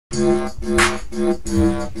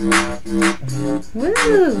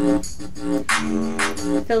Woo!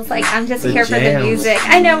 Feels like I'm just here for the music.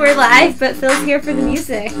 I know we're live, but Phil's here for the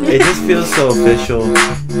music. It just feels so official.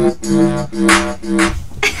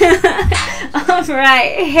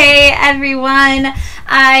 Alright, hey everyone.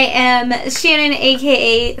 I am Shannon,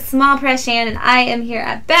 aka SmallPressShann, and I am here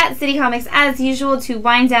at Bat City Comics as usual to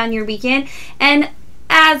wind down your weekend. And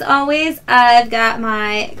as always, I've got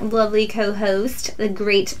my lovely co-host, the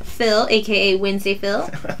great Phil, aka Wednesday Phil.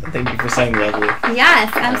 Thank you for saying lovely.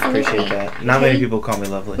 Yes, absolutely. I appreciate that. Not many people call me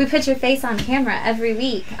lovely. We put your face on camera every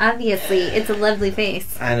week. Obviously, it's a lovely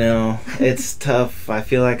face. I know. It's tough. I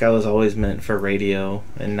feel like I was always meant for radio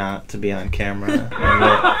and not to be on camera.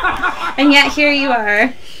 And yet here you are.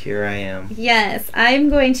 Here I am. Yes, I'm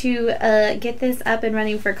going to get this up and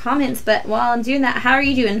running for comments, but while I'm doing that, how are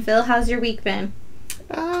you doing, Phil? How's your week been?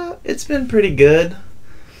 It's been pretty good.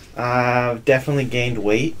 I've definitely gained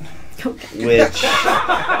weight, which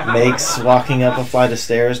makes walking up a flight of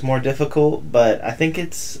stairs more difficult, but I think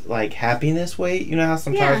it's like happiness weight. You know how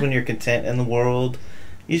sometimes when you're content in the world,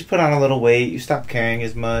 you just put on a little weight, you stop caring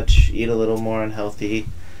as much, eat a little more unhealthy.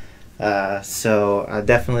 So I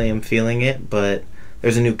definitely am feeling it, but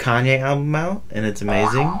there's a new Kanye album out, and it's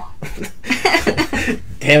amazing.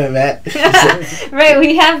 Damn it, Matt. Right,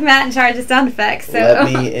 we have Matt in charge of sound effects. So let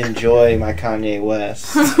me enjoy my Kanye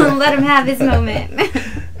West. Let him have his moment.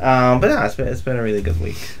 But no, it's been a really good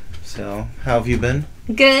week. So, how have you been?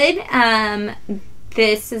 Good.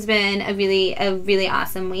 This has been a really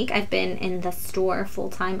awesome week. I've been in the store full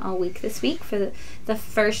time all week this week for the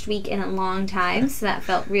first week in a long time, so that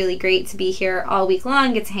felt really great to be here all week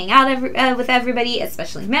long, get to hang out with everybody,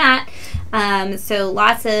 especially Matt. So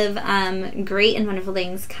lots of great and wonderful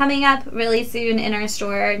things coming up really soon in our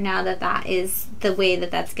store now that is the way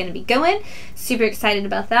that's going to be going. Super excited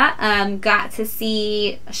about that. Got to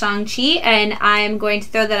see Shang-Chi, and I'm going to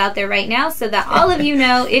throw that out there right now so that all of you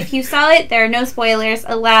know, if you saw it, there are no spoilers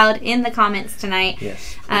allowed in the comments tonight.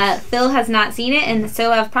 Yes. Phil has not seen it, and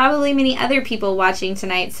so have probably many other people watching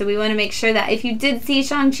tonight, so we want to make sure that if you did see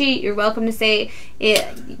Shang-Chi, you're welcome to say it,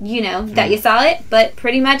 that you saw it, but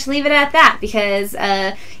pretty much leave it at that, because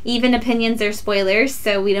even opinions are spoilers,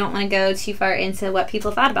 so we don't want to go too far into what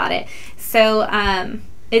people thought about it. So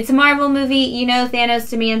it's a Marvel movie. Thanos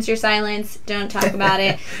demands your silence. Don't talk about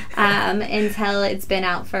it until it's been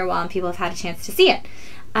out for a while and people have had a chance to see it.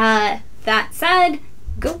 That said,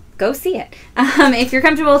 go see it. If you're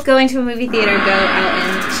comfortable with going to a movie theater, go out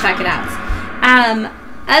and check it out.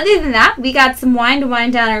 Other than that, we got some wine to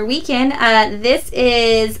wind down our weekend. This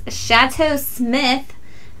is Chateau Smith.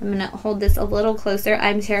 I'm going to hold this a little closer.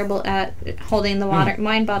 I'm terrible at holding the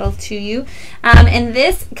wine bottle to you. And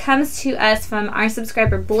this comes to us from our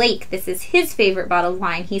subscriber, Blake. This is his favorite bottle of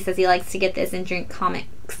wine. He says he likes to get this and read comics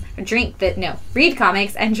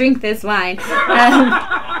and drink this wine.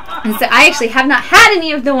 And so I actually have not had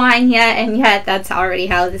any of the wine yet, and yet that's already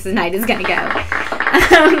how this night is going to go.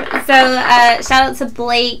 So shout out to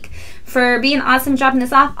Blake for being awesome dropping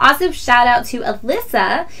this off. Also shout out to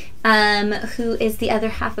Alyssa, who is the other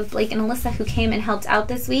half of Blake and Alyssa, who came and helped out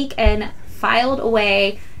this week and filed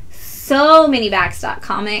away so many backstock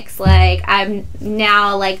comics. Like, I'm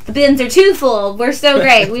now like, the bins are too full. We're so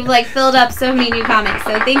great. We've filled up so many new comics.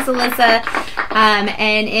 So thanks, Alyssa.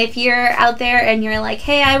 And if you're out there and you're like,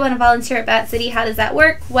 hey, I want to volunteer at Bat City, how does that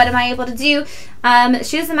work? What am I able to do?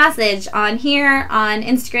 Shoot us a message on here, on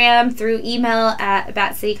Instagram, through email at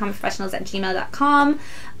batcitycomicprofessionals@gmail.com.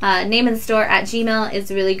 Name of the store at Gmail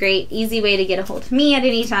is a really great, easy way to get a hold of me at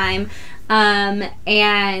any time. And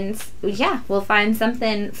yeah, we'll find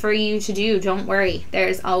something for you to do. Don't worry.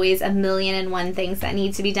 There's always 1,000,001 things that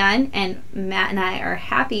need to be done, and Matt and I are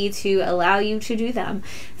happy to allow you to do them.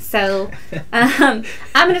 So, I'm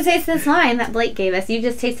going to taste this wine that Blake gave us. You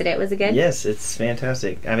just tasted it. Was it good? Yes, it's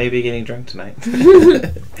fantastic. I may be getting drunk tonight.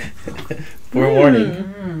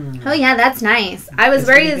 Forewarning. Oh yeah, that's nice. I was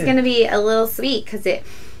worried it was going to be a little sweet because it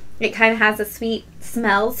kind of has a sweet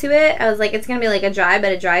smell to it. I was like, it's going to be like a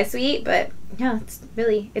dry sweet, but no,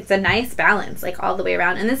 it's a nice balance, like all the way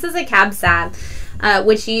around. And this is a Cab Sav,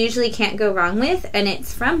 which you usually can't go wrong with, and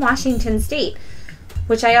it's from Washington State,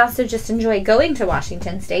 which I also just enjoy going to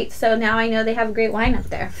Washington State, so now I know they have a great wine up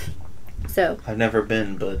there. So I've never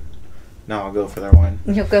been, but now I'll go for their wine.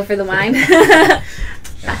 You'll go for the wine? Yeah,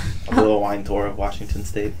 a little wine tour of Washington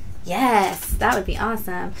State. Yes, that would be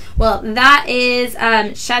awesome. Well, that is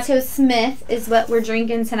Chateau Smith is what we're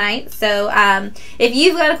drinking tonight. So if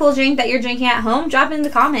you've got a cool drink that you're drinking at home, drop it in the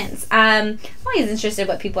comments. I'm always interested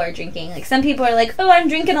what people are drinking. Like, some people are like, oh, I'm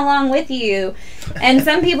drinking along with you. And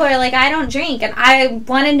some people are like, I don't drink. And I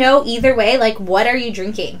want to know either way, like, what are you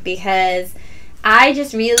drinking? Because I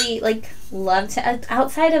just really, like, love to,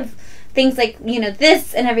 outside of things like, you know,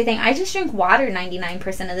 this and everything, I just drink water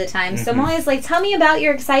 99% of the time. So I'm always like, tell me about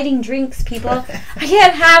your exciting drinks, people. I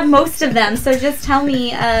can't have most of them, so just tell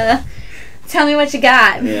me what you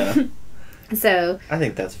got. Yeah. So I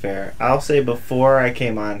think that's fair. I'll say before I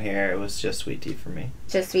came on here, it was just sweet tea for me.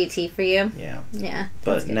 Just sweet tea for you? Yeah. Yeah.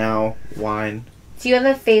 But now, wine. Do you have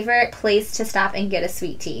a favorite place to stop and get a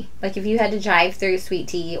sweet tea? Like, if you had to drive through sweet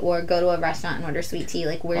tea or go to a restaurant and order sweet tea,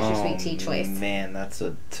 like, where's your sweet tea choice? Man, that's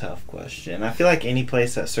a tough question. I feel like any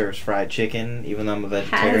place that serves fried chicken, even though I'm a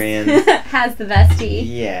vegetarian, has the best tea.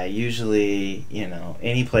 Yeah, usually, you know,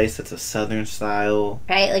 any place that's a southern style.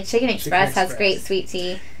 Right? Like, Chicken Express has great sweet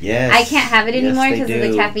tea. Yes. I can't have it anymore because of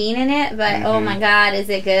the caffeine in it, but oh my god, is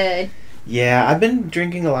it good. Yeah, I've been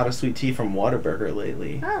drinking a lot of sweet tea from Whataburger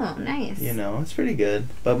lately. Oh, nice. You know, it's pretty good.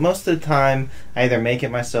 But most of the time, I either make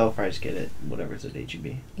it myself or I just get it, whatever's at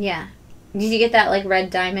HEB. Yeah. Did you get that, like,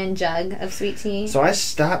 Red Diamond jug of sweet tea? So I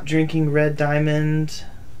stopped drinking Red Diamond.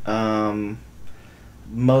 Mostly,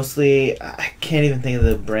 I can't even think of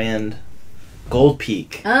the brand. Gold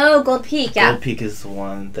Peak. Oh, Gold Peak, yeah. Gold Peak is the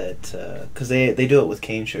one that, because they do it with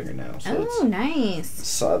cane sugar now. So nice.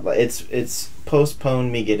 So it's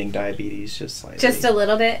postponed me getting diabetes just slightly. Just a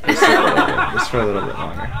little bit? Just a little bit. Just for a little bit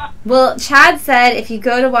longer. Well, Chad said if you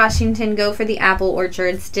go to Washington, go for the apple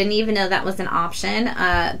orchards. Didn't even know that was an option.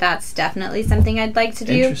 That's definitely something I'd like to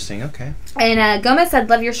do. Interesting, okay. And Gomez said,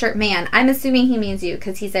 love your shirt, man. I'm assuming he means you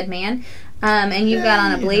because he said man. And you've got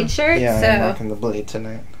on a Blade shirt. Yeah, so. I'm rocking the Blade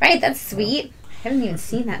tonight. Right, that's sweet. I haven't even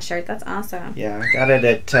seen that shirt. That's awesome. Yeah, I got it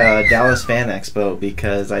at Dallas Fan Expo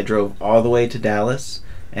because I drove all the way to Dallas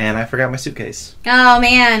and I forgot my suitcase. Oh,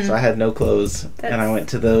 man. So I had no clothes. And I went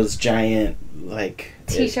to those giant, like...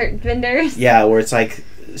 T-shirt vendors? Yeah, where it's like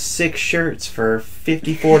 6 shirts for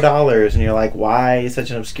 $54 and you're like, why such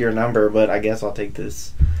an obscure number? But I guess I'll take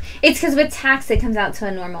this. It's because with tax, it comes out to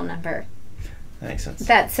a normal number. That makes sense.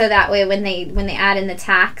 So that way when they add in the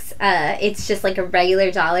tax, it's just like a regular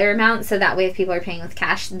dollar amount. So that way if people are paying with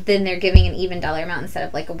cash, then they're giving an even dollar amount instead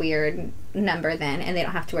of like a weird number then, and they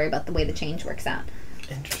don't have to worry about the way the change works out.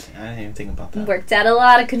 Interesting. I didn't even think about that. Worked at a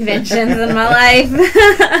lot of conventions in my life.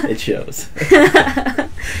 It shows.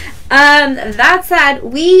 That said,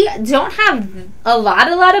 we don't have a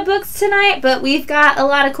lot of books tonight, but we've got a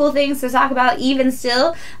lot of cool things to talk about even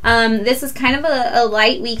still. This is kind of a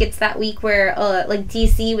light week. It's that week where like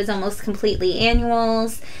DC was almost completely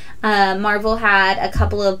annuals. Marvel had a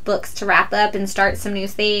couple of books to wrap up and start some new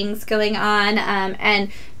things going on.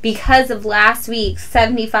 And because of last week's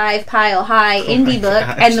 75 pile high indie book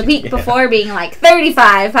and the week before being like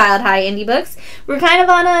 35 piled high indie books, we're kind of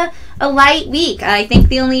on a light week. I think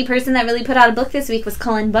the only person that really put out a book this week was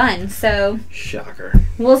Cullen Bunn. So shocker.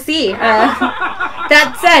 We'll see.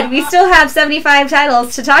 That said, we still have 75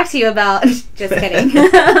 titles to talk to you about. Just kidding.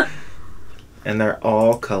 And they're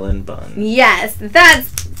all Cullen Bunn. Yes,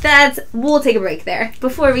 that's. We'll take a break there.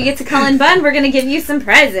 Before we get to Cullen Bunn, we're gonna give you some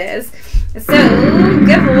prizes. So,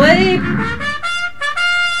 giveaway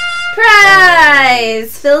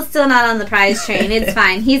prize. Phil's still not on the prize train. It's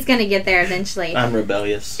fine. He's gonna get there eventually. I'm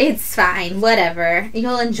rebellious. It's fine. Whatever.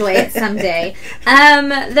 You'll enjoy it someday.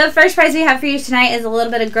 The first prize we have for you tonight is a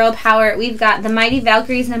little bit of girl power. We've got the Mighty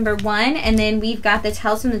Valkyries #1, and then we've got the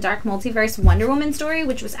Tales from the Dark Multiverse Wonder Woman story,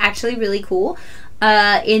 which was actually really cool.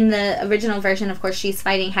 In the original version, of course, she's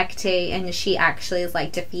fighting Hecate, and she actually is,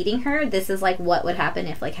 like, defeating her. This is, like, what would happen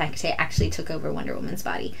if, like, Hecate actually took over Wonder Woman's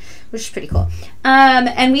body, which is pretty cool.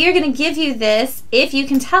 And we are going to give you this if you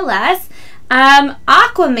can tell us,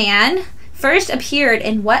 Aquaman first appeared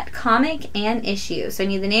in what comic and issue? So I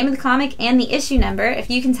need the name of the comic and the issue number.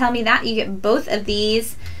 If you can tell me that, you get both of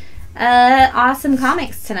these awesome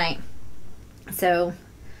comics tonight. So,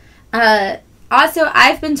 also,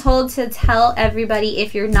 I've been told to tell everybody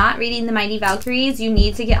if you're not reading The Mighty Valkyries, you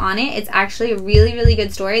need to get on it. It's actually a really, really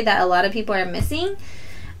good story that a lot of people are missing.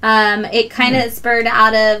 It kind of spurred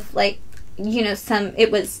out of, like, you know,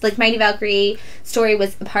 it was, like, Mighty Valkyrie story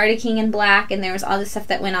was a part of King in Black, and there was all this stuff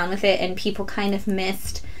that went on with it, and people kind of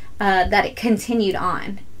missed that it continued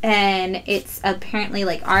on. And it's apparently,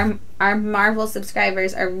 like, our Marvel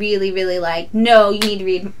subscribers are really, really like, no, you need to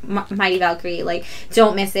read Mighty Valkyrie. Like,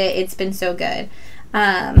 don't miss it. It's been so good.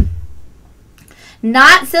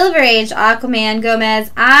 Not Silver Age Aquaman,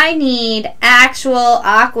 Gomez. I need actual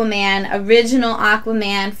Aquaman, original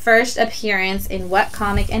Aquaman, first appearance in what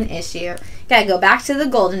comic and issue? Gotta go back to the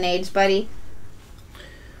Golden Age, buddy.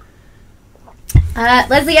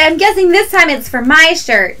 Leslie, I'm guessing this time it's for my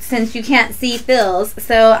shirt since you can't see Phil's.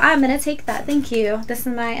 So I'm going to take that. Thank you. This is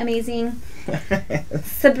my amazing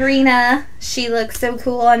Sabrina. She looks so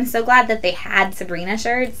cool. I'm so glad that they had Sabrina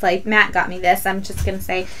shirts. Like, Matt got me this. I'm just going to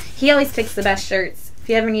say he always picks the best shirts. If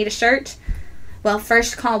you ever need a shirt, well,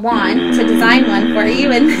 first call Juan to design one for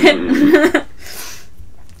you. And then...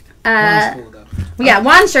 yeah,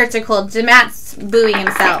 Juan's shirts are cool. Matt's booing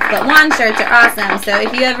himself, but Juan's shirts are awesome. So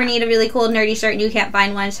if you ever need a really cool nerdy shirt and you can't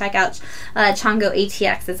find one, check out Chongo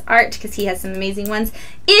ATX's art because he has some amazing ones.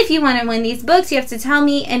 If you want to win these books, you have to tell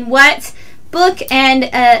me in what book and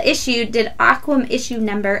issue did issue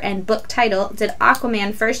number and book title did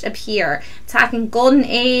Aquaman first appear. Talking Golden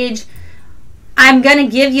Age. I'm going to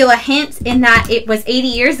give you a hint in that it was 80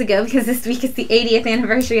 years ago because this week is the 80th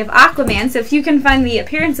anniversary of Aquaman. So if you can find the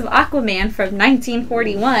appearance of Aquaman from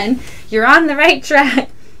 1941, you're on the right track.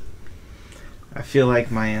 I feel like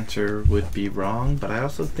my answer would be wrong, but I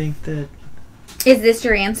also think that... Is this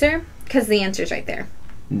your answer? Because the answer's right there.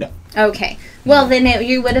 No. Okay. Well, then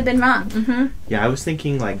you would have been wrong. Mm-hmm. Yeah, I was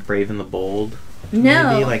thinking like Brave and the Bold.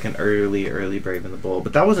 No. Maybe like an early Brave and the Bold.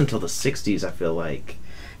 But that wasn't until the 60s, I feel like.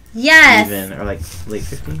 Yes. Even, or like late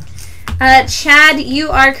 50s. Chad, you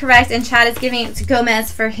are correct, and Chad is giving it to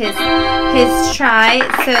Gomez for his try.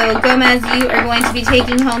 So, Gomez, you are going to be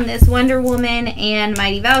taking home this Wonder Woman and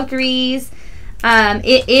Mighty Valkyries.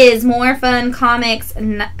 It is More Fun Comics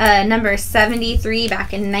number 73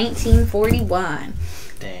 back in 1941.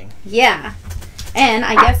 Dang. Yeah. And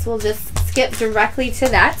I guess we'll just skip directly to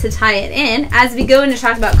that to tie it in. As we go in to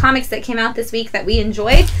talk about comics that came out this week that we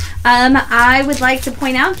enjoyed, I would like to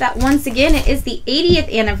point out that once again it is the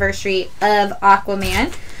 80th anniversary of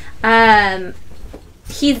Aquaman.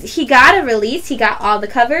 He got a release. He got all the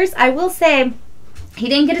covers. I will say he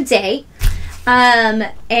didn't get a day.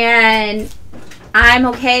 And I'm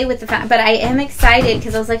okay with the fact, but I am excited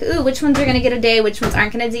because I was like, ooh, which ones are going to get a day, which ones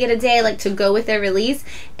aren't going to get a day, like to go with their release.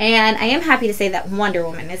 And I am happy to say that Wonder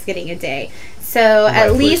Woman is getting a day. So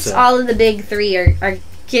at least all of the big three are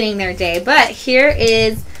getting their day. But here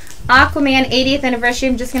is Aquaman 80th anniversary.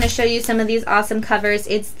 I'm just going to show you some of these awesome covers.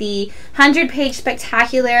 It's the 100-page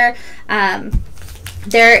spectacular.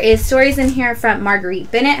 There is stories in here from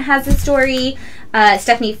Marguerite Bennett has a story.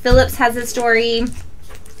 Stephanie Phillips has a story.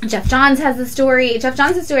 Jeff Johns has a story. Jeff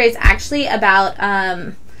Johns' story is actually about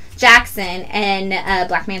Jackson and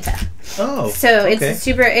Black Manta. Oh, so okay. It's a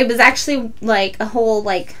super. It was actually like a whole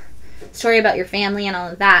like story about your family and all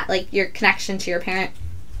of that, like your connection to your parent.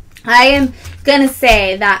 I am gonna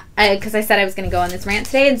say that because I said I was gonna go on this rant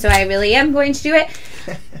today, and so I really am going to do it.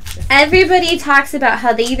 Everybody talks about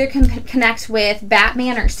how they either can connect with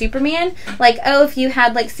Batman or Superman. Like, oh, if you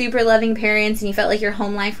had like super loving parents and you felt like your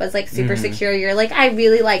home life was like super secure, you're like, I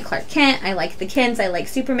really like Clark Kent, I like the Kents, I like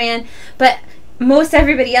Superman. But most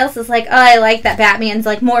everybody else is like, oh, I like that Batman's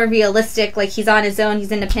like more realistic, like he's on his own,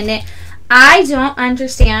 he's independent. I don't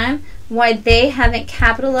understand why they haven't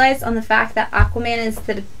capitalized on the fact that Aquaman is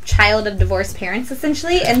the child of divorced parents,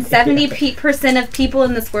 essentially, and 70% of people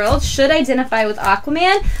in this world should identify with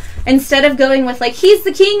Aquaman instead of going with, like, he's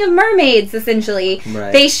the king of mermaids, essentially.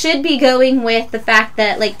 Right. They should be going with the fact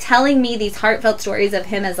that, like, telling me these heartfelt stories of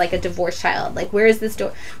him as, like, a divorced child. Like, where is this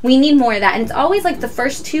story? We need more of that. And it's always, like, the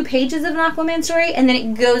first 2 pages of an Aquaman story, and then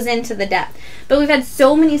it goes into the depth. But we've had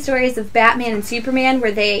so many stories of Batman and Superman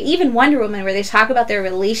where they, even Wonder Woman, where they talk about their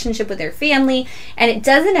relationship with their family, and it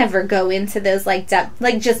doesn't ever go into those, like, depth,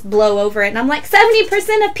 like, just blow over it. And I'm like,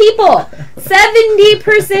 70% of people,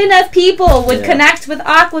 70% of people would connect with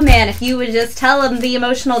Aquaman if you would just tell them the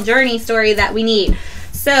emotional journey story that we need.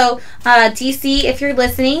 So, DC, if you're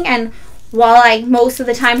listening, and while I most of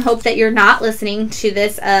the time hope that you're not listening to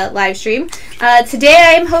this live stream, today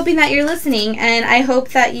I am hoping that you're listening, and I hope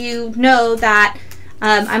that you know that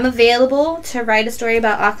I'm available to write a story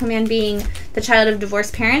about Aquaman being the child of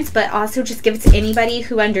divorced parents, but also just give it to anybody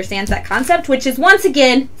who understands that concept, which is, once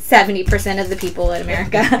again, 70% of the people in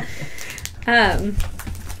America.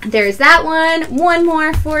 There's that one. One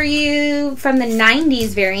more for you from the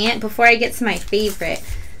 90s variant before I get to my favorite.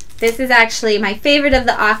 This is actually my favorite of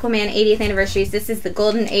the Aquaman 80th anniversaries. This is the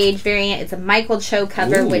Golden Age variant. It's a Michael Cho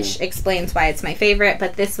cover, which explains why it's my favorite,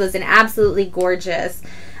 but this was an absolutely gorgeous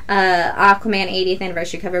Aquaman 80th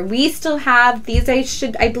anniversary cover. We still have these.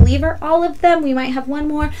 I believe are all of them. We might have one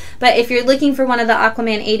more, but if you're looking for one of the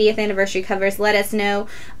Aquaman 80th anniversary covers, let us know.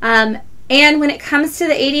 And when it comes to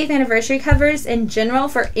the 80th anniversary covers in general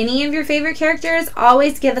for any of your favorite characters,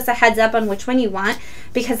 always give us a heads up on which one you want,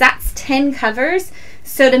 because that's 10 covers.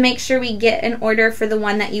 So to make sure we get an order for the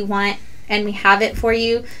one that you want and we have it for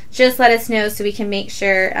you, just let us know so we can make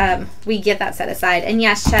sure we get that set aside. And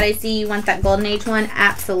yes, Chad, I see you want that Golden Age one.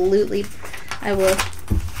 Absolutely. I will.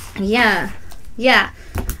 Yeah. Yeah.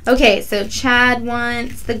 Okay, so Chad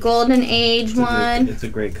wants the Golden Age one. It's a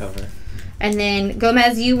great cover. And then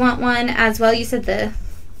Gomez, you want one as well. You said the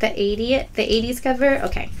 80s cover.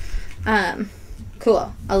 Okay,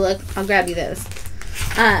 cool. I'll grab you those.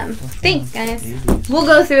 Thanks, guys. We'll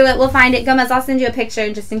go through it. We'll find it. Gomez, I'll send you a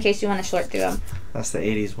picture just in case you want to short through them. That's the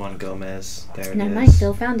 80s one, Gomez. There it is. No, I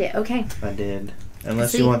still found it. Okay. I did.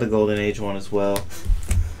 Unless you want the Golden Age one as well.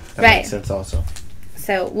 That makes sense also.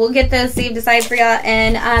 So we'll get those saved aside for y'all.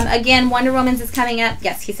 And again, Wonder Woman's is coming up.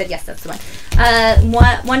 Yes, he said yes, that's the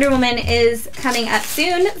one. Wonder Woman is coming up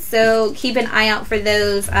soon. So keep an eye out for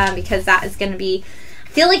those because that is going to be, I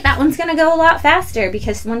feel like that one's going to go a lot faster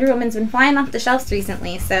because Wonder Woman's been flying off the shelves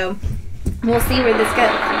recently. So we'll see where this goes.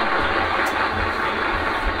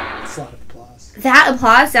 That's a lot of applause. That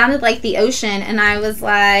applause sounded like the ocean. And I was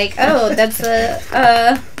like, oh, that's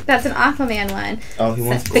that's an Aquaman one. Oh, he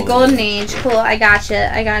wants the Golden Age. Cool. I got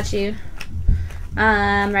you.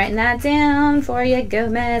 Writing that down for you,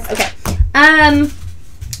 Gomez. Okay.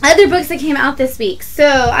 Other books that came out this week. So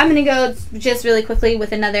I'm gonna go just really quickly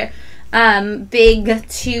with another big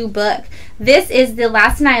 2 book. This is the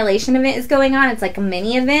Last Annihilation event is going on. It's like a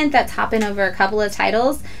mini event that's hopping over a couple of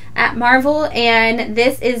titles at Marvel, and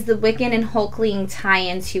this is the Wiccan and Hulkling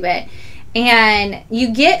tie-in to it. And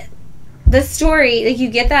you get the story, like you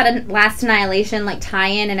get that Last Annihilation like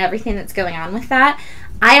tie-in and everything that's going on with that.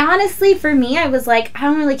 I honestly, for me, I was like, I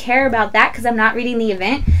don't really care about that because I'm not reading the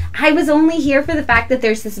event. I was only here for the fact that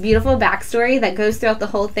there's this beautiful backstory that goes throughout the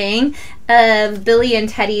whole thing of Billy and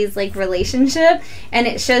Teddy's like relationship, and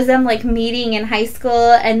it shows them like meeting in high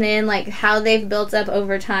school and then like how they've built up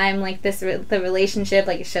over time, like the relationship.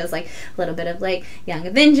 Like it shows like a little bit of like Young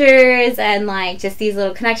Avengers and like just these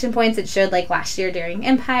little connection points. It showed like last year during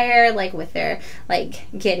Empire, like with their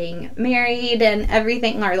like getting married and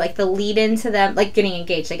everything, or like the lead into them like getting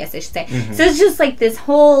engaged, I guess I should say. So it's just like this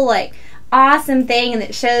whole like awesome thing, and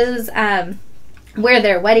it shows where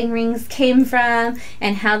their wedding rings came from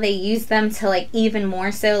and how they use them to like even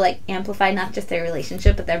more so like amplify not just their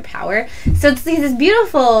relationship but their power. So it's this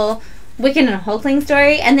beautiful Wiccan and Hulkling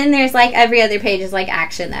story, and then there's like every other page is like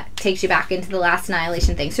action that takes you back into the Last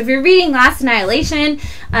Annihilation thing. So if you're reading Last Annihilation,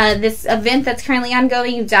 this event that's currently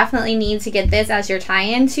ongoing, you definitely need to get this as your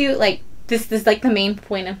tie-in to like this is like the main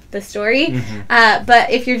point of the story. But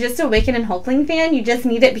if you're just a Wiccan and Hulkling fan, you just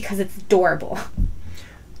need it because it's adorable.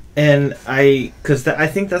 And I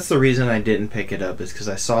think that's the reason I didn't pick it up, is because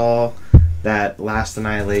I saw that Last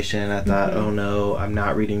Annihilation. I thought, oh no, I'm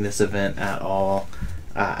not reading this event at all.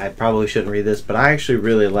 I probably shouldn't read this, but I actually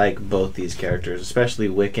really like both these characters, especially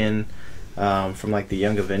Wiccan from like the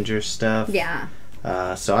Young Avengers stuff. Yeah.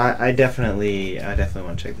 So I definitely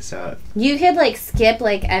want to check this out. You could like skip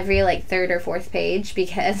like every like 3rd or 4th page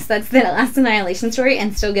because that's the Last Annihilation story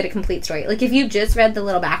and still get a complete story. Like if you just read the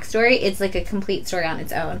little backstory, it's like a complete story on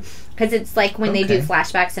its own. Because it's like when they do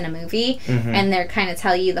flashbacks in a movie and they're kind of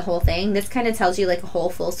tell you the whole thing. This kind of tells you like a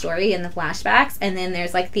whole full story in the flashbacks, and then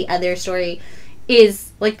there's like the other story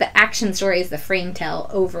is like the action story is the frame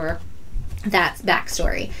tell over that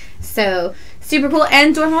backstory. So super cool,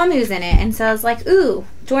 and Dormammu's in it, and so I was like, ooh,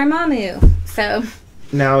 Dormammu. So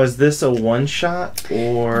now, is this a one-shot,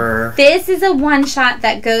 or...? This is a one-shot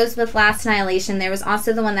that goes with Last Annihilation. There was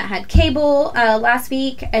also the one that had Cable last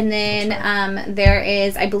week, and then there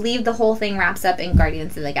is, I believe the whole thing wraps up in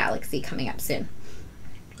Guardians of the Galaxy coming up soon.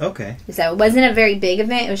 Okay. So it wasn't a very big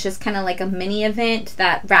event. It was just kind of like a mini event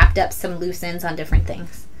that wrapped up some loose ends on different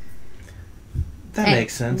things. That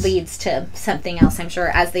makes sense. Leads to something else, I'm sure,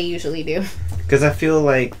 as they usually do. Because I feel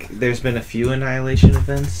like there's been a few Annihilation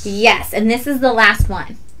events. Yes, and this is the last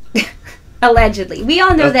one. Allegedly. We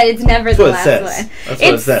all know that it's never the last one. That's what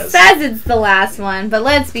it says. It says it's the last one, but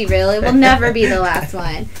let's be real, it will never be the last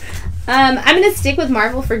one. I'm going to stick with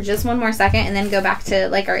Marvel for just one more second and then go back to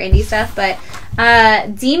like our indie stuff, but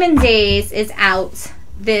Demon Days is out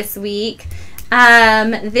this week.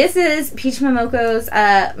 This is Peach Momoko's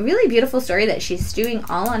really beautiful story that she's doing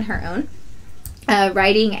all on her own.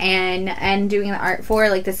 Writing and doing the art for.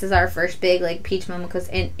 Like, this is our first big like Peach Momoko's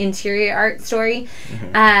interior art story.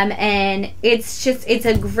 And it's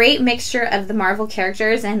a great mixture of the Marvel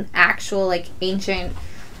characters and actual like ancient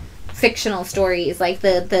fictional stories, like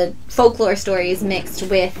the folklore stories mixed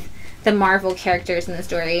with the Marvel characters in the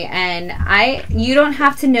story. And you don't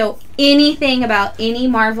have to know anything about any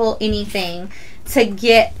Marvel anything to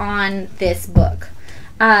get on this book.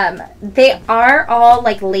 They are all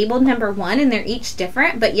like labeled #1 and they're each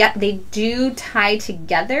different, but yet they do tie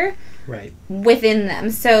together within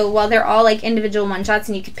them. So while they're all like individual one-shots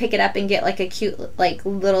and you could pick it up and get like a cute like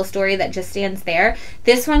little story that just stands there,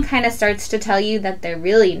 this one kind of starts to tell you that they're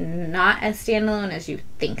really not as standalone as you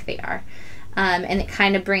think they are. And it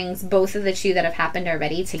kind of brings both of the two that have happened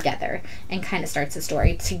already together and kind of starts a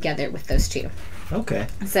story together with those two. Okay.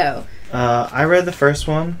 So I read the first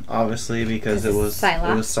one obviously because it was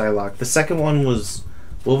Psylocke. The second one was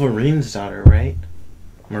Wolverine's daughter, right?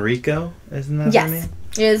 Mariko, isn't that her name?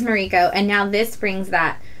 It is Mariko, and now this brings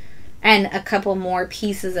that and a couple more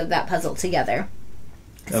pieces of that puzzle together.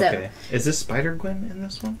 Okay. So, is this Spider-Gwen in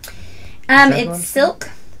this one? It's Silk.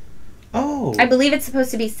 Oh. I believe it's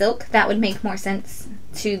supposed to be Silk. That would make more sense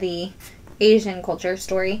to the Asian culture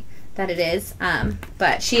story that it is.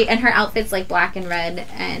 But her outfit's like black and red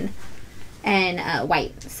and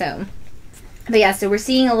white. So, but yeah, so we're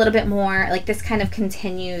seeing a little bit more, like this kind of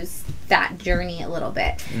continues that journey a little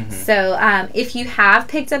bit. Mm-hmm. So if you have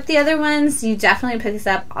picked up the other ones, you definitely pick this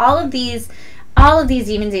up. All of these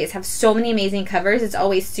Demon Days have so many amazing covers. It's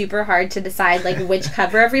always super hard to decide like which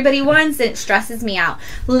cover everybody wants, and it stresses me out.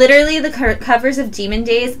 Literally, the covers of Demon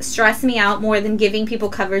Days stress me out more than giving people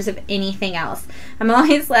covers of anything else. I'm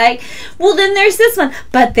always like, well, then there's this one,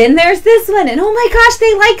 but then there's this one, and oh my gosh,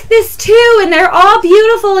 they like this too, and they're all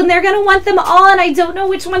beautiful, and they're gonna want them all, and I don't know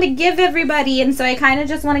which one to give everybody, and so I kind of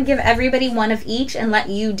just want to give everybody one of each and let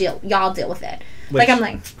y'all deal with it. Which I'm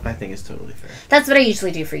like, I think it's totally fair. That's what I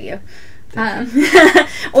usually do for you.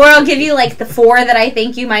 Or I'll give you like the 4 that I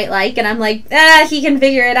think you might like, and I'm like, he can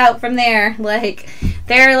figure it out from there. Like,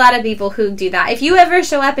 there are a lot of people who do that. If you ever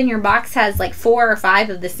show up and your box has like 4 or 5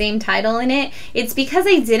 of the same title in it, it's because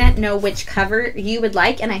I didn't know which cover you would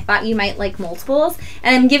like, and I thought you might like multiples,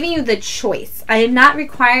 and I'm giving you the choice. I am not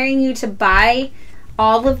requiring you to buy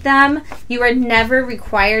all of them. You are never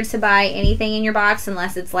required to buy anything in your box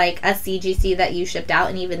unless it's like a CGC that you shipped out,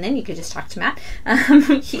 and even then you could just talk to Matt.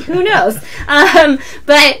 Who knows?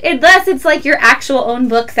 But unless it's like your actual own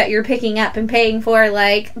book that you're picking up and paying for,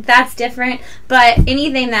 like, that's different. But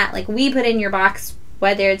anything that like we put in your box,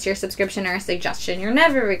 whether it's your subscription or a suggestion, you're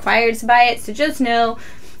never required to buy it. So just know,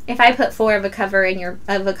 if I put 4 of a cover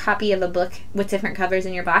of a copy of a book with different covers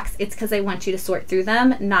in your box, it's because I want you to sort through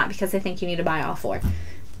them, not because I think you need to buy all 4.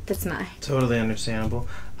 That's totally understandable.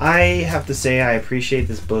 I have to say I appreciate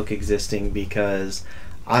this book existing because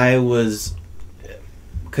I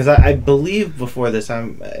believe before this,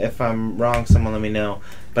 if I'm wrong, someone let me know,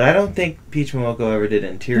 but I don't think Peach Momoko ever did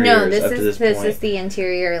interiors up to this point. This is the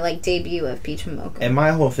interior like debut of Peach Momoko. And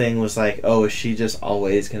my whole thing was like, oh, is she just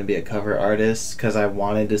always going to be a cover artist? Because I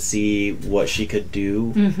wanted to see what she could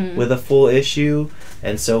do with a full issue,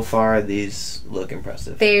 and so far these look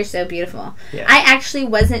impressive. They're so beautiful. Yeah. I actually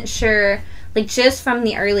wasn't sure, like, just from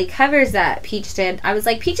the early covers that Peach did, I was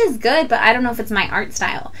like, Peach is good, but I don't know if it's my art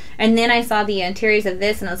style. And then I saw the interiors of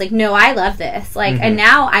this, and I was like, no, I love this. Like, and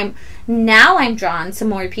now I'm drawn to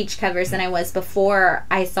more Peach covers than I was before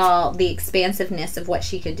I saw the expansiveness of what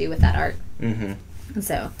she could do with that art.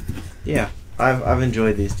 So, yeah, I've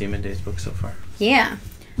enjoyed these Demon Days books so far. Yeah.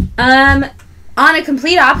 On a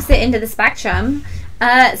complete opposite end of the spectrum,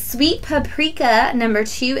 Sweet Paprika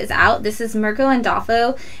 #2 is out. This is Mirko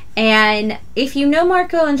Andolfo, and if you know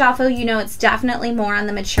Mirko Andolfo, you know it's definitely more on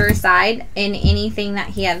the mature side in anything that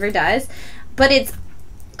he ever does, but it's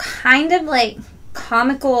kind of like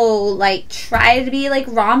comical, like try to be like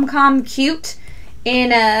rom-com cute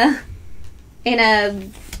in a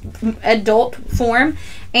adult form.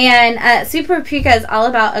 And Sweet Paprika is all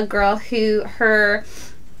about a girl who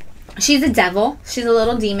she's a devil. She's a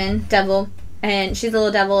little demon devil. And she's a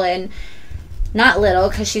little devil, and not little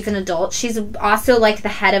because she's an adult. She's also like the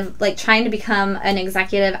head of, like, trying to become an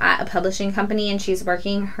executive at a publishing company, and she's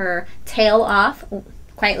working her tail off,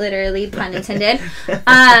 quite literally, pun intended.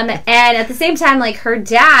 And at the same time, like, her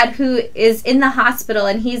dad, who is in the hospital,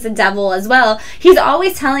 and he's a devil as well, he's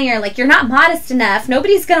always telling her, like, you're not modest enough.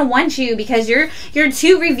 Nobody's gonna want you because you're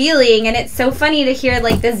too revealing. And it's so funny to hear,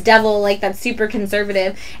 like, this devil, like, that's super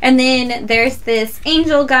conservative. And then there's this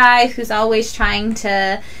angel guy who's always trying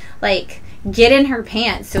to, like, get in her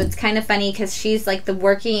pants. So it's kind of funny because she's like the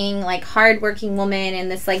working, like hard-working woman, and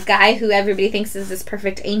this, like, guy who everybody thinks is this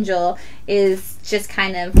perfect angel is just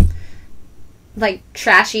kind of, I don't know, I don't know how to describe it. He's like, I'm not a devil, I'm just a like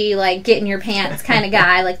trashy, like get in your pants kind of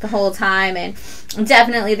guy like the whole time, and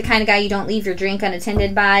definitely the kind of guy you don't leave your drink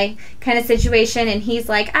unattended by kind of situation. And he's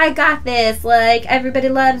like, I got this, like everybody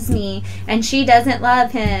loves me, and she doesn't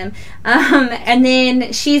love him. And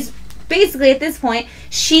then she's basically at this point,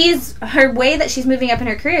 her way that she's moving up in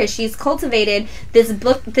her career is she's cultivated this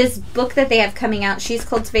book that they have coming out. She's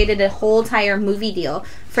cultivated a whole entire movie deal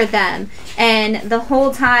for them, and the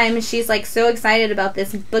whole time she's like so excited about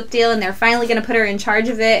this book deal, and they're finally going to put her in charge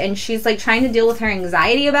of it, and she's like trying to deal with her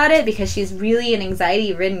anxiety about it because she's really an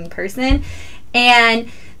anxiety ridden person. And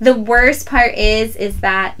the worst part is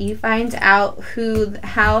that you find out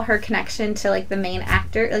how her connection to like the main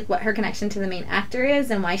actor, like what her connection to the main actor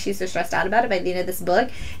is, and why she's so stressed out about it by the end of this book,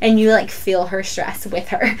 and you like feel her stress with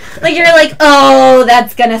her. Like you're like, oh,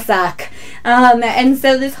 that's gonna suck. And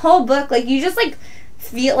so this whole book, like you just like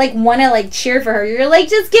feel like want to like cheer for her. You're like,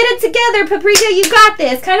 just get it together, Paprika, you got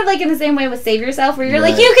this. Kind of like in the same way with Save Yourself, where you're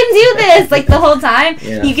like, you can do this, like the whole time.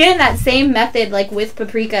 Yeah. You get in that same method like with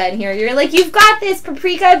Paprika in here. You're like, you've got this,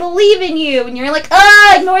 Paprika, I believe in you. And you're like,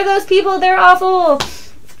 ignore those people, they're awful.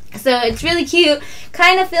 So it's really cute.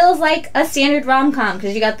 Kind of feels like a standard rom-com,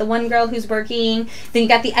 because you got the one girl who's working, then you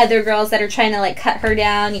got the other girls that are trying to like cut her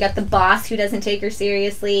down, you got the boss who doesn't take her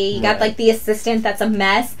seriously, you got like the assistant that's a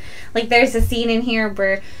mess. Like there's a scene in here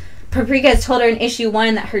where Paprika has told her in issue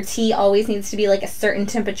 1 that her tea always needs to be like a certain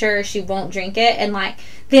temperature or she won't drink it, and like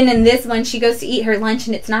then in this one she goes to eat her lunch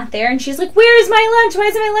and it's not there, and she's like, where's my lunch? Why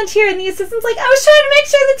isn't my lunch here? And the assistant's like, I was trying to make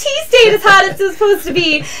sure the tea stayed as hot as it was supposed to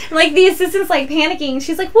be. And like the assistant's like panicking.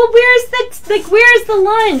 She's like, well, where's the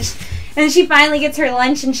lunch? And she finally gets her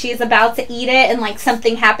lunch and she's about to eat it, and like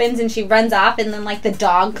something happens and she runs off, and then like the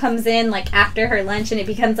dog comes in like after her lunch, and it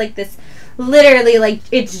becomes like this, literally like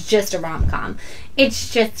it's just a rom-com.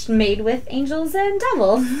 It's just made with angels and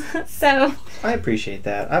devils. So I appreciate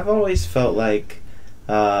that. I've always felt like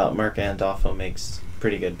Mark Andolfo makes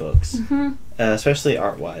pretty good books, especially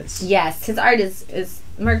art-wise. Yes, his art is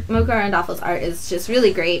Marco Andolfo's art is just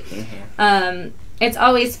really great. It's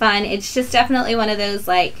always fun. It's just definitely one of those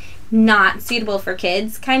like not suitable for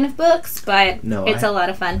kids kind of books, but it's a lot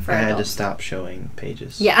of fun for adults. I had to stop showing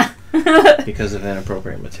pages. Yeah. Because of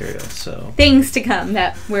inappropriate material, so. Things to come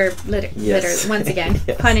that were littered, once again,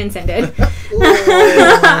 pun intended.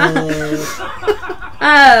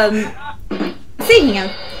 Speaking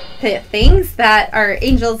of things that are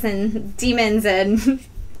angels and demons and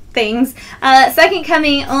things, Second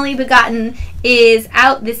Coming Only Begotten is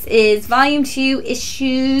out. This is volume 2,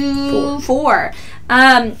 issue 4.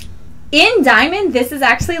 In Diamond, this is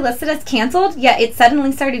actually listed as canceled, yet it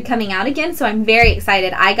suddenly started coming out again, so I'm very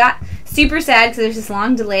excited. I got super sad because there's this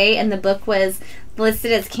long delay and the book was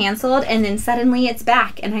listed as canceled, and then suddenly it's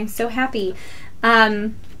back, and I'm so happy.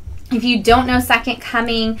 If you don't know Second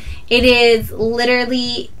Coming, it is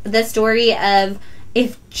literally the story of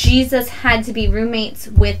if Jesus had to be roommates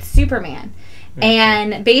with Superman.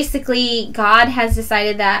 And basically, God has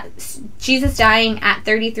decided that Jesus dying at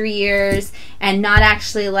 33 years and not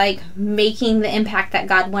actually like making the impact that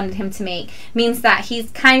God wanted him to make means that he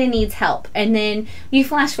kind of needs help. And then you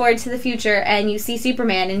flash forward to the future and you see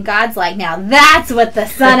Superman, and God's like, now that's what the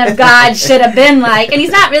Son of God should have been like. And he's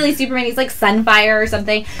not really Superman, he's like Sunfire or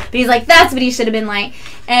something, but he's like, that's what he should have been like.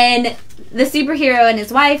 And the superhero and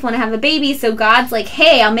his wife want to have a baby, so God's like,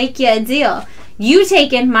 hey, I'll make you a deal. You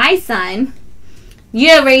take in my son,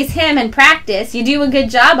 you raise him and practice, you do a good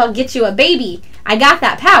job, I'll get you a baby. I got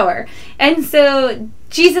that power. And so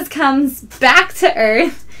Jesus comes back to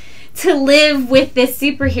Earth to live with this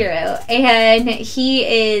superhero, and he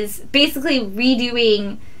is basically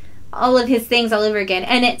redoing all of his things all over again.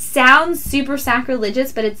 And it sounds super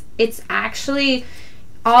sacrilegious, but it's actually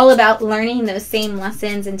all about learning those same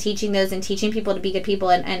lessons and teaching those and teaching people to be good people.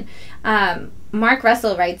 And Mark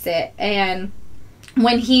Russell writes it, and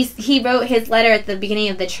when he wrote his letter at the beginning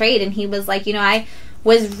of the trade, and he was like, you know, I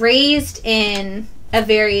was raised in a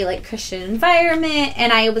very like Christian environment,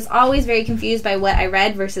 and I was always very confused by what I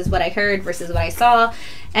read versus what I heard versus what I saw.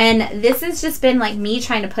 And this has just been like me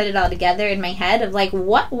trying to put it all together in my head of like,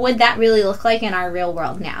 what would that really look like in our real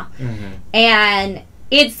world now? And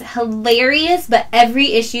it's hilarious, but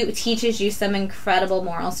every issue teaches you some incredible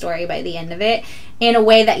moral story by the end of it in a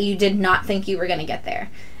way that you did not think you were going to get there.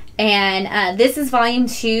 And this is volume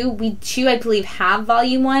 2. We too, I believe, have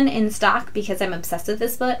volume 1 in stock because I'm obsessed with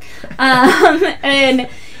this book. And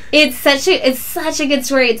it's such a good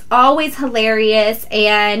story. It's always hilarious,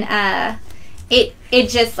 and it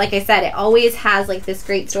just, like I said, it always has like this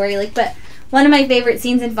great story. Like, but one of my favorite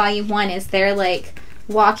scenes in volume 1 is they're like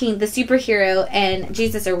walking, the superhero and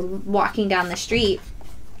Jesus are walking down the street,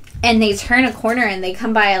 and they turn a corner and they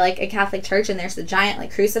come by like a Catholic church, and there's the giant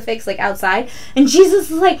like crucifix like outside, and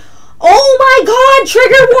Jesus is like, oh my God,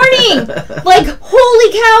 trigger warning! Like,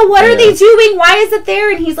 holy cow, what are they doing? Why is it there?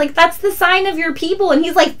 And he's like, that's the sign of your people. And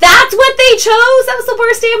he's like, that's what they chose? That was the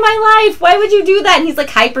worst day of my life. Why would you do that? And he's like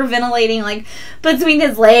hyperventilating, like between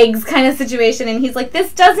his legs kind of situation. And he's like,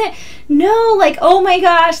 this doesn't, no, like, oh my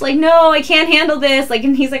gosh, like, no, I can't handle this. Like,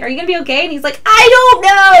 and he's like, are you going to be okay? And he's like, I don't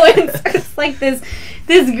know. And so it's like this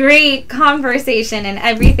great conversation, and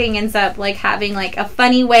everything ends up like having like a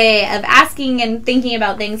funny way of asking and thinking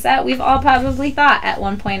about things that we've all probably thought at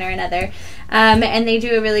one point or another. And they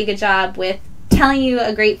do a really good job with telling you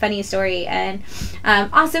a great funny story, and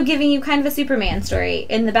also giving you kind of a Superman story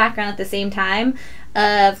in the background at the same time,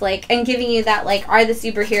 of like, and giving you that like, are the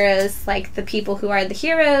superheroes like the people who are the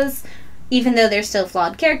heroes, even though they're still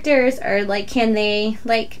flawed characters, or like, can they,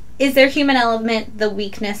 like, is their human element the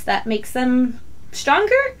weakness that makes them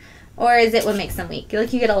stronger, or is it what makes them weak?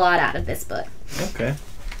 Like, you get a lot out of this book. Okay.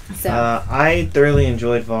 So I thoroughly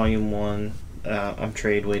enjoyed Volume 1. I'm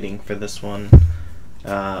trade waiting for this one,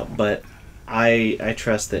 but I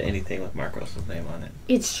trust that anything with Mark Russell's name on it.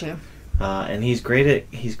 It's true. And he's great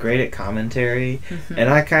at commentary. And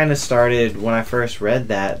I kind of started, when I first read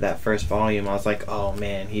that first volume, I was like, oh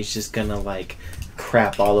man, he's just gonna like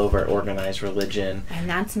crap all over organized religion. And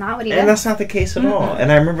that's not what he does. And that's not the case at all.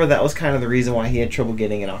 And I remember that was kind of the reason why he had trouble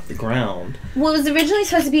getting it off the ground. Well, it was originally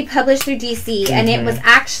supposed to be published through DC, and it was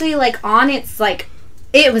actually like on its, like,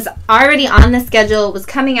 it was already on the schedule, it was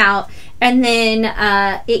coming out, and then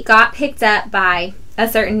it got picked up by a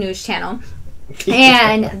certain news channel.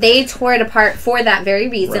 And they tore it apart for that very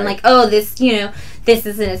reason. Right. Like, oh, this, you know, this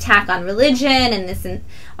is an attack on religion, and this and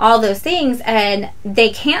all those things. And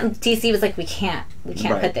they can't, DC was like, we can't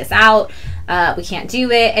put this out. We can't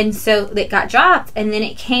do it. And so it got dropped, and then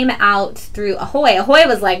it came out through Ahoy. Ahoy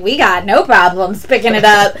was like, we got no problems picking it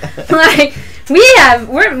up. Like,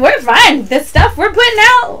 we're fine. This stuff we're putting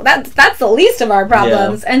out, that's the least of our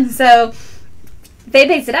problems. Yeah. And so they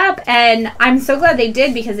picked it up, and I'm so glad they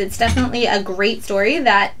did, because it's definitely a great story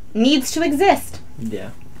that needs to exist.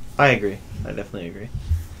 Yeah, I agree. I definitely agree.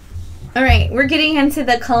 All right, we're getting into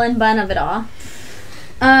the Cullen Bunn of it all.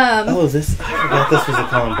 I forgot this was a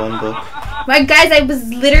Cullen Bunn book. Well, guys, I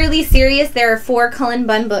was literally serious. There are 4 Cullen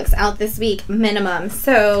Bunn books out this week, minimum.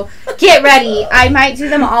 So get ready. I might do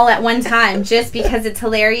them all at one time, just because it's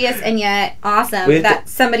hilarious and yet awesome that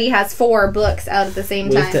somebody has 4 books out at the same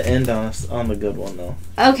time. We have to end on the good one, though.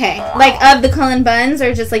 Okay. Like, of the Cullen Bunns,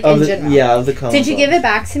 or just like in general? Yeah, of the Cullen Bunns. Did you give it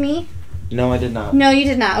back to me? No, I did not. No, you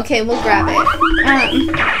did not. Okay, we'll grab it.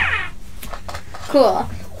 Cool.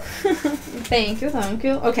 Thank you.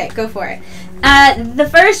 Okay, go for it. The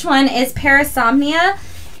first one is Parasomnia,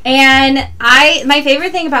 and my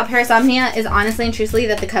favorite thing about Parasomnia is, honestly and truthfully,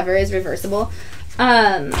 that the cover is reversible.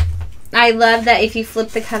 I love that if you flip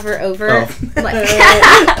the cover over, oh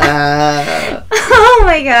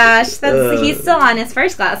my gosh, he's still on his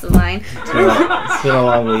first glass of wine. It's been a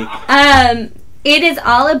long week. It is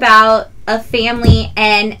all about a family,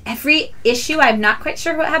 and every issue, I'm not quite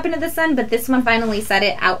sure what happened to the son, but this one finally said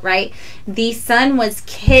it outright. The son was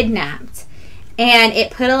kidnapped, and it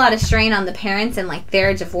put a lot of strain on the parents, and like,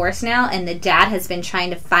 they're divorced now, and the dad has been trying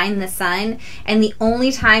to find the son, and the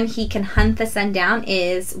only time he can hunt the son down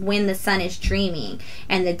is when the son is dreaming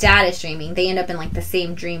and the dad is dreaming. They end up in like the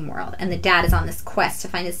same dream world, and the dad is on this quest to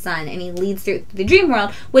find his son, and he leads through the dream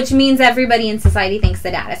world, which means everybody in society thinks the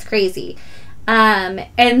dad is crazy.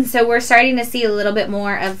 And so we're starting to see a little bit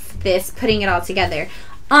more of this, putting it all together.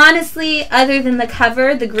 Honestly, other than the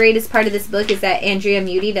cover, the greatest part of this book is that Andrea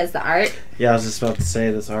Muti does the art. Yeah, I was just about to say,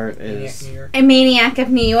 this art is a Maniac of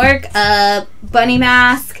New York, Bunny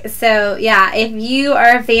Mask. So yeah, if you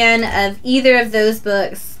are a fan of either of those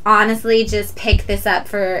books, honestly, just pick this up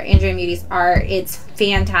for Andrea Muti's art. It's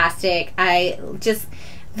fantastic.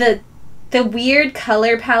 The weird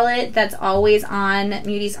color palette that's always on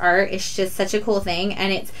Muti's art is just such a cool thing,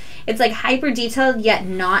 and it's like hyper detailed yet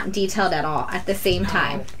not detailed at all at the same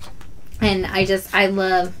time. And I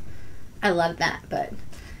love that. But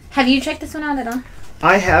have you checked this one out at all?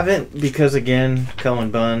 I haven't, because again, Cullen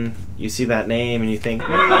Bunn, you see that name and you think,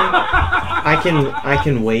 I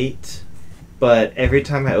can wait. But every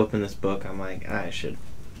time I open this book, I'm like, I should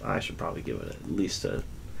probably give it at least a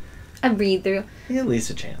read through. Yeah, at least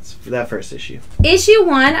a chance for that first issue. Issue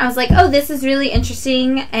 1, I was like, oh, this is really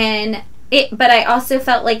interesting, but I also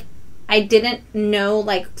felt like I didn't know,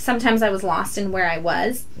 like, sometimes I was lost in where I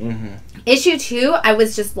was. Mm-hmm. Issue 2, I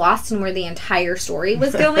was just lost in where the entire story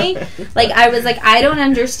was going. Like, I was like, I don't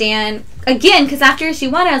understand. Again, because after issue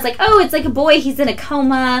 1, I was like, oh, it's like a boy, he's in a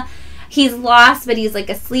coma. he's lost, but he's like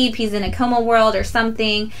asleep. He's in a coma world or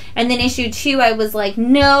something. And then issue 2, I was like,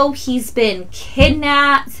 no, he's been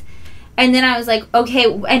kidnapped. And then I was like,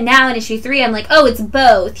 okay. And now in issue 3, I'm like, oh, it's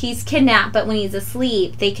both. He's kidnapped, but when he's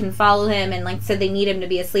asleep, they can follow him. And like, so they need him to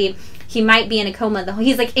be asleep. He might be in a coma.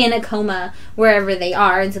 He's like in a coma wherever they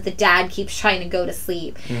are. And so the dad keeps trying to go to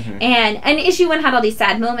sleep. And issue 1 had all these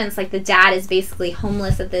sad moments. Like the dad is basically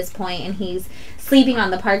homeless at this point, and he's sleeping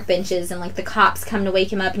on the park benches, and like the cops come to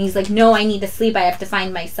wake him up, and he's like, no, I need to sleep, I have to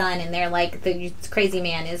find my son. And they're like, the crazy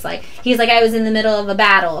man is like, he's like, I was in the middle of a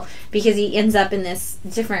battle, because he ends up in this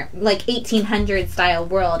different like 1800 style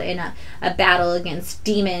world in a battle against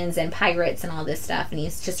demons and pirates and all this stuff, and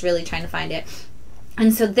he's just really trying to find it.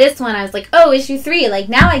 And so this one I was like, oh, issue 3, like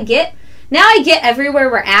now I get everywhere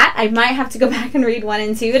we're at. I might have to go back and read 1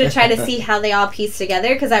 and 2 to try to see how they all piece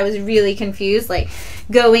together, because I was really confused, like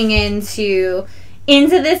going into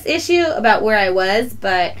this issue about where I was.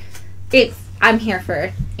 But I'm here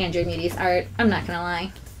for Andrew Mudi's art. I'm not gonna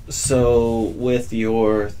lie. So with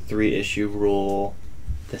your 3-issue rule,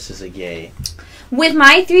 this is a yay. With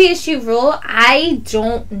my 3-issue rule, I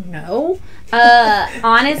don't know.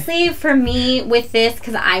 Honestly, for me with this,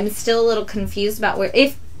 because I'm still a little confused about where,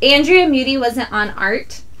 if Andrea Mudi wasn't on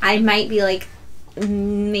art, I might be like,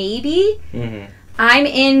 maybe. I'm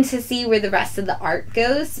in to see where the rest of the art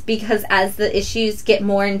goes, because as the issues get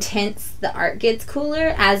more intense, the art gets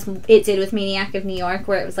cooler, as it did with Maniac of New York,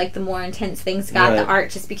 where it was like the more intense things got, the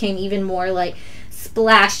art just became even more like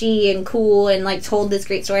splashy and cool and like told this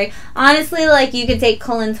great story. Honestly, like you could take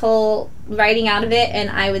Cullen Toll writing out of it, and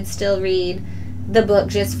I would still read the book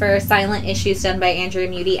just for silent issues done by Andrea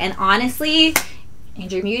Mudi. And honestly,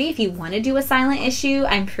 Andrew Mudi, if you want to do a silent issue,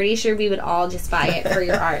 I'm pretty sure we would all just buy it for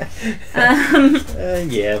your art.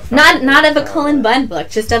 Yeah. Not of a Cullen Bunn book,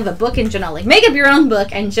 just of a book in general. Like, make up your own book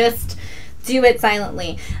and just do it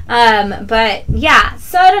silently. But yeah,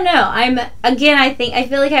 so I don't know. I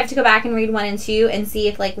feel like I have to go back and read 1 and 2 and see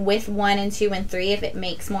if like with 1 and 2 and 3 if it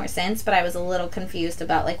makes more sense. But I was a little confused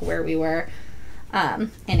about like where we were in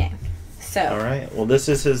it. So. All right. Well, this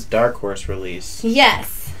is his Dark Horse release.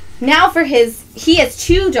 Yes. Now for he has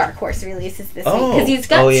 2 Dark Horse releases this week, because he's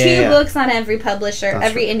got 2 books on every publisher,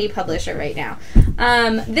 every indie publisher right now.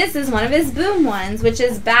 This is one of his boom ones, which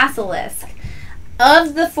is Basilisk.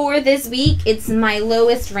 Of the 4 this week, it's my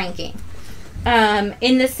lowest ranking.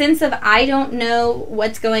 In the sense of I don't know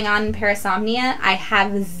what's going on in Parasomnia. I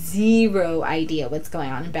have 0 idea what's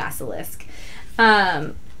going on in Basilisk.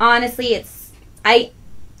 Honestly, I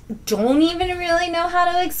don't even really know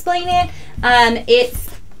how to explain it.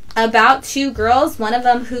 It's about 2 girls, one of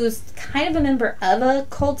them who's kind of a member of a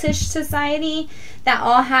cultish society that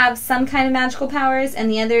all have some kind of magical powers,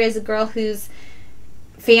 and the other is a girl whose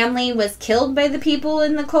family was killed by the people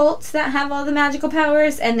in the cult that have all the magical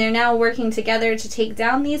powers, and they're now working together to take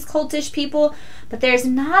down these cultish people. But there's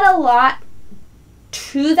not a lot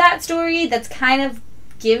to that story that's kind of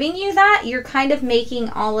giving you that. You're kind of making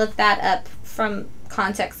all of that up from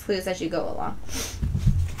context clues as you go along.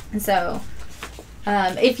 And so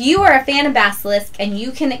if you are a fan of Basilisk and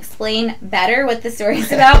you can explain better what the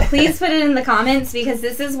story's about, please put it in the comments, because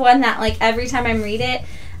this is one that like every time I read it,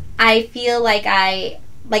 I feel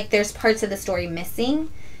like there's parts of the story missing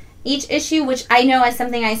each issue, which I know is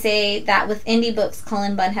something I say that with indie books,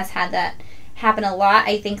 Cullen Bunn has had that happen a lot.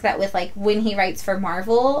 I think that with like when he writes for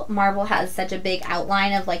Marvel has such a big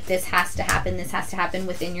outline of like this has to happen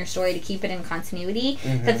within your story to keep it in continuity,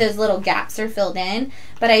 that those little gaps are filled in.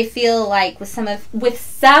 But I feel like with some of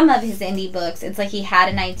his indie books, it's like he had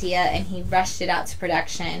an idea and he rushed it out to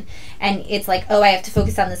production, and it's like, oh, I have to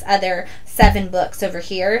focus on this other 7 books over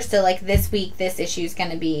here, so like this week this issue is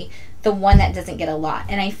going to be the one that doesn't get a lot.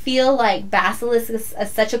 And I feel like Basilisk is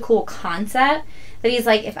such a cool concept that he's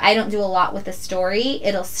like, if I don't do a lot with the story,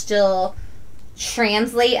 it'll still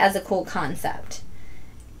translate as a cool concept.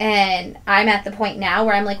 And I'm at the point now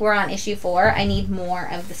where I'm like, we're on issue 4. I need more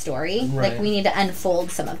of the story. Right. Like, we need to unfold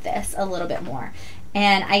some of this a little bit more.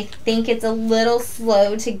 And I think it's a little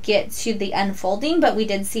slow to get to the unfolding, but we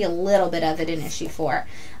did see a little bit of it in issue 4.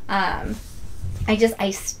 I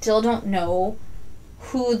still don't know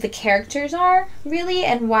who the characters are, really,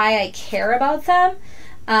 and why I care about them.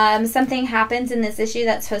 Something happens in this issue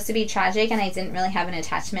that's supposed to be tragic, and I didn't really have an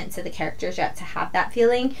attachment to the characters yet to have that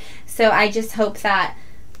feeling. So I just hope that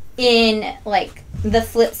in, like, the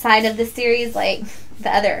flip side of the series, like,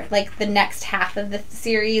 the next half of the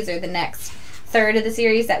series or the next third of the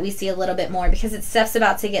series, that we see a little bit more, because stuff's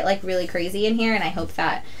about to get, like, really crazy in here, and I hope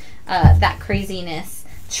that that craziness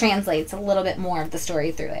translates a little bit more of the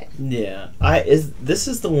story through it. Yeah. This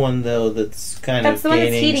is the one, though, that's kind of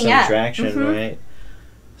gaining some traction, right?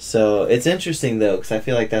 So it's interesting, though, because I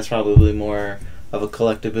feel like that's probably more of a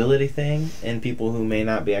collectability thing in people who may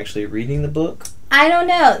not be actually reading the book. I don't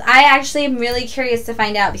know. I actually am really curious to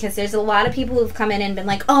find out, because there's a lot of people who've come in and been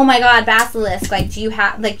like, "Oh my God, Basilisk! Like, do you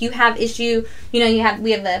have you have issue? We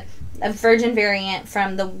have a virgin variant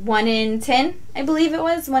from the 1 in 10, I believe it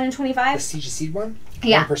was 1 in 25. The CGC one.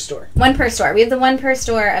 Yeah, 1 per store. 1 per store. We have the 1 per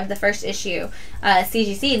store of the first issue,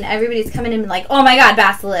 CGC, and everybody's coming in and like, "Oh my God,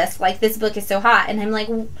 Basilisk! Like, this book is so hot," and I'm like.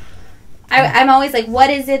 I'm always like, what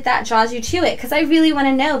is it that draws you to it? Because I really want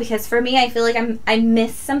to know, because for me, I feel like I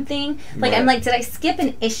missed something. Like, right. I'm like, did I skip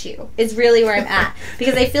an issue is really where I'm at.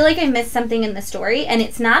 Because I feel like I missed something in the story, and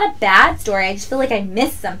it's not a bad story. I just feel like I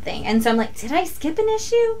missed something. And so I'm like, did I skip an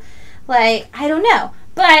issue? Like, I don't know.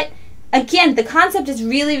 But, again, the concept is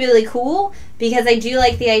really, really cool, because I do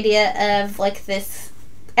like the idea of, like, this,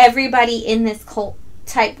 everybody in this cult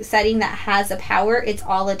type setting that has a power. It's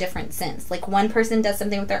all a different sense. Like, one person does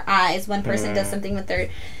something with their eyes, one person does something with their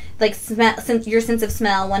like smell, your sense of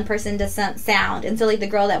smell, one person does sound. And so like the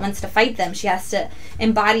girl that wants to fight them, she has to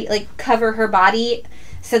embody, like, cover her body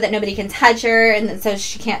so that nobody can touch her, and so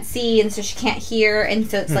she can't see, and so she can't hear, and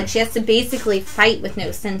so it's like she has to basically fight with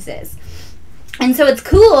no senses. And so it's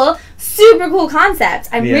cool, super cool concept.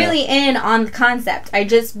 I'm really in on the concept. I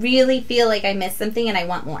just really feel like I missed something and I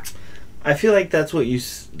want more. I feel like that's what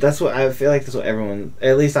everyone,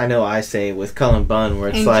 at least I know I say with Cullen Bunn, where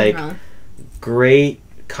it's in like general. Great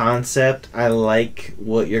concept. I like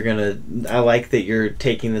that you're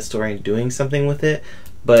taking the story and doing something with it,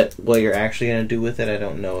 but what you're actually going to do with it, I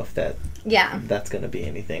don't know if that's going to be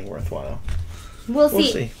anything worthwhile. We'll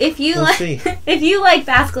see. If you like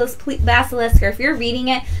Basilisk, or if you're reading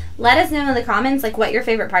it, let us know in the comments like what your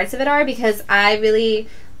favorite parts of it are, because I really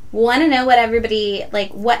want to know what everybody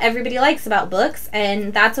likes about books.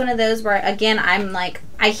 And that's one of those where, again, I'm like,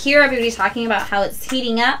 I hear everybody talking about how it's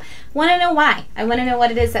heating up. Want to know why. I want to know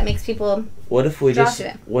what it is that makes people What if we just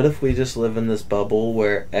live in this bubble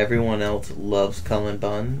where everyone else loves Cullen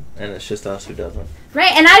Bunn and it's just us who doesn't?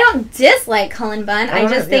 Right. And I don't dislike Cullen Bunn. I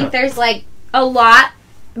just think there's like a lot.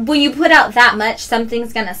 When you put out that much,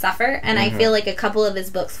 something's going to suffer, and I feel like a couple of his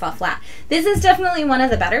books fall flat. This is definitely one of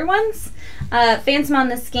the better ones. Phantom on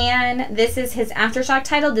the Scan, this is his Aftershock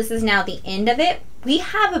title. This is now the end of it. We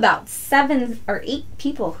have about 7 or 8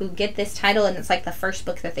 people who get this title, and it's like the first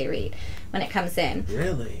book that they read when it comes in.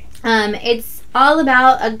 Really? It's all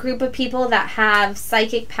about a group of people that have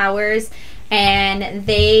psychic powers, and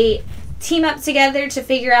they team up together to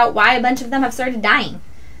figure out why a bunch of them have started dying.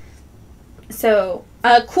 So,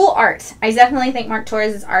 cool art. I definitely think Mark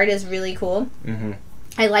Torres' art is really cool. Mm-hmm.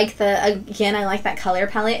 I like that color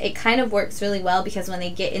palette. It kind of works really well, because when they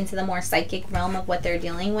get into the more psychic realm of what they're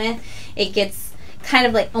dealing with, it gets kind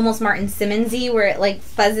of like almost Martin Simmons-y, where it like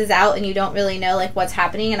fuzzes out and you don't really know like what's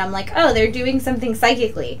happening, and I'm like, oh, they're doing something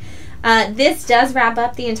psychically. This does wrap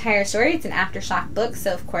up the entire story. It's an Aftershock book,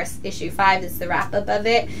 so of course issue 5 is the wrap up of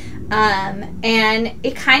it. And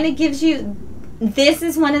it kind of gives you... This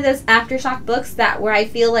is one of those Aftershock books where I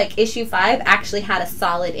feel like issue 5 actually had a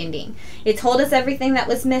solid ending. It told us everything that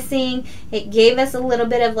was missing. It gave us a little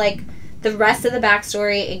bit of like the rest of the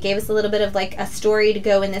backstory. It gave us a little bit of like a story to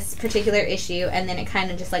go in this particular issue, and then it kind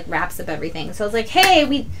of just like wraps up everything. So I was like,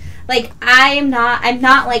 hey, I'm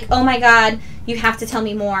not like, oh my god, you have to tell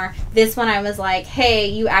me more. This one I was like, hey,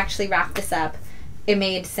 you actually wrapped this up. It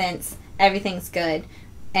made sense. Everything's good.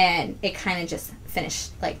 And it kind of just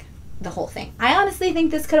finished like the whole thing. I honestly think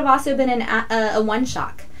this could have also been a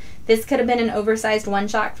one-shot. This could have been an oversized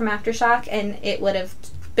one-shot from Aftershock, and it would have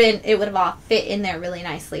all fit in there really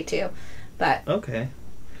nicely too. But okay,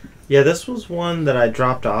 yeah, this was one that I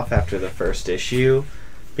dropped off after the first issue,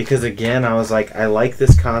 because again, I was like, I like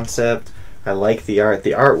this concept. I like the art.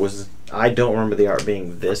 The art was, I don't remember the art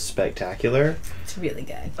being this spectacular. It's really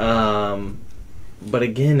good. But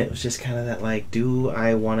again, it was just kind of that like, do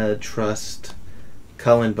I want to trust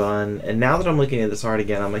Cullen Bunn? And now that I'm looking at this art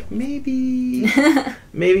again, I'm like, maybe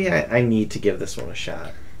I need to give this one a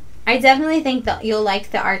shot. I definitely think that you'll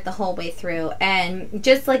like the art the whole way through, and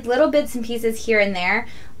just like little bits and pieces here and there.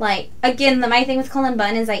 Like, again, my thing with Cullen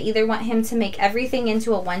Bunn is I either want him to make everything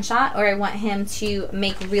into a one-shot, or I want him to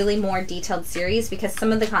make really more detailed series, because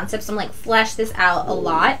some of the concepts I'm like, flesh this out a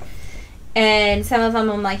lot. And some of them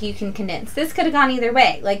I'm like, you can condense. This could have gone either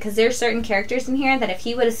way. Like, because there's certain characters in here that if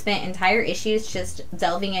he would have spent entire issues just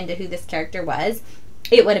delving into who this character was,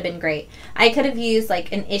 it would have been great. I could have used,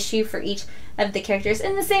 like, an issue for each of the characters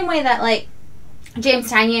in the same way that, like, James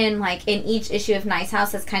Tynion, like, in each issue of Nice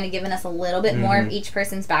House has kind of given us a little bit more of each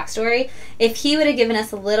person's backstory. If he would have given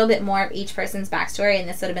us a little bit more of each person's backstory, and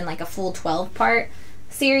this would have been, like, a full 12-part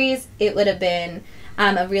series, it would have been...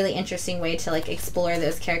 a really interesting way to like explore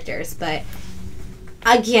those characters. But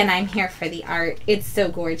again, I'm here for the art. It's so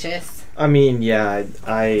gorgeous. I mean, yeah,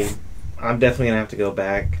 I'm definitely gonna have to go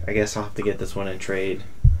back. I guess I'll have to get this one in trade,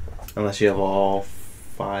 unless you have all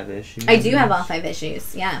 5 issues. I do have all 5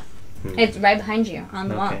 issues. Yeah, it's right behind you on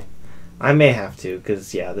the wall. I may have to,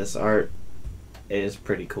 because yeah, this art is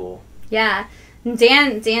pretty cool. Yeah.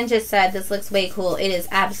 Dan just said this looks way cool. It is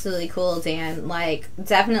absolutely cool, Dan. Like,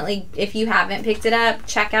 definitely, if you haven't picked it up,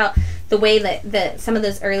 check out the way that some of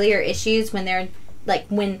those earlier issues when they're like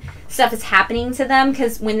when stuff is happening to them,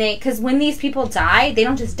 because when these people die, they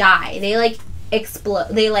don't just die. They like explode.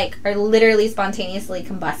 They like are literally spontaneously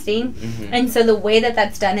combusting, and so the way that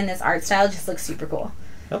that's done in this art style just looks super cool.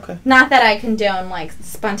 Okay. Not that I condone like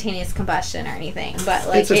spontaneous combustion or anything, but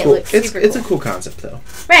like it looks super cool. It's a cool concept though.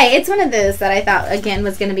 Right. It's one of those that I thought again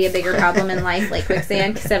was going to be a bigger problem in life, like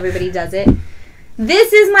quicksand, because everybody does it.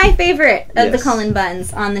 This is my favorite of the Cullen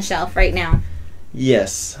Buns on the shelf right now.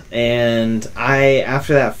 Yes, and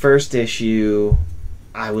after that first issue,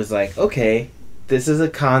 I was like, okay, this is a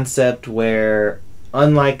concept where,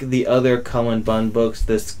 unlike the other Cullen Bunn books,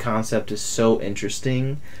 this concept is so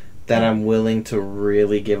interesting that I'm willing to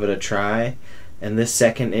really give it a try. And this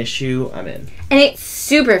second issue, I'm in. And it's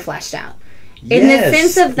super fleshed out. In the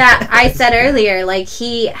sense of that, I said earlier, like,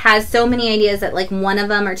 he has so many ideas that, like, one of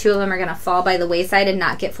them or 2 of them are going to fall by the wayside and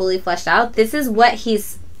not get fully fleshed out. This is what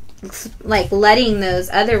he's, like, letting those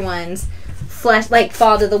other ones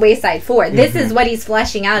fall to the wayside for. This is what he's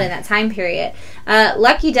fleshing out in that time period.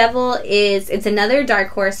 Lucky Devil it's another Dark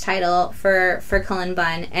Horse title for Cullen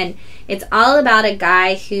Bunn, and it's all about a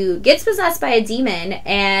guy who gets possessed by a demon,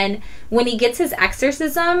 and when he gets his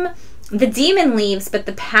exorcism, the demon leaves, but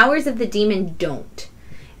the powers of the demon don't.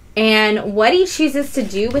 And what he chooses to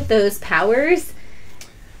do with those powers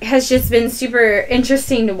has just been super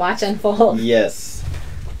interesting to watch unfold. Yes.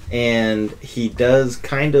 And he does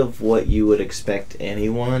kind of what you would expect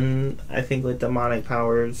anyone, I think, with demonic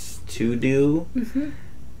powers to do.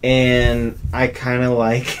 And I kind of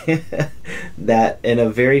like that in a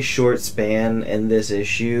very short span in this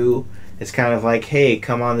issue, it's kind of like, hey,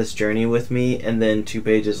 come on this journey with me. And then 2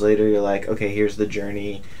 pages later, you're like, okay, here's the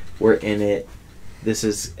journey. We're in it. This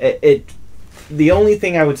is... The only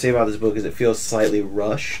thing I would say about this book is it feels slightly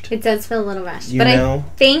rushed. It does feel a little rushed. I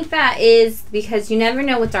think that is because you never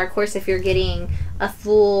know with Dark Horse if you're getting a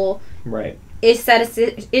full set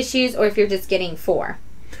of issues or if you're just getting 4.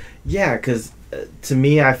 Yeah, because to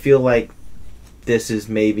me, I feel like this is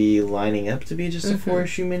maybe lining up to be just a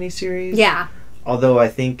 4-issue miniseries. Yeah. Although I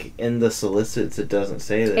think in the solicits it doesn't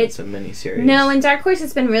say that it's a miniseries. No, and Dark Horse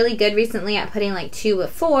has been really good recently at putting like 2 of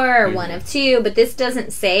 4 or 1 of 2, but this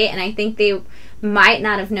doesn't say, and I think they might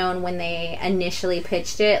not have known when they initially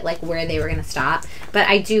pitched it, like where they were going to stop. But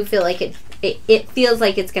I do feel like it feels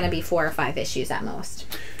like it's going to be 4 or 5 issues at most.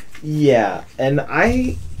 Yeah, and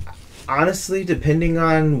I honestly, depending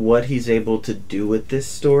on what he's able to do with this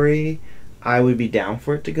story, I would be down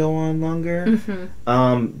for it to go on longer.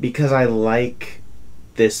 Because I like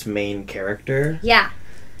this main character. Yeah.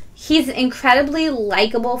 He's incredibly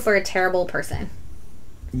likable for a terrible person.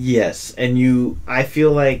 Yes, and I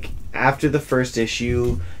feel like after the first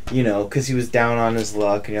issue, you know, because he was down on his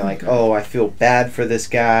luck, and you're like, oh, I feel bad for this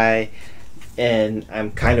guy, and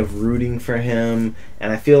I'm kind of rooting for him,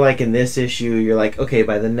 and I feel like in this issue, you're like, okay,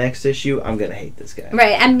 by the next issue, I'm going to hate this guy.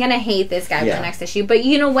 Right, I'm going to hate this guy by the next issue, but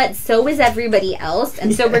you know what? So is everybody else,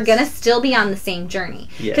 and so we're going to still be on the same journey.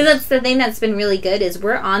 Because that's the thing that's been really good, is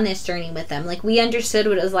we're on this journey with him. Like, we understood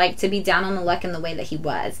what it was like to be down on the luck in the way that he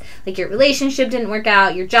was. Like, your relationship didn't work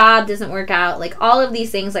out, your job doesn't work out, like, all of these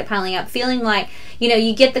things, like, piling up, feeling like, you know,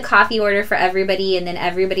 you get the coffee order for everybody, and then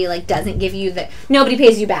everybody, like, doesn't give you nobody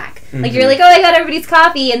pays you back. Like, you're like, oh, I got everybody's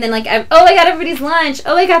coffee, and then, like, oh, I got everybody's lunch,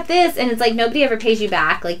 oh, I got this, and it's like, nobody ever pays you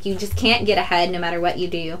back. Like, you just can't get ahead no matter what you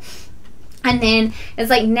do. And then it's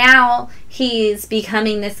like, now he's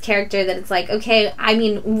becoming this character that it's like, okay, I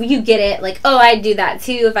mean, you get it. Like, oh, I'd do that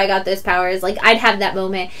too if I got those powers. Like, I'd have that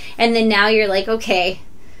moment. And then now you're like, okay,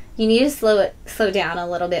 you need to slow down a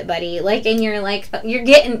little bit, buddy. Like, and you're like,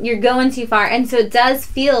 you're going too far. And so it does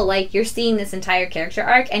feel like you're seeing this entire character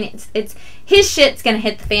arc, and it's his shit's gonna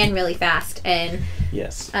hit the fan really fast. And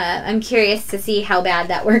yes, I'm curious to see how bad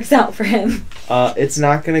that works out for him. It's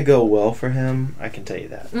not gonna go well for him, I can tell you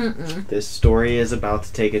that. This story is about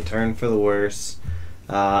to take a turn for the worse.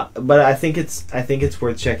 But I think it's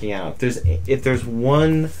worth checking out. If there's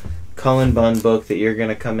one Cullen Bunn book that you're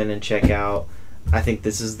gonna come in and check out, I think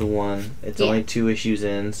this is the one. It's only 2 issues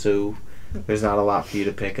in, so there's not a lot for you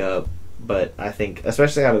to pick up. But I think,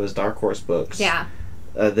 especially out of his Dark Horse books,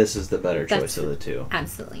 this is the better choice of the 2.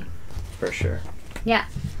 Absolutely. For sure. Yeah.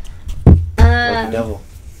 Like the devil.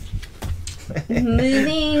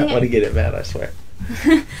 Moving. I want to get it mad, I swear.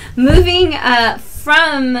 Moving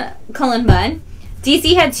from Cullen Bunn,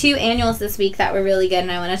 DC had 2 annuals this week that were really good,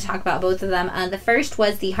 and I want to talk about both of them. The first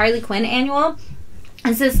was the Harley Quinn annual.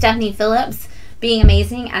 This is Stephanie Phillips being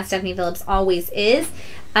amazing, as Stephanie Phillips always is.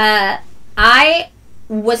 I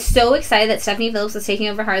was so excited that Stephanie Phillips was taking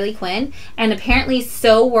over Harley Quinn, and apparently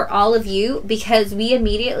so were all of you, because we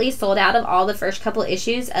immediately sold out of all the first couple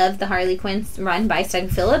issues of the Harley Quinn run by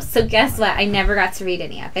Stephanie Phillips. So guess what? I never got to read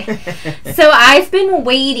any of it. So I've been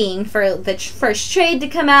waiting for the first trade to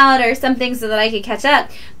come out or something so that I could catch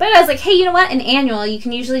up. But I was like, hey, you know what? An annual, you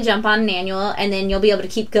can usually jump on an annual and then you'll be able to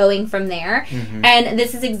keep going from there. Mm-hmm. And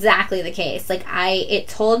this is exactly the case. Like, it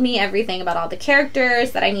told me everything about all the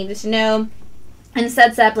characters that I needed to know. And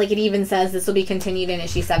sets up, like, it even says this will be continued in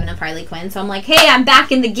issue 7 of Harley Quinn. So I'm like, hey, I'm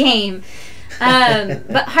back in the game.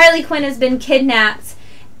 But Harley Quinn has been kidnapped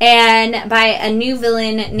and by a new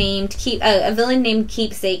villain named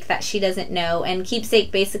Keepsake that she doesn't know. And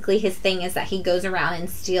Keepsake, basically, his thing is that he goes around and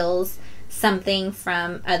steals something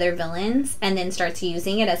from other villains and then starts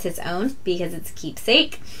using it as his own because it's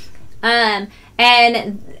Keepsake. And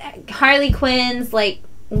Harley Quinn's, like,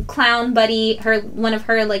 clown buddy, one of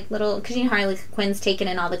her, like, little, because you know Harley Quinn's taken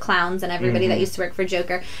in all the clowns and everybody that used to work for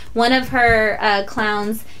Joker. One of her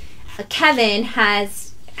clowns, Kevin,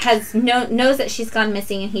 knows that she's gone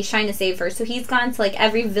missing and he's trying to save her. So he's gone to, like,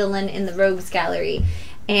 every villain in the Rogues Gallery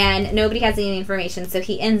and nobody has any information. So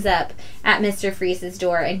he ends up at Mr. Freeze's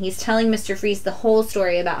door and he's telling Mr. Freeze the whole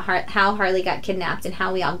story about how Harley got kidnapped and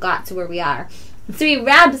how we all got to where we are. So he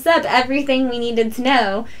wraps up everything we needed to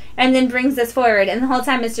know and then brings us forward. And the whole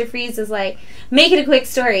time Mr. Freeze is like, make it a quick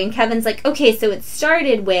story. And Kevin's like, okay, so it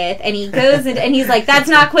started with, and he goes and he's like, that's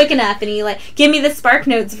not quick enough. And he like, give me the Spark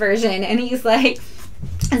Notes version. And he's like,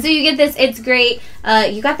 and so you get this, it's great.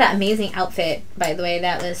 You got that amazing outfit, by the way.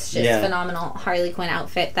 That was just phenomenal Harley Quinn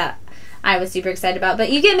outfit that I was super excited about.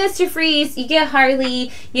 But you get Mr. Freeze, you get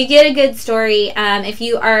Harley, you get a good story. If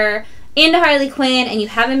you are into Harley Quinn and you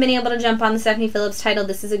haven't been able to jump on the Stephanie Phillips title,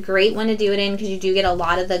 this is a great one to do it in because you do get a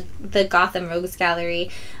lot of the Gotham Rogues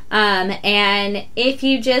Gallery. And if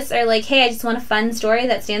you just are like, hey, I just want a fun story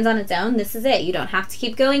that stands on its own, this is it. You don't have to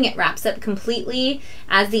keep going. It wraps up completely,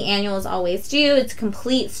 as the annuals always do. It's a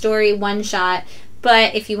complete story, one shot.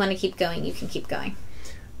 But if you want to keep going, you can keep going.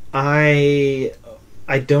 I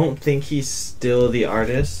don't think he's still the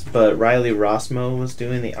artist, but Riley Rossmo was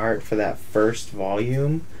doing the art for that first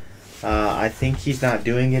volume. I think he's not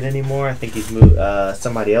doing it anymore. I think he's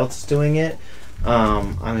somebody else is doing it.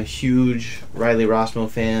 I'm a huge Riley Rossmo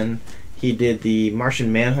fan. He did the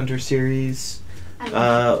Martian Manhunter series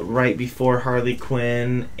right before Harley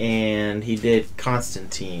Quinn, and he did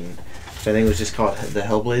Constantine, which I think was just called the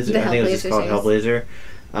Hellblazer. I think it was just called Hellblazer.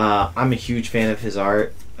 I'm a huge fan of his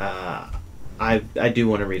art. I do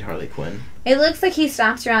want to read Harley Quinn. It looks like he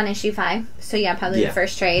stops around issue 5. So yeah, probably the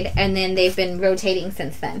first trade. And then they've been rotating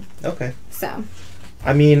since then. Okay. So.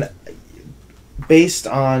 I mean, based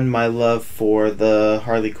on my love for the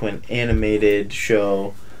Harley Quinn animated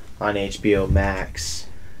show on HBO Max,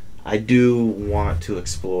 I do want to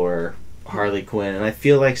explore Harley Quinn. And I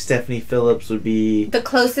feel like Stephanie Phillips would be the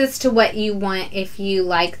closest to what you want if you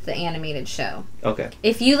like the animated show. Okay.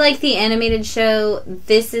 If you like the animated show,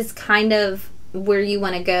 this is kind of where you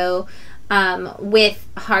want to go. With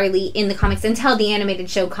Harley in the comics until the animated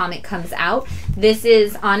show comic comes out. This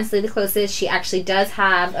is honestly the closest. She actually does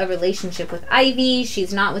have a relationship with Ivy.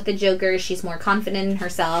 She's not with the Joker. She's more confident in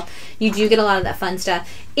herself. You do get a lot of that fun stuff.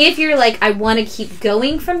 If you're like, I want to keep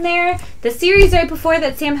going from there, the series right before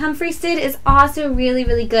that Sam Humphries did is also really,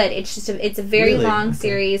 really good. It's just it's a very long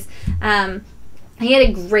series. He had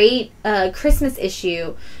a great Christmas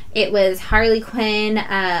issue. It was Harley Quinn.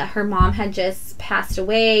 Her mom had just passed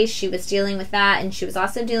away. She was dealing with that, and she was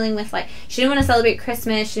also dealing with, like, she didn't want to celebrate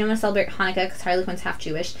Christmas. She didn't want to celebrate Hanukkah because Harley Quinn's half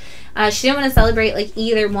Jewish. She didn't want to celebrate, like,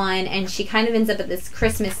 either one, and she kind of ends up at this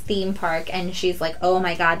Christmas theme park, and she's like, oh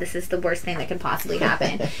my god, this is the worst thing that could possibly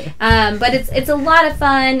happen. But it's a lot of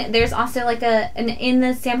fun. There's also, like, in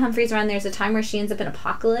the Sam Humphries run, there's a time where she ends up in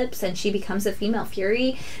Apocalypse, and she becomes a female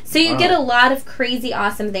Fury. So you get a lot of crazy,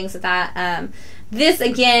 awesome things with that. This,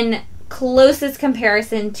 again, closest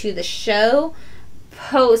comparison to the show,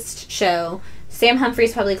 post-show. Sam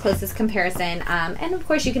Humphries probably closest comparison. And, of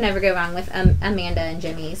course, you can never go wrong with Amanda and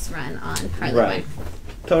Jimmy's run on Harley Quinn.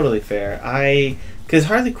 Totally fair. Because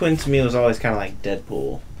Harley Quinn, to me, was always kind of like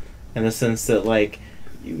Deadpool. In the sense that, like,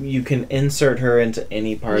 you can insert her into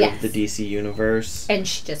any part of the DC universe. And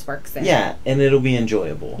she just works there. Yeah, and it'll be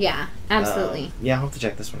enjoyable. Yeah, absolutely. Yeah, I'll have to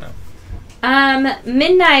check this one out.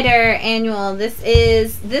 Midnighter Annual. This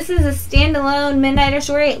is a standalone Midnighter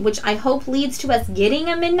story, which I hope leads to us getting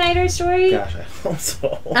a Midnighter story. Gosh, I hope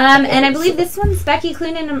so. And I believe this one's Becky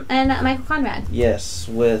Cloonan and Michael Conrad. Yes,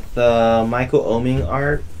 with Michael Oeming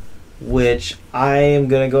art, which I am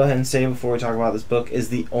going to go ahead and say before we talk about this book is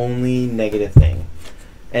the only negative thing.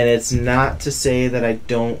 And it's not to say that I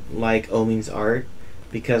don't like Oeming's art,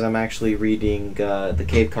 because I'm actually reading the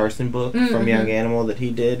Cave Carson book from Young Animal that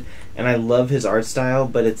he did, and I love his art style,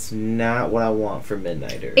 but it's not what I want for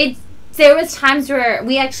Midnighter. There was times where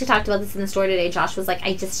we actually talked about this in the store today. Josh was like,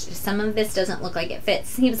 some of this doesn't look like it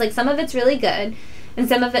fits. He was like, some of it's really good, and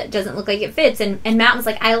some of it doesn't look like it fits. And Matt was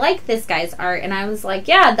like, I like this guy's art, and I was like,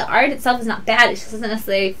 yeah, the art itself is not bad. It just doesn't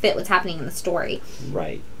necessarily fit what's happening in the story.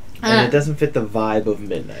 Right. And it doesn't fit the vibe of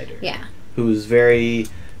Midnighter. Yeah. Who's very...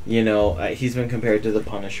 he's been compared to the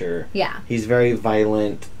Punisher. Yeah. He's very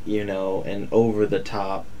violent, and over the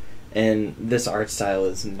top. And this art style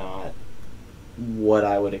is not what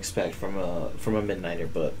I would expect from a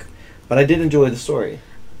Midnighter book. But I did enjoy the story.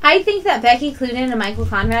 I think that Becky Cloonan and Michael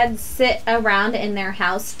Conrad sit around in their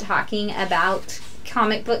house talking about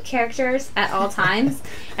comic book characters at all times,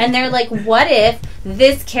 and they're like, what if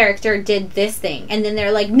this character did this thing? And then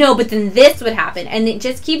they're like, no, but then this would happen, and it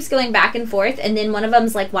just keeps going back and forth. And then one of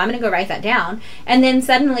them's like, well, I'm gonna go write that down, and then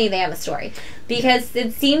suddenly they have a story, because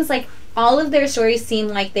it seems like all of their stories seem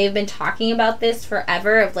like they've been talking about this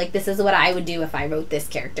forever, of like, this is what I would do if I wrote this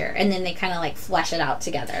character, and then they kind of like flesh it out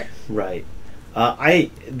together. Right.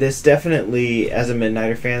 This definitely, as a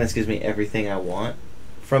Midnighter fan, this gives me everything I want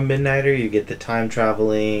from Midnighter. You get the time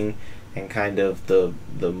traveling and kind of the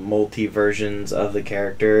multi versions of the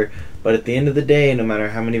character, but at the end of the day, no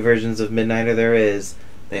matter how many versions of Midnighter there is,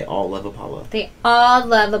 they all love Apollo. They all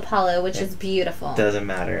love Apollo, which is beautiful. Doesn't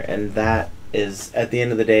matter, and that is at the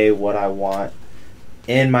end of the day what I want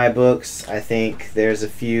in my books. I think there's a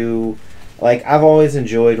few, like, I've always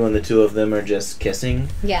enjoyed when the two of them are just kissing.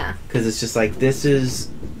 Yeah. Because it's just like, this is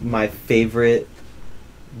my favorite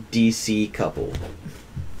DC couple,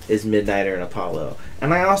 is Midnighter and Apollo.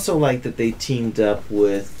 And I also like that they teamed up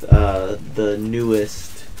with the newest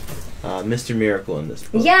Mr. Miracle in this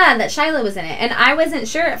book. Yeah, that Shiloh was in it. And I wasn't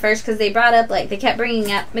sure at first, because they brought up, like, they kept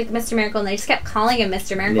bringing up Mr. Miracle, and they just kept calling him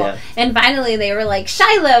Mr. Miracle. Yeah. And finally they were like,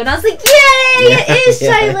 Shiloh! And I was like, yay! It is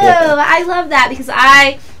Shiloh! Yeah. I love that, because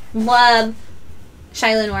I love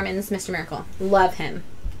Shiloh Norman's Mr. Miracle. Love him.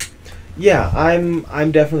 Yeah,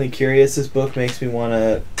 I'm definitely curious. This book makes me want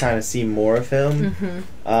to kind of see more of him,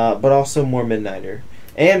 but also more Midnighter.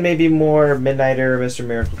 And maybe more Midnighter Mr.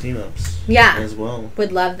 Miracle team-ups. Yeah. As well.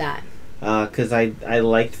 Would love that. Because I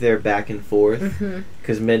liked their back and forth.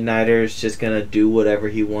 Because Midnighter's just going to do whatever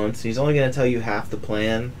he wants. He's only going to tell you half the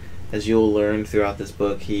plan. As you'll learn throughout this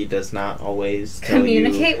book, he does not always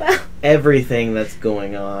communicate well everything that's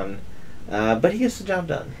going on. But he gets the job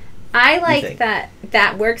done. I like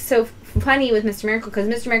that works so funny with Mr. Miracle, because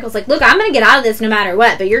Mr. Miracle's like, look, I'm going to get out of this no matter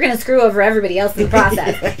what, but you're going to screw over everybody else in the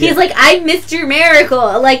process. He's like, I'm Mr.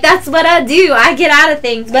 Miracle. Like, that's what I do. I get out of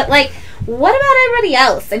things. But, like, what about everybody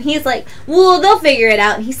else? And he's like, well, they'll figure it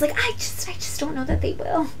out. And he's like, I just don't know that they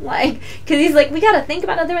will. Like, because he's like, we got to think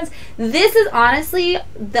about other ones. This is honestly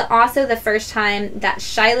also the first time that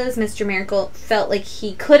Shiloh's Mr. Miracle felt like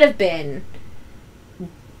he could have been,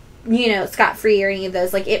 scot-free or any of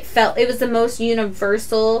those. Like, it was the most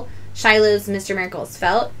universal Shiloh's Mr. Miracles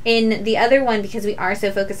felt. In the other one, because we are so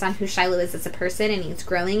focused on who Shiloh is as a person and he's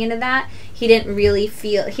growing into that, he didn't really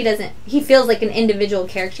feel, he feels like an individual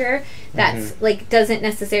character that's like, doesn't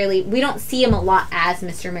necessarily, we don't see him a lot as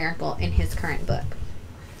Mr. Miracle in his current book.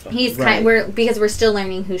 He's because we're still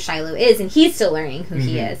learning who Shiloh is, and he's still learning who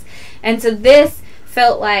he is. And so this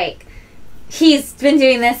felt like he's been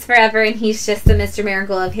doing this forever, and he's just the Mr.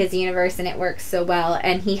 Miracle of his universe, and it works so well.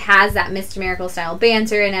 And he has that Mr. Miracle style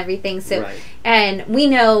banter and everything. So, and we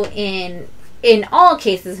know in all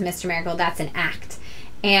cases of Mr. Miracle, that's an act.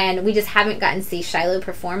 And we just haven't gotten to see Shiloh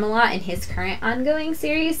perform a lot in his current ongoing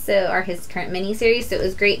series, or his current mini-series. So it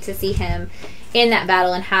was great to see him in that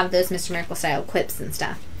battle and have those Mr. Miracle style quips and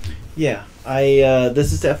stuff. Yeah,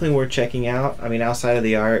 this is definitely worth checking out. I mean, outside of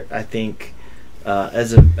the art, I think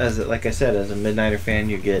as like I said, as a Midnighter fan,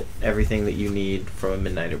 you get everything that you need from a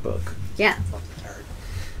Midnighter book. Yeah.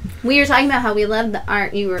 We were talking about how we love the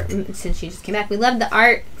art. Since you just came back, we love the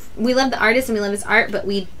art. We love the artist and we love his art, but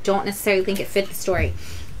we don't necessarily think it fit the story.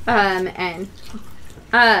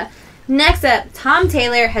 Next up, Tom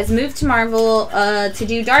Taylor has moved to Marvel to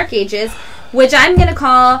do Dark Ages, which I'm gonna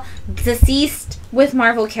call Deceased with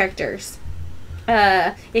Marvel characters.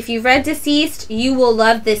 If you've read Deceased, you will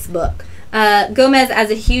love this book. Gomez, as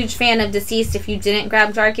a huge fan of Deceased, if you didn't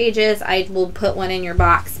grab Dark Ages, I will put one in your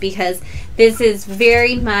box, because this is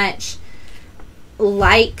very much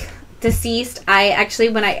like Deceased. I actually,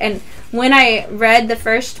 when I read the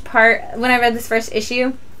first part, when I read this first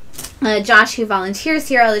issue, Josh, who volunteers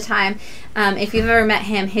here all the time, if you've ever met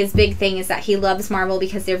him, his big thing is that he loves Marvel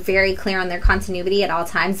because they're very clear on their continuity at all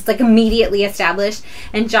times. It's like immediately established.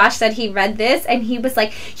 And Josh said he read this and he was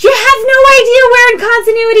like, you have no idea where in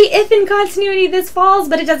continuity, if in continuity this falls,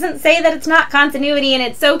 but it doesn't say that it's not continuity, and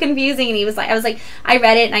it's so confusing. And he was like, I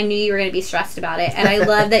read it and I knew you were going to be stressed about it. And I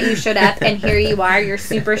love that you showed up and here you are, you're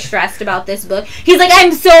super stressed about this book. He's like,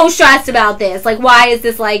 I'm so stressed about this. Like, why is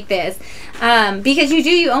this like this? Because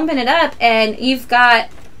you open it up and you've got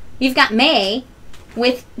May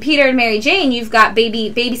with Peter and Mary Jane. You've got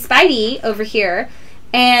baby Spidey over here,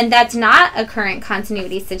 and that's not a current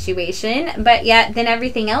continuity situation, but yet then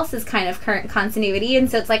everything else is kind of current continuity, and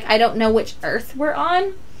so it's like I don't know which Earth we're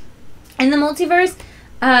on in the multiverse.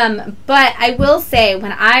 But I will say,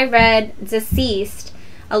 when I read Deceased,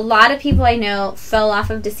 a lot of people I know fell off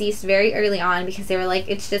of Deceased very early on because they were like,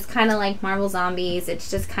 it's just kind of like Marvel Zombies. It's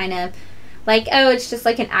just kind of like, oh, it's just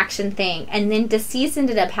like an action thing. And then Deceased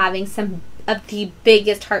ended up having some of the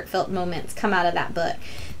biggest heartfelt moments come out of that book.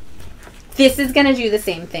 This is going to do the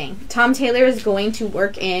same thing. Tom Taylor is going to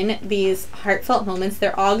work in these heartfelt moments.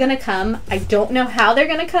 They're all going to come. I don't know how they're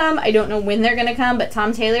going to come. I don't know when they're going to come. But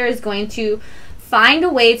Tom Taylor is going to find a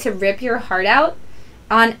way to rip your heart out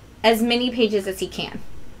on as many pages as he can.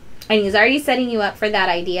 And he's already setting you up for that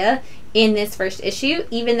idea in this first issue,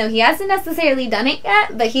 even though he hasn't necessarily done it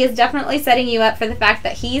yet, but he is definitely setting you up for the fact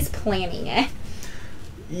that he's planning it.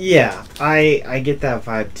 Yeah, I get that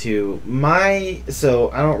vibe too.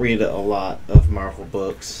 So I don't read a lot of Marvel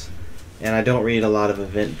books, and I don't read a lot of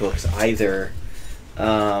event books either.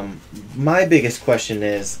 My biggest question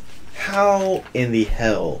is, how in the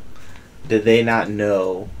hell did they not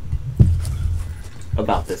know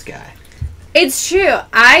about this guy? It's true.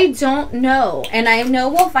 I don't know. And I know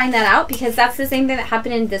we'll find that out, because that's the same thing that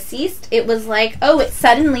happened in Deceased. It was like, oh, it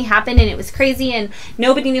suddenly happened and it was crazy and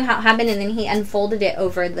nobody knew how it happened, and then he unfolded it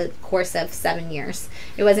over the course of 7 years.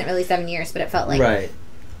 It wasn't really 7 years, but it felt like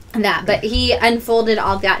that. But he unfolded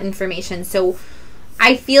all that information. So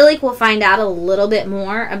I feel like we'll find out a little bit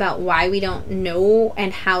more about why we don't know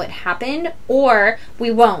and how it happened, or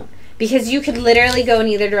we won't. Because you could literally go in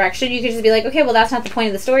either direction. You could just be like, okay, well, that's not the point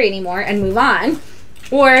of the story anymore, and move on.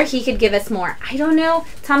 Or he could give us more. I don't know.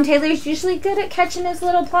 Tom Taylor's usually good at catching his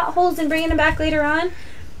little plot holes and bringing them back later on.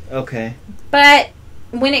 Okay. But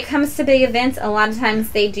when it comes to big events, a lot of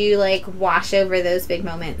times they do, like, wash over those big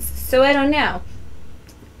moments. So I don't know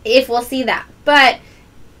if we'll see that. But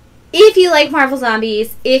if you like Marvel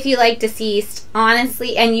Zombies, if you like Deceased,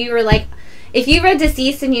 honestly, and you were like, if you read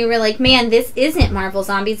Deceased and you were like, man, this isn't Marvel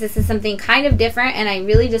Zombies, this is something kind of different, and I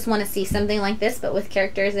really just want to see something like this, but with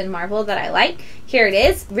characters in Marvel that I like, here it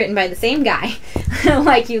is, written by the same guy.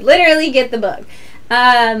 Like, you literally get the book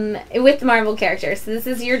with the Marvel characters. So this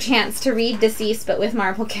is your chance to read Deceased, but with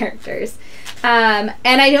Marvel characters. And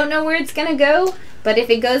I don't know where it's going to go, but if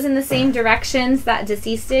it goes in the same directions that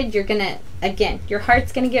Deceased did, you're going to, again, your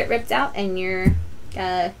heart's going to get ripped out, and you're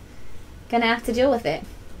going to have to deal with it.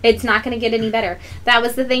 It's not going to get any better. That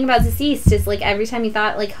was the thing about Deceased, is like every time you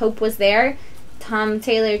thought like hope was there, Tom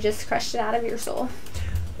Taylor just crushed it out of your soul.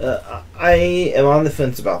 I am on the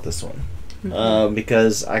fence about this one.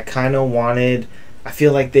 Because I kind of I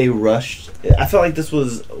feel like they rushed. I felt like this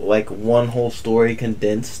was like one whole story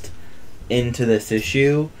condensed into this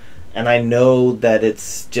issue. And I know that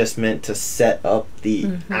it's just meant to set up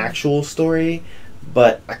the actual story,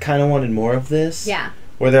 but I kind of wanted more of this. Yeah.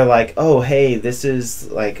 Where they're like, oh, hey, this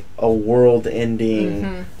is like a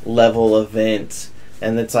world-ending level event.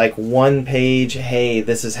 And it's like one page, hey,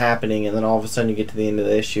 this is happening. And then all of a sudden you get to the end of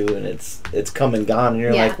the issue and it's come and gone. And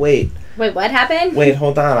you're like, wait, what happened? Wait,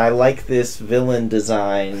 hold on. I like this villain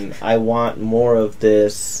design. I want more of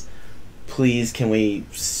this. Please, can we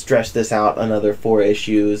stretch this out another 4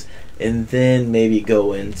 issues? And then maybe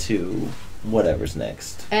go into whatever's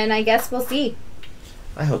next. And I guess we'll see.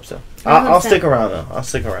 I hope so. I'll stick around, though. I'll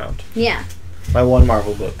stick around. Yeah. My one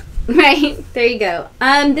Marvel book. Right. There you go.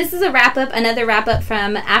 This is a wrap-up, another wrap-up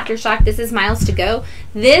from Aftershock. This is Miles to Go.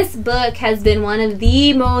 This book has been one of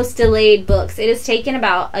the most delayed books. It has taken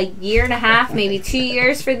about a year and a half, maybe 2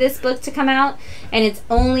 years for this book to come out, and it's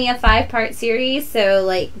only a 5-part series, so,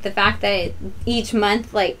 like, the fact that each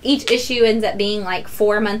month, like, each issue ends up being, like,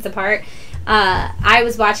 4 months apart. I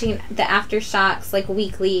was watching the Aftershocks like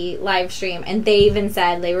weekly live stream, and they even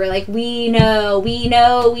said, they were like, we know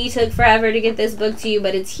we took forever to get this book to you,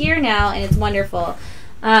 but it's here now and it's wonderful.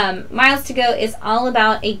 Miles to Go is all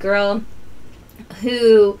about a girl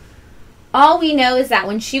who, all we know is that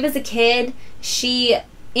when she was a kid, she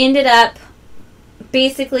ended up,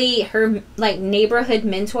 basically her like neighborhood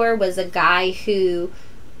mentor was a guy who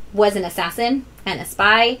was an assassin and a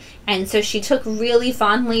spy, and so she took really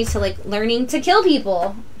fondly to like learning to kill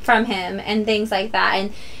people from him and things like that,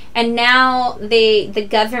 and now the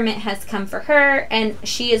government has come for her, and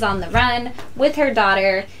she is on the run with her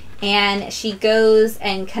daughter, and she goes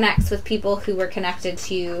and connects with people who were connected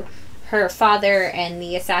to her father and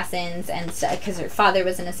the assassins, and because her father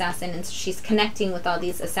was an assassin, and so she's connecting with all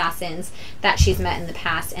these assassins that she's met in the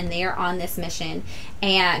past, and they are on this mission.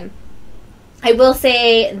 And I will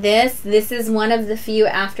say this is one of the few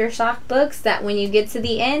Aftershock books that when you get to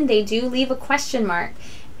the end, they do leave a question mark.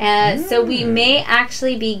 So we may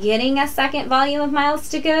actually be getting a second volume of Miles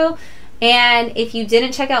to Go. And if you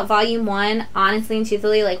didn't check out volume 1, honestly and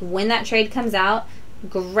truthfully, like when that trade comes out,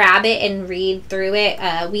 grab it and read through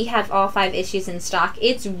it. We have all 5 issues in stock.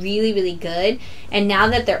 It's really, really good. And now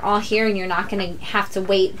that they're all here and you're not going to have to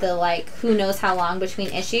wait the like who knows how long between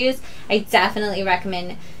issues, I definitely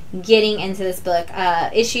recommend getting into this book.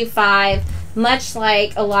 Issue 5, much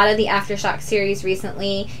like a lot of the Aftershock series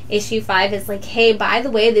recently, issue 5 is like, hey, by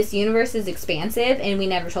the way, this universe is expansive and we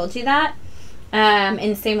never told you that. In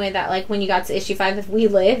the same way that like when you got to issue 5 of We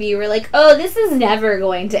Live, you were like, oh, this is never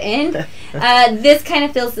going to end. This kind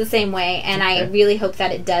of feels the same way, and I really hope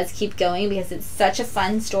that it does keep going because it's such a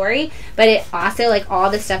fun story, but it also, like all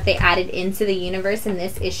the stuff they added into the universe in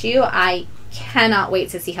this issue, I cannot wait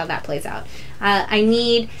to see how that plays out. I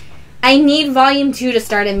need volume 2 to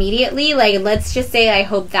start immediately. Like, let's just say I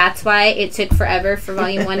hope that's why it took forever for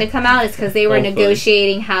volume 1 to come out, is because they were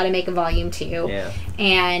negotiating how to make a volume 2. Yeah.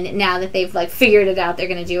 And now that they've like figured it out, they're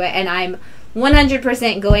going to do it. And I'm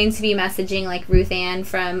 100% going to be messaging like Ruth Ann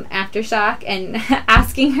from Aftershock and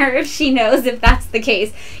asking her if she knows if that's the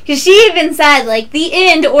case. Because she even said like the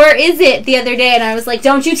end, or is it, the other day. And I was like,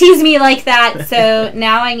 don't you tease me like that. So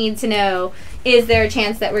now I need to know, is there a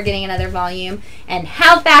chance that we're getting another volume? And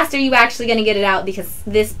how fast are you actually going to get it out? Because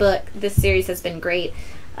this series has been great.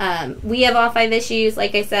 We have all 5 issues.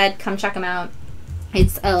 Like I said, come check them out.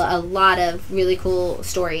 It's a lot of really cool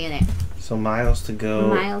story in it. So Miles to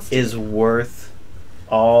Go is worth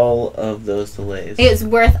all of those delays. It's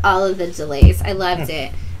worth all of the delays. I loved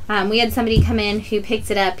it. We had somebody come in who picked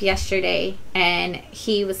it up yesterday, and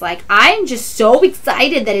he was like, I'm just so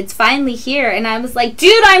excited that it's finally here. And I was like,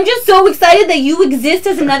 dude, I'm just so excited that you exist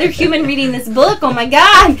as another human reading this book. Oh my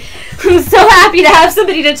God. I'm so happy to have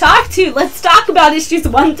somebody to talk to. Let's talk about issues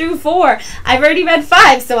 1 through 4. I've already read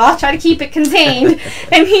 5, so I'll try to keep it contained.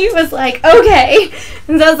 And he was like, okay.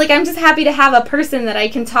 And so I was like, I'm just happy to have a person that I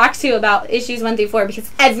can talk to about issues 1 through 4,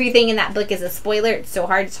 because everything in that book is a spoiler. It's so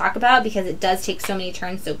hard to talk about because it does take so many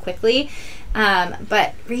turns so quickly.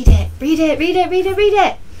 But read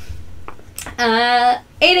it.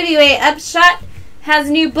 AWA Upshot has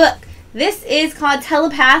a new book. This is called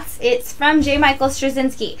Telepaths. It's from J. Michael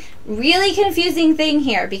Straczynski. Really confusing thing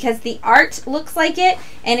here because the art looks like it,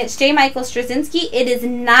 and it's J. Michael Straczynski. It is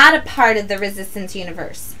not a part of the Resistance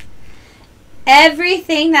universe.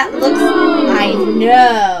 Everything that looks, I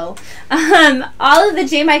know. All of the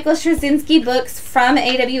J. Michael Straczynski books from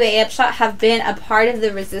AWA Upshot have been a part of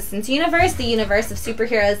the Resistance universe, the universe of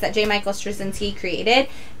superheroes that J. Michael Straczynski created.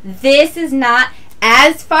 This is not,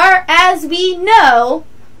 as far as we know,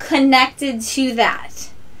 connected to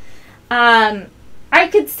that. I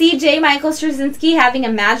could see J. Michael Straczynski having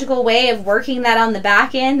a magical way of working that on the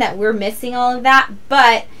back end, that we're missing all of that,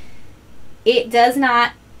 but it does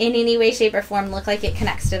not in any way, shape, or form look like it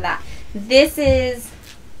connects to that. This is...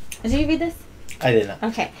 Did you read this? I did not.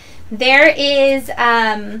 Okay. There is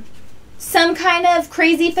some kind of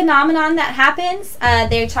crazy phenomenon that happens.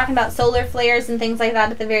 They're talking about solar flares and things like that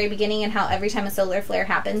at the very beginning, and how every time a solar flare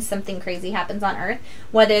happens, something crazy happens on Earth.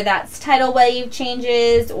 Whether that's tidal wave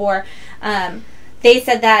changes, or they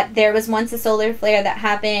said that there was once a solar flare that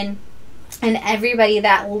happened, and everybody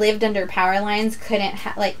that lived under power lines couldn't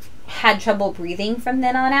had trouble breathing from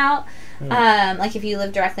then on out. Like if you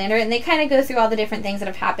live directly under it. And they kind of go through all the different things that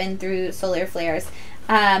have happened through solar flares.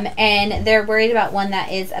 And they're worried about one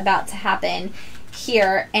that is about to happen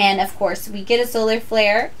here. And of course, we get a solar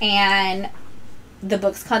flare, and the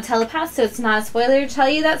book's called Telepath, so it's not a spoiler to tell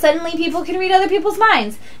you that suddenly people can read other people's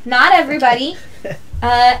minds. Not everybody.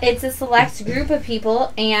 It's a select group of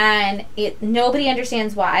people, and nobody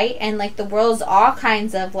understands why. And like the world's all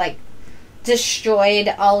kinds of like destroyed,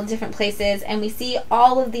 all different places, and we see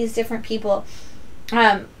all of these different people.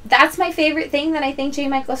 That's my favorite thing that I think J.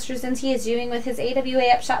 Michael Straczynski is doing with his AWA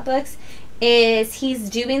Upshot books, is he's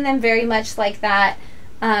doing them very much like that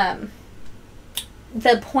the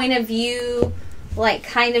point of view, like,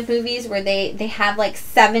 kind of movies where they have, like,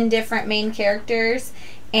 7 different main characters,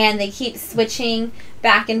 and they keep switching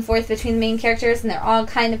back and forth between the main characters, and they're all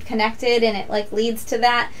kind of connected, and it, like, leads to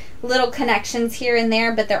that. Little connections here and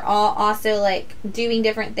there, but they're all also, like, doing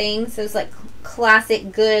different things. So it's, like,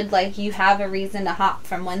 classic good, like, you have a reason to hop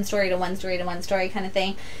from one story to one story to one story kind of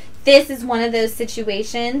thing. This is one of those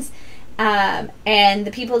situations, and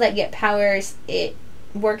the people that get powers, it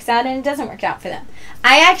works out and it doesn't work out for them.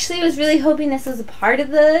 I actually was really hoping this was a part of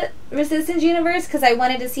the Resistance universe, because I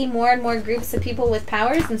wanted to see more and more groups of people with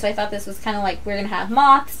powers, and so I thought this was kind of like, we're going to have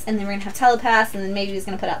moths, and then we're going to have telepaths, and then maybe he's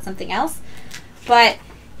going to put out something else. But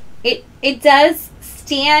it does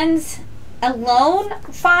stand alone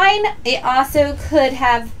fine. It also could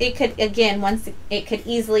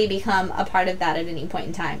easily become a part of that at any point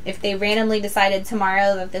in time. If they randomly decided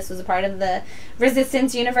tomorrow that this was a part of the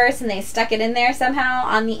Resistance universe and they stuck it in there somehow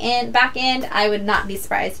on the back end, I would not be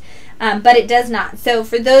surprised. But it does not. So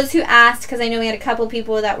for those who asked, because I know we had a couple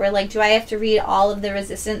people that were like, do I have to read all of the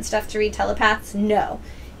Resistance stuff to read Telepaths? No.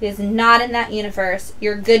 It is not in that universe.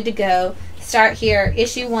 You're good to go. Start here.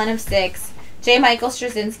 Issue 1 of 6. J. Michael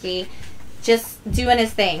Straczynski just doing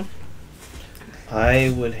his thing. I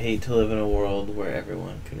would hate to live in a world where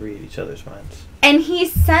everyone can read each other's minds. And he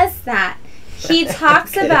says that. He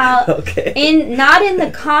talks about, not in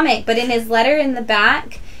the comic, but in his letter in the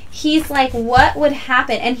back, he's like, what would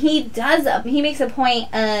happen? And he makes a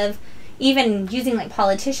point of even using, like,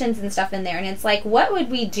 politicians and stuff in there, and it's like, what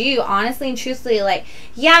would we do, honestly and truthfully? Like,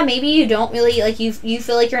 yeah, maybe you don't really, like, you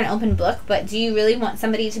feel like you're an open book, but do you really want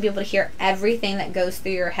somebody to be able to hear everything that goes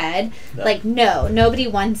through your head? No. Like, no, nobody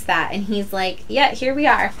wants that. And he's like, yeah, here we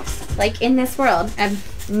are, like, in this world, and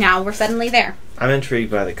now we're suddenly there. I'm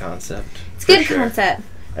intrigued by the concept. It's a good concept.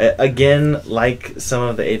 Again, like some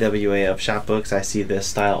of the AWA Upshot books, I see this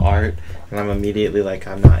style art, and I'm immediately like,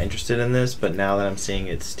 I'm not interested in this, but now that I'm seeing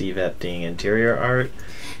it's Steve Epting interior art,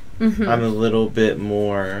 I'm a little bit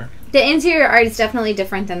more... The interior art is definitely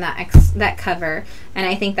different than that cover, and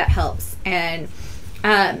I think that helps. And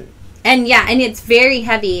it's very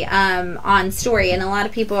heavy on story, and a lot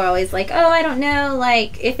of people are always like, oh, I don't know,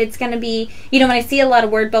 like, if it's going to be... when I see a lot of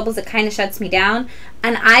word bubbles, it kind of shuts me down.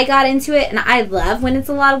 And I got into it, and I love when it's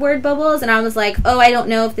a lot of word bubbles, and I was like, oh, I don't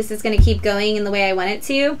know if this is going to keep going in the way I want it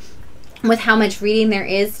to, with how much reading there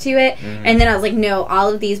is to it. And then I was like, no,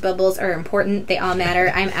 all of these bubbles are important. They all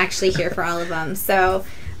matter. I'm actually here for all of them. So,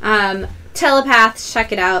 Telepaths,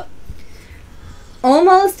 check it out.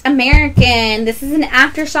 Almost American. This is an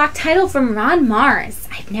Aftershock title from Ron Mars.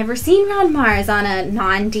 I've never seen Ron Mars on a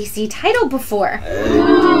non-DC title before.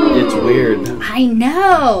 It's weird. I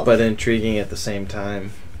know. But intriguing at the same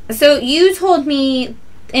time. So you told me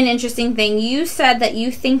an interesting thing. You said that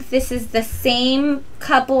you think this is the same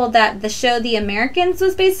couple that the show The Americans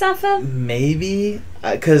was based off of? Maybe.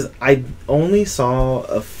 Because I only saw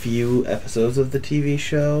a few episodes of the TV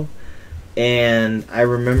show. And I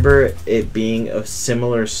remember it being a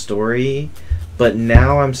similar story, but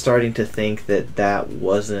now I'm starting to think that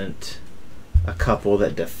wasn't a couple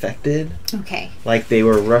that defected. Okay. Like they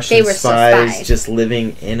were Russian spies just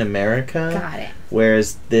living in America. Got it.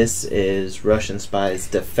 Whereas this is Russian spies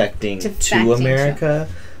defecting to America.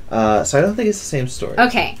 So I don't think it's the same story.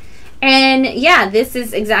 Okay. And yeah, this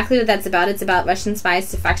is exactly what that's about. It's about Russian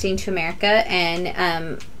spies defecting to America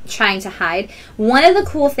and trying to hide. One of the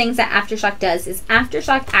cool things that Aftershock does is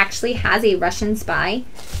Aftershock actually has a Russian spy,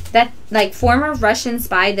 that like former Russian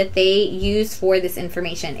spy that they use for this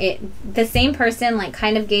information. The same person like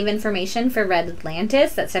kind of gave information for Red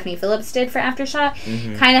Atlantis that Stephanie Phillips did for Aftershock.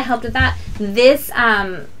 Kind of helped with that. This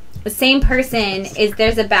the same person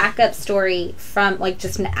there's a backup story from like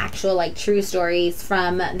just an actual like true stories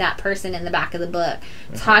from that person in the back of the book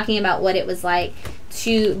talking about what it was like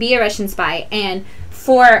to be a Russian spy. And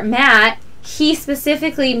for Matt, he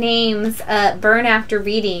specifically names Burn After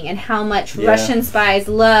Reading and how much Russian spies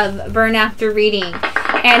love Burn After Reading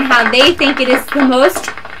and how they think it is the most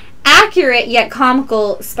accurate yet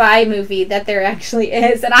comical spy movie that there actually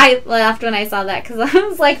is. And I laughed when I saw that because I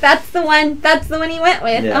was like, that's the one he went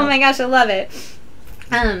with. Oh my gosh, I love it.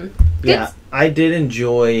 Yeah, I did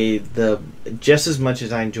enjoy just as much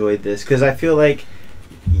as I enjoyed this because I feel like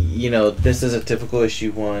this is a typical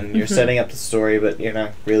issue 1. You're setting up the story, but you're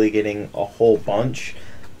not really getting a whole bunch.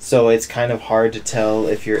 So it's kind of hard to tell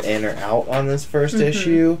if you're in or out on this first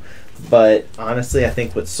issue. But honestly, I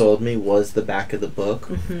think what sold me was the back of the book.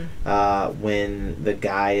 When the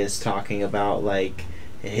guy is talking about like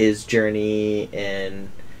his journey and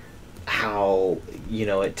how,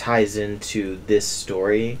 it ties into this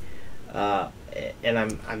story. and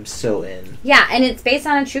I'm so in. Yeah, and it's based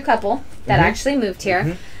on a true couple that actually moved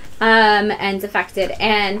here, and defected.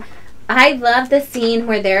 And I love the scene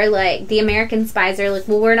where they're like, the American spies are like,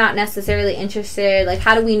 well, we're not necessarily interested. Like,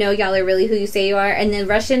 how do we know y'all are really who you say you are? And the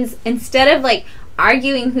Russians, instead of like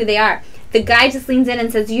arguing who they are, the guy just leans in and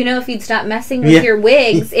says, you know, if you'd stop messing with your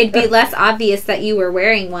wigs, it'd be less obvious that you were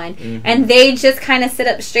wearing one. And they just kind of sit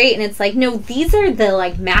up straight, and it's like, no, these are the,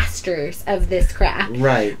 like, masters of this craft.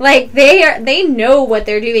 Right. Like, they know what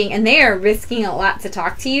they're doing, and they are risking a lot to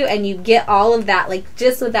talk to you, and you get all of that, like,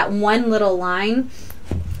 just with that one little line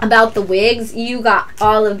about the wigs, you got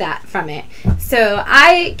all of that from it. So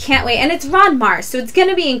I can't wait. And it's Ron Mars, so it's going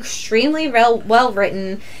to be extremely well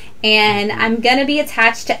written. And I'm going to be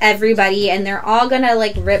attached to everybody, and they're all going to,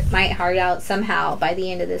 like, rip my heart out somehow by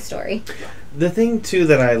the end of this story. The thing, too,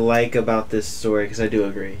 that I like about this story, because I do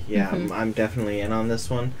agree, I'm definitely in on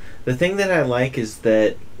this one. The thing that I like is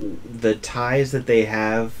that the ties that they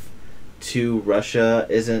have to Russia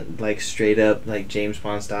isn't, like, straight up, like, James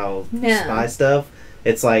Bond-style spy stuff.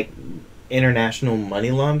 It's, like, international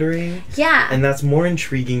money laundering. Yeah. And that's more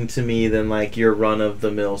intriguing to me than, like, your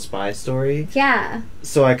run-of-the-mill spy story. Yeah.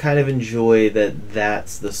 So I kind of enjoy that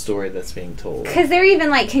that's the story that's being told. Because they're even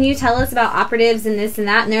like, can you tell us about operatives and this and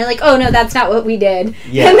that? And they're like, oh, no, that's not what we did.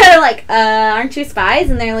 Yeah. And they're like, aren't you spies?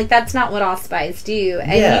 And they're like, that's not what all spies do.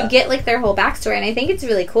 And you get, like, their whole backstory. And I think it's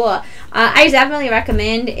really cool. I definitely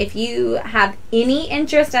recommend, if you have any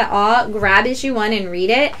interest at all, grab issue 1 and read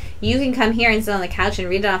it. You can come here and sit on the couch and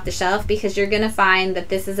read it off the shelf, because you're going to find that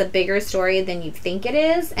this is a bigger story than you think it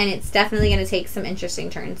is, and it's definitely going to take some interesting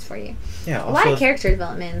turns for you. Yeah, a lot of character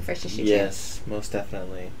development in the first issue. Yes, most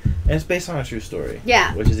definitely. And it's based on a true story.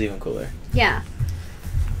 Yeah. Which is even cooler. Yeah.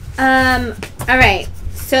 Alright.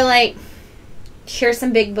 So, like, here's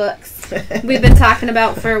some big books we've been talking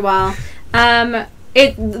about for a while.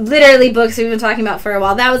 It literally books we've been talking about for a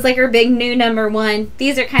while. That was like our big new number 1.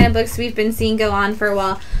 These are kind of books we've been seeing go on for a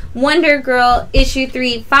while. Wonder Girl issue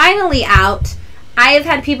 3 finally out. I have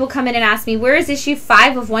had people come in and ask me, where is issue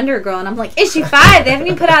 5 of Wonder Girl? And I'm like, issue 5? They haven't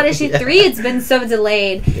even put out issue 3. It's been so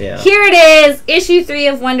delayed. Yeah. Here it is, issue 3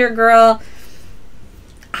 of Wonder Girl.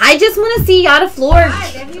 I just want to see Yada Floor.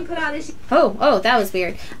 They haven't even put out issue. Oh, that was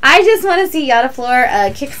weird. I just want to see Yada Floor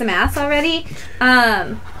kick some ass already.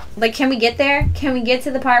 Like, can we get there? Can we get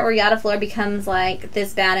to the part where Yada Floor becomes, like,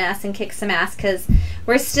 this badass and kicks some ass? Because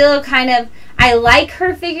we're still kind of... I like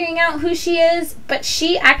her figuring out who she is, but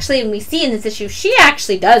she actually, and we see in this issue, she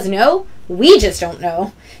actually does know. We just don't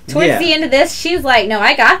know. Towards the end of this, she's like, no,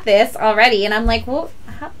 I got this already. And I'm like, well,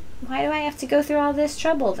 why do I have to go through all this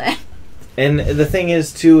trouble then? And the thing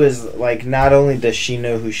is, too, is, like, not only does she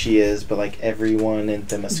know who she is, but, like, everyone in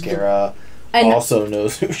Themyscira also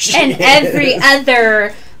knows who she is. And every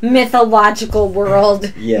other mythological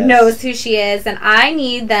world knows who she is. And I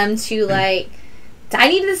need them to, like... I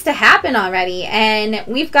need this to happen already. And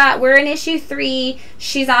we're in issue 3.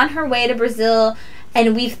 She's on her way to Brazil.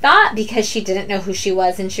 And we've thought, because she didn't know who she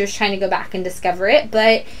was and she was trying to go back and discover it.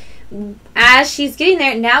 But as she's getting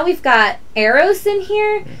there, now we've got Eros in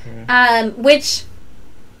here. Which,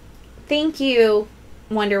 thank you,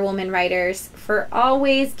 Wonder Woman writers, for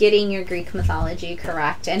always getting your Greek mythology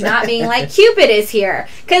correct and not being like, Cupid is here,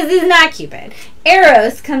 because this is not Cupid.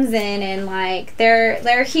 Eros comes in and, like,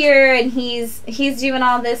 they're here and he's doing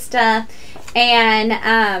all this stuff,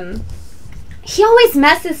 and he always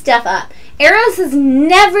messes stuff up. Eros has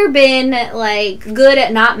never been, like, good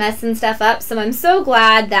at not messing stuff up, so I'm so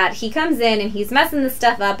glad that he comes in and he's messing this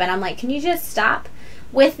stuff up, and I'm like, can you just stop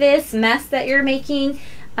with this mess that you're making?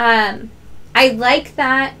 I like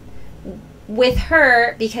that with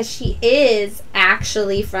her, because she is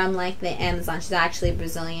actually from, like, the Amazon. She's actually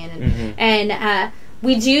Brazilian, and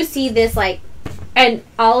we do see this, like, and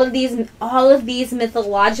all of these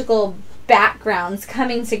mythological backgrounds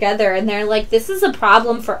coming together, and they're like, this is a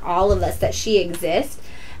problem for all of us that she exists.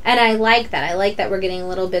 And I like that. I like that we're getting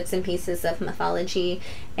little bits and pieces of mythology,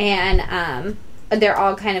 and they're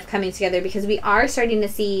all kind of coming together, because we are starting to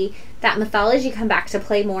see that mythology come back to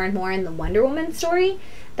play more and more in the Wonder Woman story.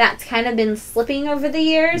 That's kind of been slipping over the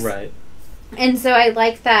years. Right. And so I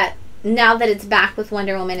like that now that it's back with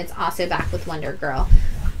Wonder Woman, it's also back with Wonder Girl.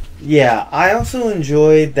 Yeah, I also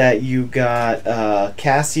enjoyed that you got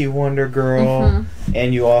Cassie Wonder Girl,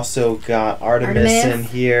 and you also got Artemis in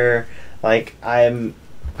here. Like, I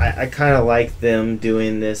kind of like them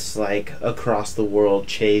doing this, like, across the world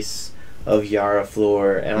chase of Yara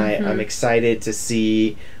Floor, and I'm excited to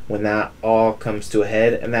see when that all comes to a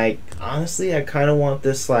head. And I kind of want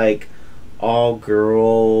this, like, all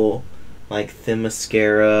girl, like,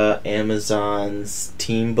 Themyscira Amazons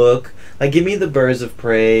team book. Like, give me the Birds of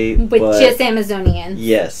Prey. With just Amazonians.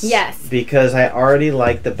 Yes. Yes. Because I already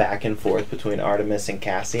like the back and forth between Artemis and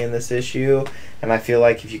Cassie in this issue. And I feel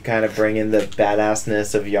like if you kind of bring in the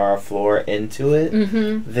badassness of Yara Flor into it,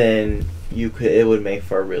 then it would make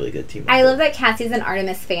for a really good team. I love that Cassie's an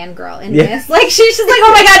Artemis fangirl in this. Like, she's just like,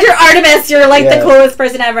 oh my god, you're Artemis. You're like the coolest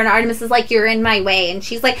person ever. And Artemis is like, you're in my way. And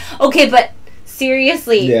she's like, okay, but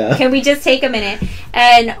seriously, can we just take a minute?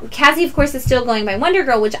 And Cassie, of course, is still going by Wonder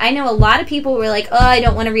Girl, which I know a lot of people were like, oh, I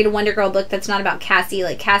don't want to read a Wonder Girl book that's not about Cassie.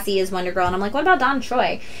 Like, Cassie is Wonder Girl. And I'm like, what about Dawn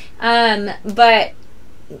Troy? But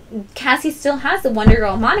Cassie still has the Wonder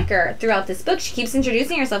Girl moniker throughout this book. She keeps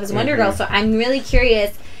introducing herself as Wonder Girl. So I'm really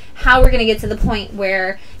curious how we're going to get to the point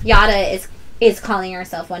where Yada is calling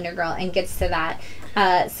herself Wonder Girl and gets to that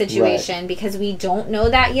situation, because we don't know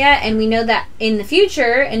that yet, and we know that in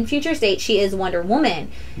future state, she is Wonder Woman.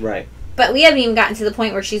 Right. But we haven't even gotten to the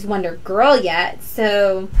point where she's Wonder Girl yet,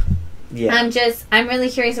 so I'm really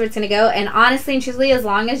curious where it's going to go, and honestly and truthfully, as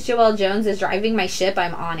long as Joelle Jones is driving my ship,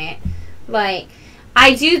 I'm on it. Like,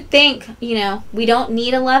 I do think, we don't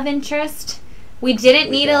need a love interest. We didn't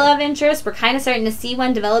need a love interest. We're kind of starting to see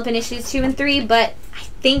one develop in issues 2 and 3, but I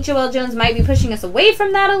think Joelle Jones might be pushing us away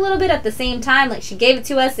from that a little bit at the same time. Like, she gave it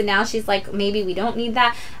to us, and now she's like, maybe we don't need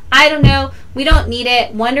that. I don't know. We don't need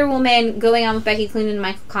it. Wonder Woman going on with Becky Cloonan and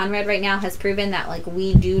Michael Conrad right now has proven that, like,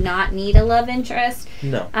 we do not need a love interest.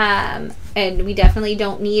 No. And we definitely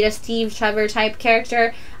don't need a Steve Trevor type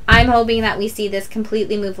character. I'm hoping that we see this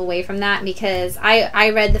completely move away from that, because I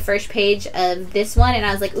read the first page of this one, and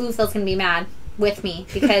I was like, ooh, Phil's going to be mad with me,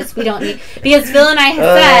 because we don't need, because Phil and I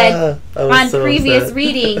have said on previous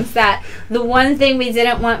readings that the one thing we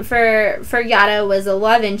didn't want for Yada was a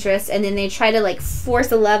love interest, and then they try to like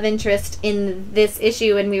force a love interest in this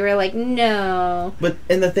issue, and we were like, no.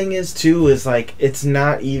 And the thing is too is like, it's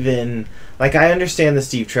not even like, I understand the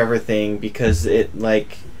Steve Trevor thing, because it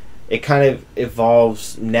kind of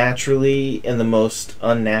evolves naturally in the most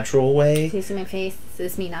unnatural way. Do you see my face?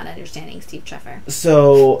 This is me not understanding Steve Trevor.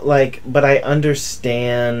 So, like, but I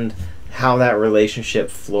understand how that relationship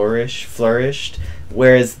flourished.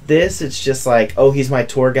 Whereas this, it's just like, oh, he's my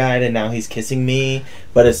tour guide and now he's kissing me,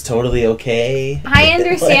 but it's totally okay. I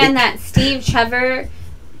understand that Steve Trevor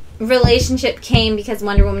relationship came because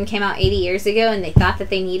Wonder Woman came out 80 years ago and they thought that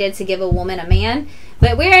they needed to give a woman a man.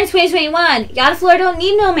 But we're in 2021. Yada Flor don't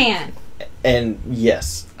need no man. And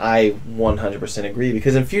yes, I 100% agree,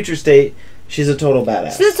 because in Future State, she's a total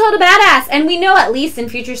badass. She's a total badass. And we know at least in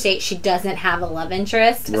Future State she doesn't have a love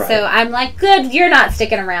interest. Right. So I'm like, good, you're not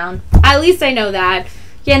sticking around. At least I know that.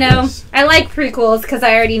 Yes. I like prequels because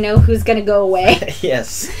I already know who's going to go away.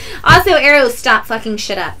 Yes. Also, Arrow, stop fucking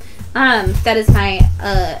shit up. That is my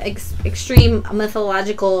extreme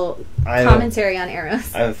mythological commentary on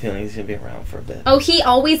Arrows. I have a feeling he's going to be around for a bit. Oh, he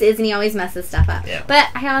always is, and he always messes stuff up. Yeah. But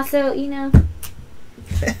I also,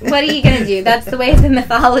 what are you going to do? That's the way the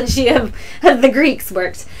mythology of the Greeks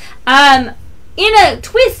worked. In a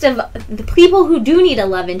twist of the people who do need a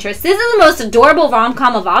love interest, this is the most adorable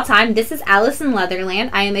rom-com of all time. This is Alice in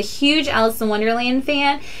Wonderland. I am a huge Alice in Wonderland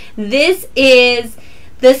fan. This is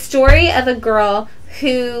the story of a girl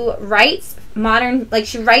who writes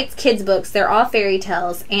she writes kids books. They're all fairy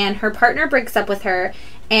tales, and her partner breaks up with her,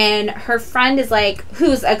 and her friend is like,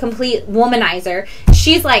 who's a complete womanizer,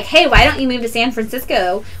 she's like, hey, why don't you move to San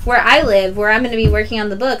Francisco where I live, where I'm going to be working on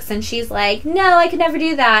the books? And she's like, no, I could never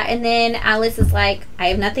do that. And then Alice is like, I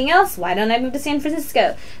have nothing else, why don't I move to San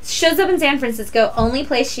Francisco? Shows up in San Francisco. Only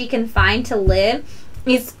place she can find to live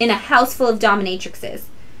is in a house full of dominatrixes.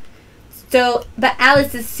 So, but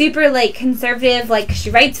Alice is super, conservative, she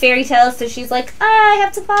writes fairy tales, so she's like, I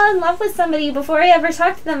have to fall in love with somebody before I ever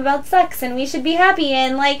talk to them about sex, and we should be happy,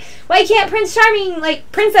 and, why can't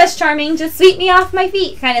Princess Charming just sweep me off my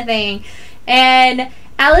feet, kind of thing. And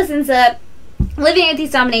Alice ends up living with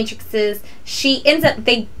these dominatrixes.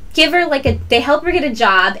 They give her, they help her get a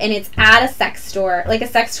job, and it's at a sex store, a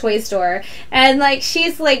sex toy store, and,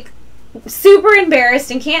 she's, super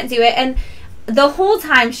embarrassed and can't do it, and the whole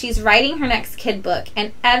time she's writing her next kid book,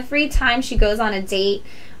 and every time she goes on a date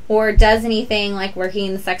or does anything like working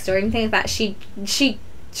in the sex store or anything like that, she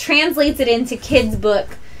translates it into kids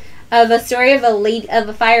book of a story of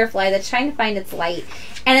a firefly that's trying to find its light.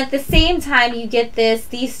 And at the same time, you get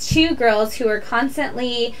these two girls who are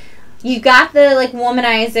constantly you got the, like,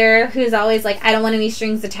 womanizer who's always like, I don't want any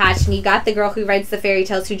strings attached, and you got the girl who writes the fairy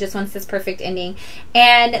tales who just wants this perfect ending.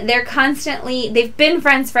 And they're constantly, they've been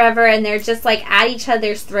friends forever, and they're just, like, at each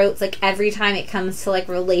other's throats, like, every time it comes to, like,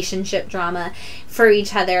 relationship drama for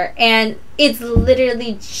each other. And it's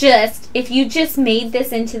literally just, if you just made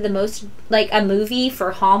this into the most, like, a movie for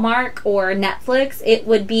Hallmark or Netflix, it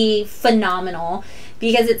would be phenomenal,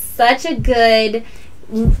 because it's such a good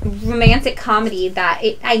romantic comedy that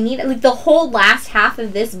I need, like, the whole last half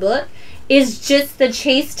of this book is just the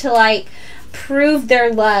chase to, like, prove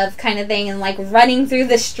their love kind of thing, and, like, running through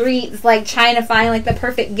the streets, like, trying to find, like, the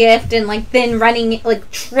perfect gift, and, like, then running,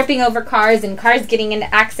 like, tripping over cars, and cars getting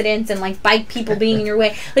into accidents, and, like, bike people being in your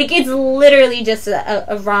way. Like, it's literally just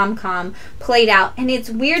a rom-com played out, and it's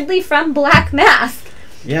weirdly from Black Mask.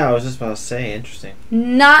 Yeah, I was just about to say, interesting.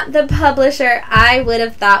 Not the publisher I would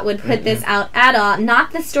have thought would put this out at all.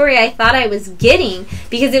 Not the story I thought I was getting,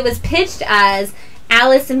 because it was pitched as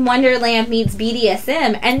Alice in Wonderland meets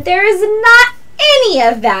BDSM, and there is not any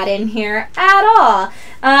of that in here at all.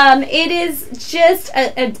 It is just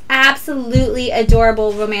an absolutely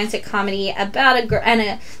adorable romantic comedy about a girl,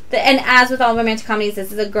 and as with all romantic comedies,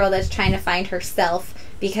 this is a girl that's trying to find herself,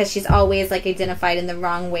 because she's always, like, identified in the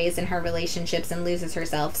wrong ways in her relationships and loses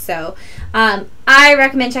herself. So I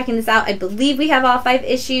recommend checking this out. I believe we have all 5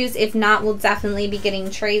 issues. If not, we'll definitely be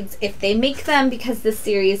getting trades if they make them, because this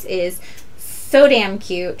series is so damn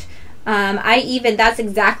cute. That's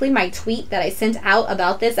exactly my tweet that I sent out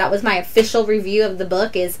about this. That was my official review of the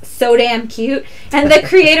book, is so damn cute. And the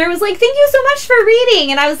creator was like, thank you so much for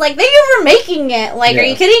reading. And I was like, thank you for making it. Like, Are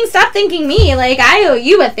you kidding? Stop thanking me. Like, I owe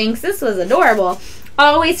you a thanks. This was adorable.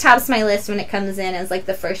 Always tops my list when it comes in as, like,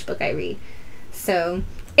 the first book I read. So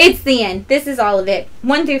it's the end. This is all of it.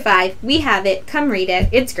 1 through 5. We have it. Come read it.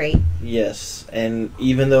 It's great. Yes, and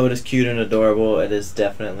even though it is cute and adorable, it is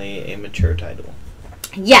definitely a mature title.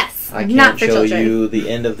 Yes, I not can't for show children. you the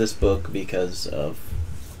end of this book because of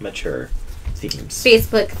mature themes.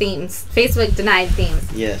 Facebook themes. Facebook denied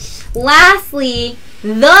themes. Yes. Lastly,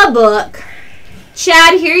 the book.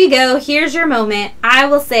 Chad, here you go. Here's your moment. I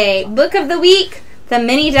will say, book of the week, The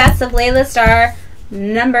Many Deaths of Layla Starr,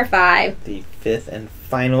 number 5. The 5th and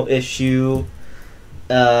final issue.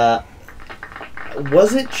 Was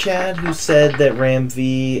it Chad who said that Ram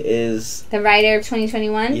V is The writer of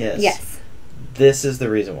 2021? Yes. Yes. This is the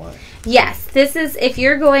reason why. Yes, this is, if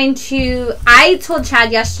you're going to, I told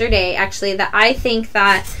Chad yesterday, actually, that I think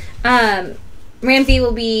that Ram V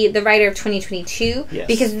will be the writer of 2022, yes,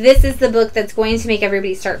 because this is the book that's going to make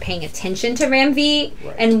everybody start paying attention to Ram V,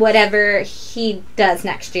 right, and whatever he does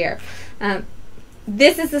next year.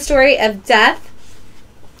 This is the story of death.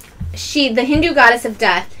 The Hindu goddess of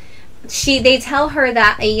death, they tell her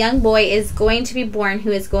that a young boy is going to be born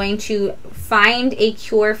who is going to find a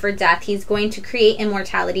cure for death. He's going to create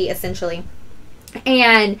immortality, essentially.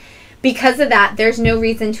 And because of that, there's no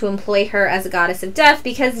reason to employ her as a goddess of death,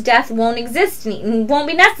 because death won't exist and won't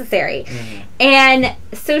be necessary. Mm-hmm. And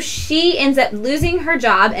so she ends up losing her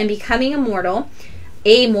job and becoming immortal.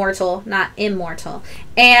 Amortal, not immortal.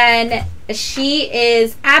 And she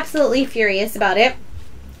is absolutely furious about it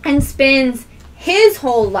and spends his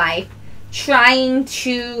whole life trying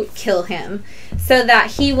to kill him so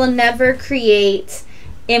that he will never create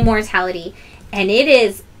immortality. And it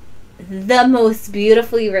is the most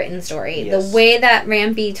beautifully written story. Yes. The way that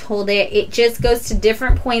Ram V told it, it just goes to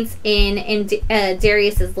different points in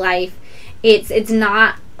Darius's life. It's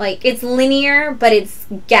not like it's linear, but it's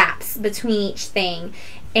gaps between each thing,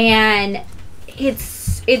 and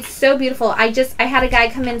it's so beautiful. I had a guy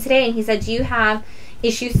come in today and he said, "Do you have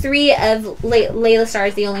issue 3 of Layla Starr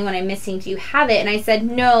is the only one I'm missing. Do you have it?" And I said,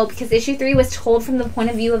 "No, because issue 3 was told from the point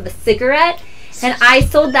of view of the cigarette." And I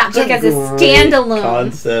sold that book as a standalone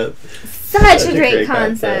concept. Such a great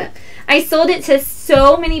concept. I sold it to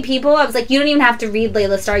so many people. I was like, you don't even have to read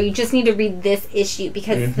Layla Starr. You just need to read this issue,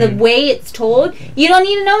 because the way it's told, you don't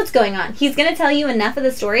need to know what's going on. He's going to tell you enough of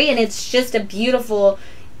the story, and it's just a beautiful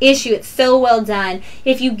issue. It's so well done.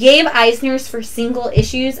 If you gave Eisner's for single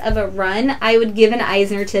issues of a run, I would give an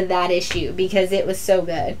Eisner to that issue because it was so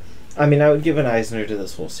good. I mean, I would give an Eisner to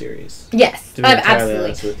this whole series. Yes, to be entirely absolutely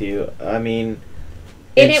honest with you. I mean,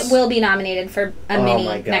 and it will be nominated for a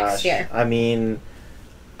mini next year. I mean,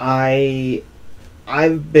 I've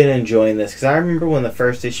been enjoying this because I remember when the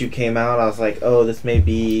first issue came out, I was like, "Oh, this may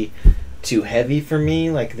be too heavy for me.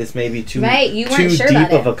 Like, this may be too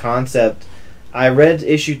deep of a concept." I read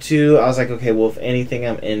issue 2. I was like, "Okay, well, if anything,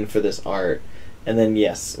 I'm in for this art." And then,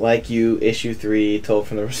 yes, like you, issue 3, told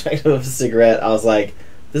from the perspective of a cigarette, I was like,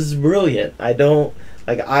 "This is brilliant. I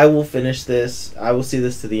will finish this. I will see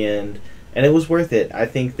this to the end." And it was worth it. I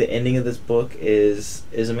think the ending of this book is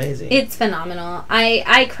amazing. It's phenomenal.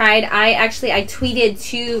 I cried. I tweeted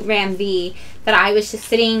to Ram V that I was just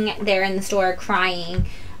sitting there in the store crying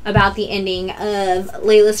about the ending of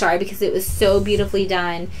Layla Starr because it was so beautifully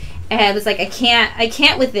done. And I was like, I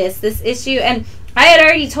can't with this issue. And I had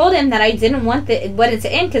already told him that I didn't want it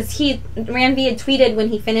to end because Ram V had tweeted when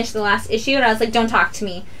he finished the last issue, and I was like, don't talk to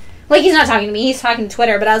me. Like, he's not talking to me, he's talking to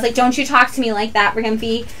Twitter, but I was like, don't you talk to me like that, Ram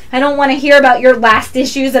V. I don't want to hear about your last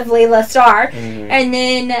issues of Layla Starr. Mm-hmm. And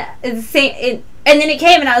then it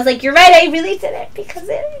came, and I was like, you're right, I really did it, because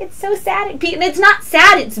it's so sad. And it's not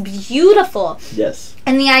sad, it's beautiful. Yes.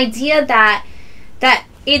 And the idea that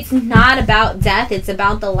it's not about death, it's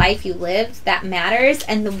about the life you lived that matters.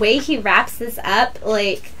 And the way he wraps this up,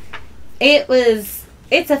 like, it's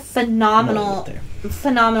a phenomenal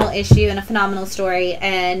issue and a phenomenal story.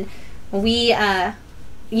 And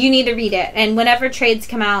you need to read it. And whenever trades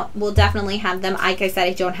come out, we'll definitely have them. Like I said,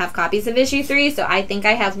 I don't have copies of issue 3, so I think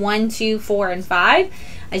I have 1, 2, 4, and 5.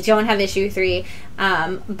 I don't have issue 3,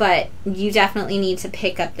 but you definitely need to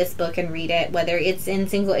pick up this book and read it, whether it's in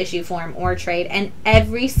single issue form or trade. And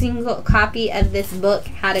every single copy of this book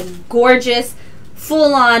had a gorgeous,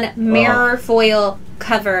 full-on mirror foil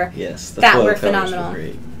cover. Yes, the that foil were covers phenomenal. Were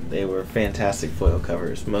great. They were fantastic foil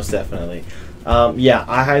covers, most definitely. Yeah,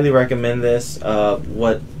 I highly recommend this.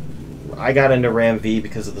 What I got into Ram V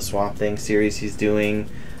because of the Swamp Thing series he's doing.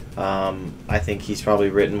 I think he's probably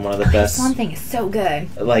written one of the best. Swamp Thing is so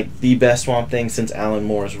good. Like, the best Swamp Thing since Alan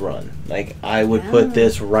Moore's run. Like, I would put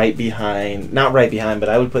this not right behind, but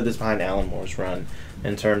I would put this behind Alan Moore's run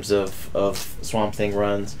in terms of Swamp Thing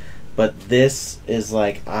runs. But this is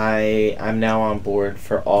like, I'm now on board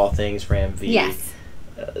for all things Ram V. Yes.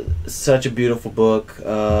 Such a beautiful book.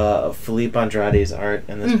 Philippe Andrade's art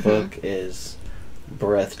in this book is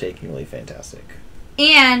breathtakingly fantastic.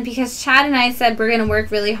 And because Chad and I said we're going to work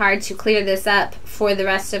really hard to clear this up for the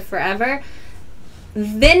rest of forever,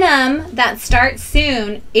 Venom that starts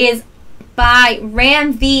soon is by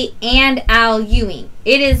Ram V and Al Ewing.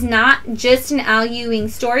 It is not just an Al Ewing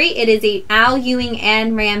story. It is a Al Ewing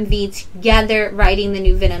and Ram V together writing the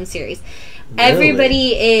new Venom series.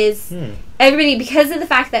 Really? Everybody, because of the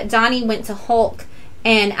fact that Donnie went to Hulk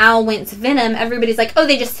and Al went to Venom, everybody's like, oh,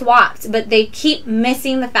 they just swapped. But they keep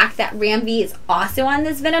missing the fact that Ram V is also on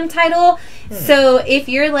this Venom title. So if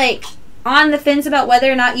you're, like, on the fence about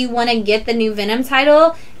whether or not you want to get the new Venom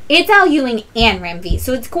title, it's Al Ewing and Ram V.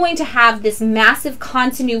 So it's going to have this massive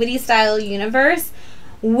continuity-style universe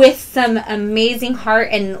with some amazing heart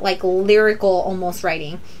and, like, lyrical almost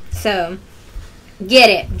writing. So get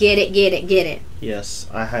it. Yes,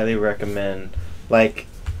 I highly recommend. Like,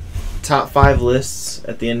 top 5 lists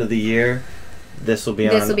at the end of the year, this will be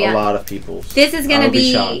on a lot of people's. This is going to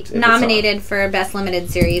be nominated for Best Limited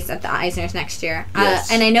Series at the Eisners next year.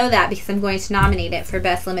 Yes. And I know that because I'm going to nominate it for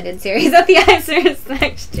Best Limited Series at the Eisners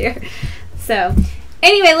next year. So,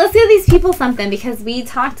 anyway, let's give these people something because we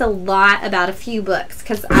talked a lot about a few books.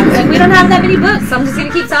 Because I was like, we don't have that many books, so I'm just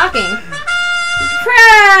going to keep talking.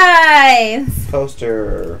 Prize!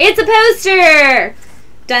 Poster. It's a poster!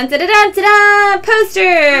 Dun da da da da da!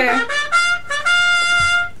 Poster!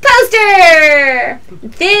 Poster!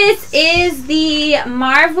 This is the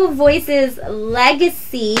Marvel Voices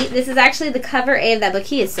Legacy. This is actually the cover A of that book.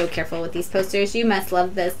 He is so careful with these posters. You must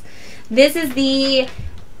love this. This is the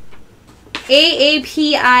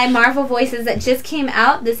AAPI Marvel Voices that just came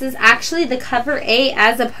out. This is actually the cover A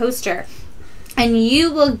as a poster. And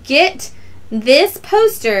you will get this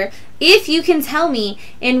poster if you can tell me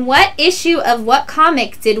in what issue of what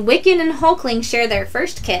comic did Wiccan and Hulkling share their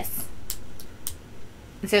first kiss.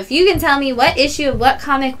 So if you can tell me what issue of what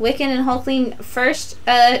comic Wiccan and Hulkling first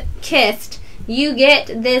kissed, you get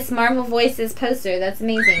this Marvel Voices poster. That's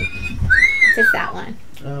amazing. Just that one.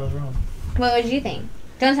 Oh, I was wrong. What did you think?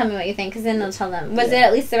 Don't tell me what you think, because then they'll tell them. Was it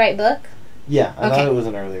at least the right book? Yeah, I thought it was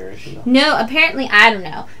an earlier issue. No, apparently, I don't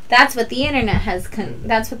know. That's what the internet has.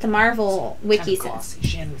 That's what the Marvel wiki says.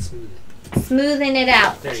 Smoothing it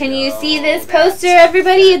out. Can you see this poster,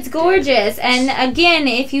 everybody? It's gorgeous. And again,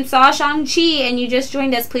 if you saw Shang-Chi and you just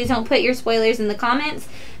joined us, please don't put your spoilers in the comments,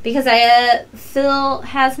 because Phil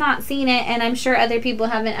has not seen it, and I'm sure other people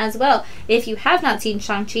haven't as well. If you have not seen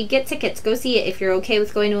Shang-Chi, get tickets. Go see it if you're okay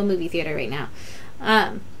with going to a movie theater right now.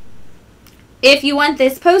 If you want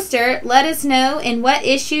this poster, let us know in what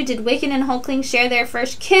issue did Wiccan and Hulkling share their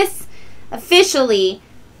first kiss officially.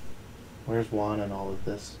 Where's Juan in all of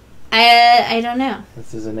this? I don't know.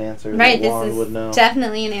 This is an answer that Juan would know.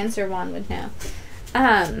 Definitely an answer Juan would know.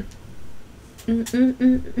 I'm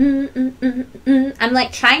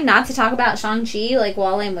like trying not to talk about Shang-Chi like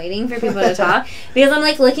while I'm waiting for people to talk because I'm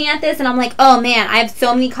like looking at this and I'm like, oh man, I have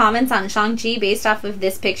so many comments on Shang-Chi based off of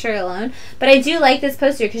this picture alone. But I do like this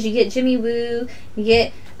poster because you get Jimmy Woo, you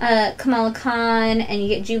get Kamala Khan, and you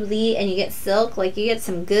get Jubilee, and you get Silk. Like, you get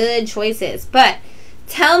some good choices. But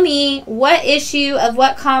tell me, what issue of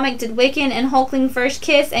what comic did Wiccan and Hulkling first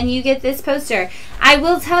kiss, and you get this poster? I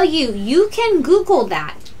will tell you, you can Google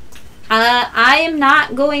that. I am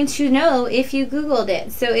not going to know if you Googled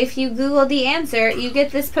it. So if you Google the answer, you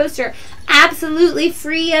get this poster absolutely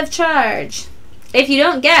free of charge. If you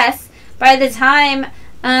don't guess, by the time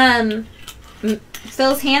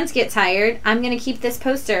Phil's hands get tired, I'm going to keep this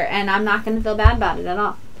poster, and I'm not going to feel bad about it at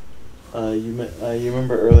all. You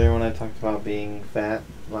remember earlier when I talked about being fat?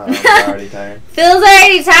 Well, I'm already tired. Phil's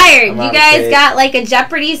already tired. You guys got like a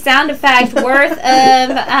Jeopardy sound effect worth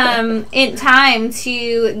of in time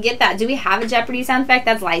to get that. Do we have a Jeopardy sound effect?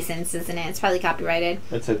 That's licensed, isn't it? It's probably copyrighted.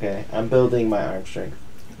 It's okay. I'm building my arm strength.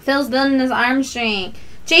 Phil's building his arm strength.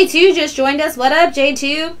 J2 just joined us. What up,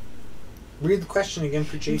 J2? Read the question again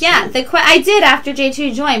for J2. Yeah, I did after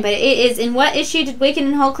J2 joined, but it is, in what issue did Wiccan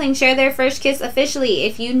and Hulkling share their first kiss officially?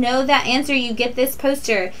 If you know that answer, you get this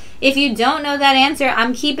poster. If you don't know that answer,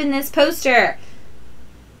 I'm keeping this poster.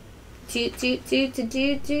 It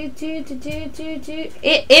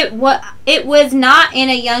was not in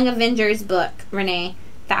a Young Avengers book, Renee.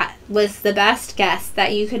 That was the best guess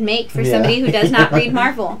that you could make for somebody who does not read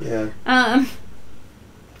Marvel.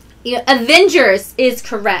 Avengers is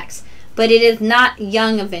correct, but it is not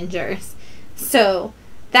Young Avengers. So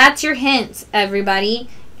that's your hint, everybody.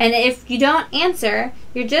 And if you don't answer,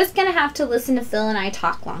 you're just going to have to listen to Phil and I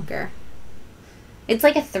talk longer. It's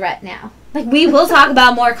like a threat now. Like, we will talk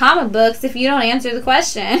about more comic books if you don't answer the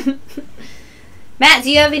question. Matt,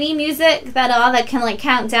 do you have any music that can like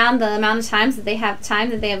count down the amount of times that they have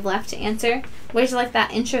left to answer? Where's like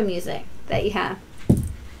that intro music that you have?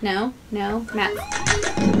 No, Matt.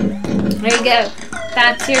 There you go.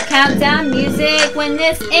 That's your countdown music. When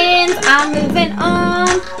this ends, I'm moving on.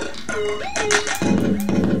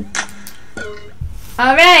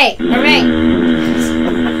 All right.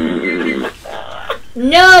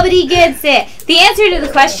 Nobody gets it. The answer to the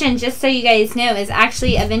question, just so you guys know, is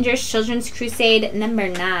actually Avengers Children's Crusade number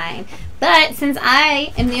 9. But since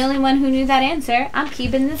I am the only one who knew that answer, I'm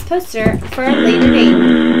keeping this poster for a later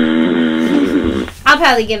date. I'll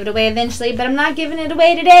probably give it away eventually, but I'm not giving it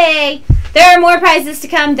away today. There are more prizes to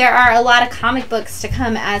come. There are a lot of comic books to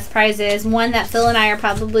come as prizes. One that Phil and I are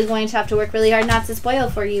probably going to have to work really hard not to spoil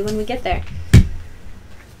for you when we get there.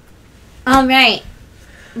 All right.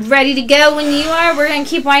 Ready to go when you are? We're going to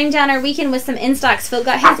keep winding down our weekend with some in-stocks. Phil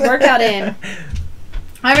got his workout in.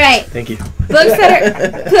 All right. Thank you. Books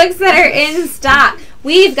that are in stock.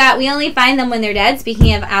 We only find them when they're dead.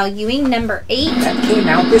 Speaking of Al Ewing, number 8. That came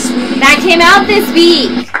out this week? That came out this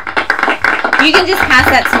week. You can just pass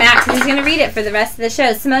that to Matt because he's going to read it for the rest of the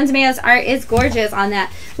show. Simone DeMeo's art is gorgeous on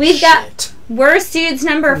that. We've got Worst Dudes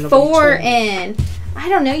number 4 in. I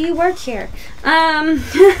don't know. You work here.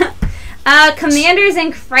 Commanders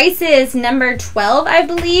in Crisis number 12, I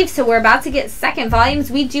believe. So we're about to get second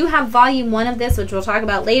volumes. We do have volume 1 of this, which we'll talk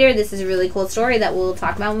about later. This is a really cool story that we'll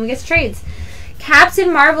talk about when we get to trades.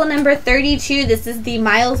 Captain Marvel number 32. This is the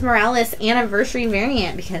Miles Morales anniversary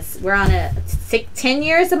variant because we're on 10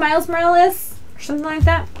 years of Miles Morales or something like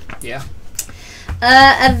that. Yeah.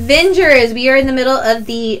 Avengers. We are in the middle of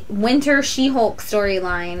the Winter She-Hulk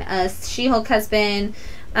storyline. She-Hulk has been...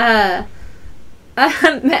 Chad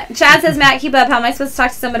says, Matt, keep up. How am I supposed to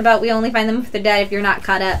talk to someone about we only find them if they're dead if you're not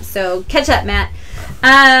caught up? So catch up, Matt.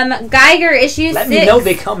 Geiger issue 6. Let me know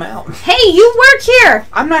they come out. Hey, you work here.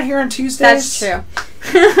 I'm not here on Tuesdays. That's true.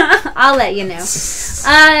 I'll let you know.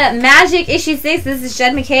 Magic issue 6. This is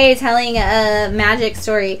Jed McKay telling a magic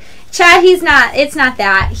story. Chad, he's not. It's not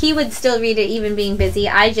that. He would still read it even being busy.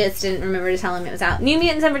 I just didn't remember to tell him it was out. New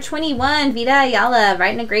Mutants number 21. Vita Ayala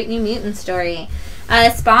writing a great New Mutant story.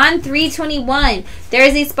 Spawn 321. There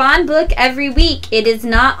is a Spawn book every week. It is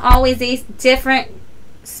not always a different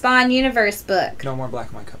Spawn universe book. No more black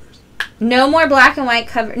and white covers. No more black and white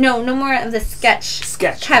cover. No more of the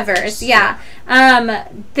sketch covers. Yeah.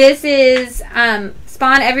 This is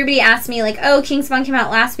Spawn. Everybody asked me like, "Oh, King Spawn came out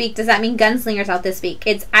last week. Does that mean Gunslinger's out this week?"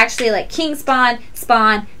 It's actually like King Spawn,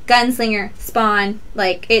 Gunslinger, Spawn.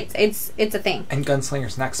 Like it's a thing. And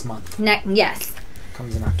Gunslinger's next month. Yes.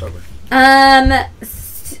 Comes in October.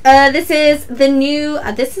 This is the new,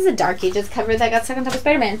 this is a Dark Ages cover that got stuck on top of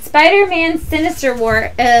Spider-Man. Spider-Man Sinister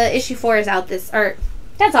War, issue 4 is out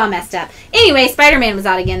that's all messed up. Anyway, Spider-Man was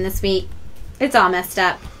out again this week. It's all messed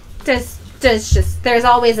up. Just there's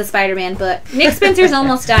always a Spider-Man book. Nick Spencer's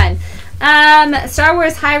almost done. Star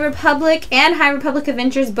Wars High Republic and High Republic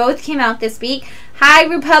Adventures both came out this week. High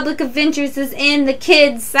Republic Adventures is in the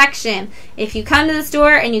kids section. If you come to the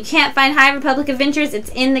store and you can't find High Republic Adventures, it's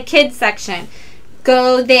in the kids section.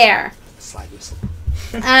 Go there. Slide whistle.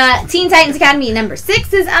 Teen Titans Academy number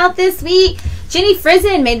 6 is out this week. Jenny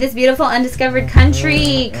Frison made this beautiful Undiscovered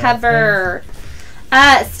Country cover.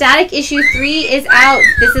 Static issue 3 is out.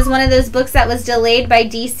 This is one of those books that was delayed by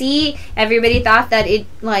DC. Everybody thought that it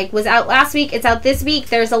was out last week. It's out this week.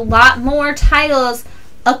 There's a lot more titles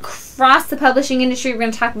across the publishing industry. We're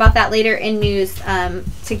going to talk about that later in news to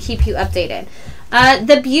keep you updated.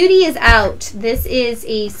 The Beauty is out. This is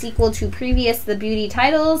a sequel to previous The Beauty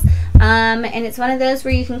titles, and it's one of those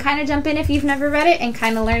where you can kind of jump in if you've never read it and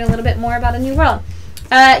kind of learn a little bit more about a new world.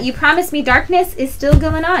 You Promised Me Darkness is still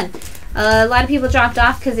going on. A lot of people dropped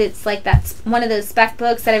off because it's that's one of those spec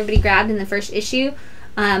books that everybody grabbed in the first issue,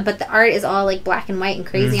 but the art is all black and white and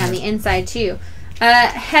crazy on the inside too.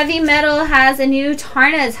 Heavy Metal has a new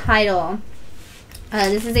Tarna title.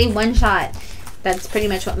 This is a one-shot. That's pretty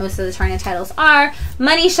much what most of the Tarna titles are.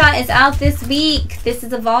 Money Shot is out this week. This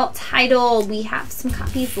is a vault title. We have some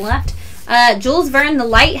copies left. Jules Verne, The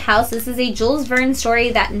Lighthouse. This is a Jules Verne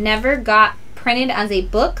story that never got printed as a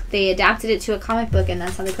book. They adapted it to a comic book, and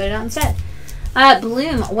that's how they put it out instead.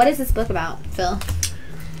 Bloom. What is this book about, Phil?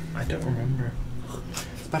 I don't remember.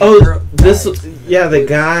 The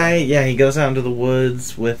guy, he goes out into the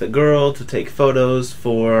woods with a girl to take photos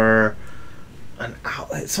for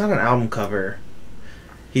it's not an album cover.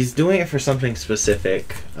 He's doing it for something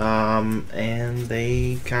specific, and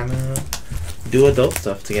they kind of do adult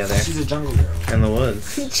stuff together. She's a jungle girl. In the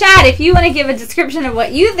woods. Chad, if you want to give a description of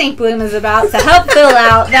what you think Bloom is about to help Phil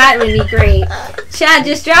out, that would be great. Chad,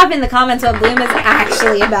 just drop in the comments what Bloom is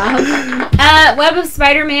actually about. Web of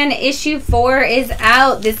Spider-Man issue 4 is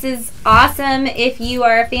out. This is awesome. If you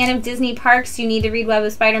are a fan of Disney parks, you need to read Web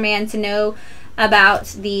of Spider-Man to know about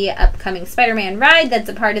the upcoming Spider-Man ride that's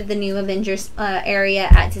a part of the new Avengers area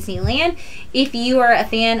at Disneyland. If you are a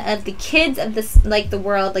fan of the kids of this, the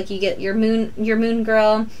world, you get your Moon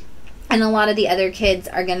Girl, and a lot of the other kids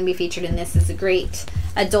are going to be featured in this. It's a great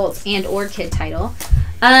adult and or kid title.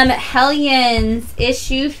 Hellions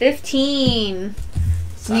issue 15.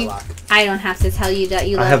 I don't have to tell you that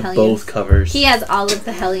you love Hellions. I have both covers. He has all of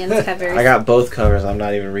the Hellions covers. I got both covers. I'm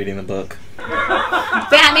not even reading the book.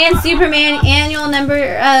 Batman Superman annual number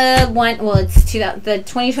 1. Well, it's the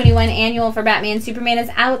 2021 annual for Batman Superman is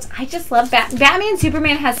out. I just love Batman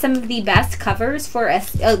Superman has some of the best covers for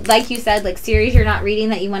like you said, series you're not reading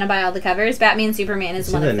that you want to buy all the covers. Batman Superman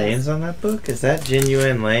is one of those. The names on that book? Is that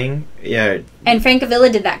Genuine Lang? Yeah. And Frank Avila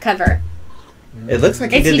did that cover. It looks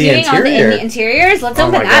like he did the interior. Is he doing all the interiors? Let's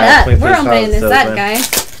open that up. We're opening this up,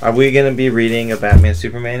 guys. Are we going to be reading a Batman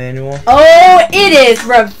Superman annual? Oh, it is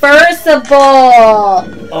reversible.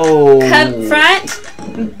 Oh.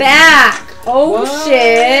 Front, back. Oh, what?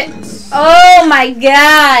 shit. Oh, my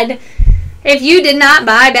God. If you did not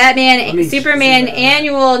buy Batman Superman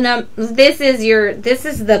annual, this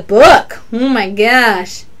is the book. Oh, my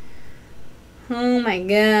gosh. Oh, my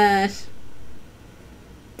gosh.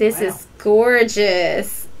 This is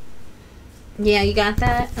gorgeous. Yeah, you got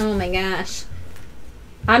that? Oh, my gosh.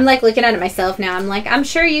 I'm looking at it myself now. I'm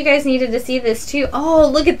sure you guys needed to see this too. Oh,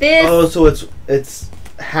 look at this. Oh, so it's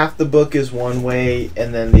half the book is one way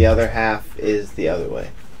and then the other half is the other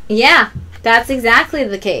way. Yeah, that's exactly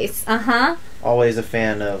the case. Always a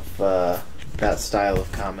fan of that style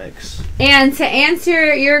of comics. And to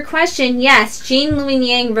answer your question, yes, Jean Louis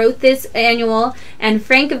Yang wrote this annual, and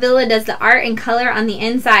Frank Avila does the art and color on the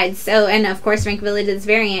inside. So, and of course, Frank Avila does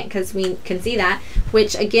variant because we can see that.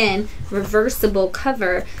 Which again, reversible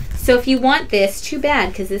cover. So if you want this, too bad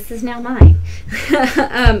because this is now mine.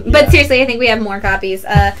 But seriously, I think we have more copies.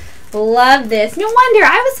 Love this. No wonder.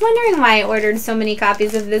 I was wondering why I ordered so many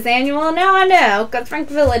copies of this annual. Now I know because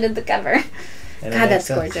Frank Avila did the cover. God, that's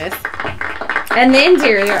gorgeous. And the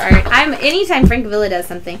interior art. Anytime Frank Avila does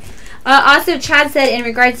something. Also, Chad said in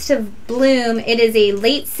regards to Bloom, it is a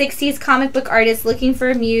late 60s comic book artist looking for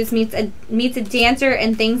a muse, meets a dancer,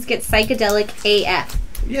 and things get psychedelic AF.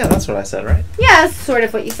 Yeah, that's what I said, right? Yeah, that's sort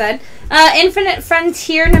of what you said. Infinite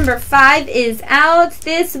Frontier number 5 is out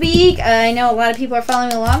this week. I know a lot of people are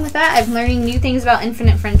following along with that. I'm learning new things about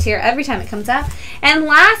Infinite Frontier every time it comes out. And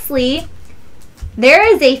lastly, there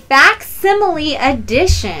is a facsimile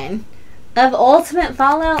edition of Ultimate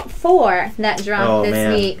Fallout 4 that dropped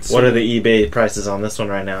this week. What are the eBay prices on this one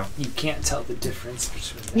right now? You can't tell the difference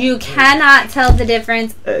between You cannot tell the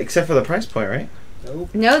difference. Except for the price point, right?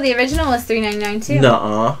 Nope. No, the original was $3.99 too.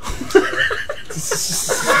 Nuh-uh.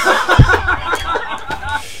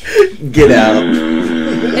 Get out.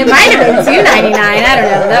 It might have been $2.99. I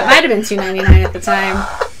don't know. That might have been $2.99 at the time.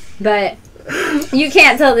 But you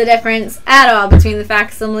can't tell the difference at all between the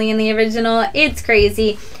facsimile and the original. It's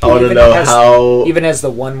crazy. I want to know how... Even as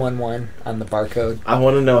the 111 on the barcode. I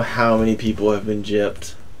want to know how many people have been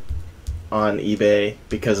gypped on eBay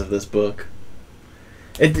because of this book.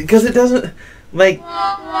 Because it doesn't... Like...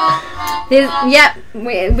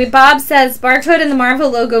 Bob says, barcode and the Marvel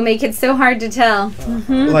logo make it so hard to tell.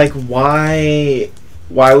 Mm-hmm. Like, why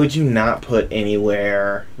would you not put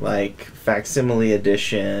anywhere, like, facsimile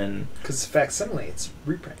edition? Because facsimile, it's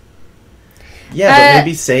reprint. Yeah, but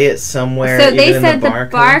maybe say it somewhere. So they even said in the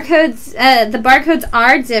barcode. the barcodes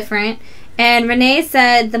are different. And Renee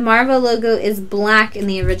said the Marvel logo is black in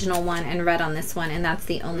the original one and red on this one, and that's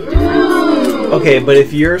the only difference. Okay, but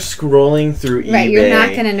if you're scrolling through eBay, you're not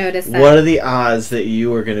going to notice that. What are the odds that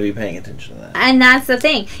you are going to be paying attention to that? And that's the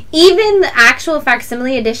thing. Even the actual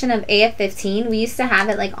facsimile edition of AF-15, we used to have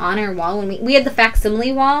it like on our wall when we had the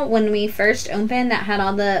facsimile wall when we first opened that had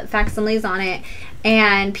all the facsimiles on it.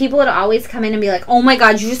 And people would always come in and be like, "Oh my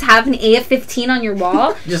God, you just have an AF-15 on your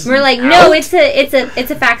wall?" We're like, "No, it's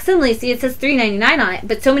a facsimile. See, it says $3.99 on it."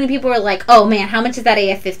 But so many people were like, "Oh man, how much is that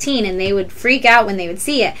AF-15?" And they would freak out when they would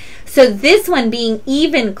see it. So this one being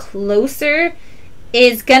even closer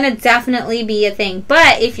is gonna definitely be a thing.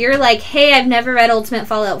 But if you're like, "Hey, I've never read Ultimate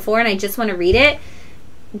Fallout 4 and I just want to read it,"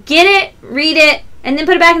 get it, read it, and then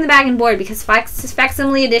put it back in the bag and board, because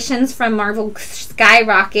facsimile editions from Marvel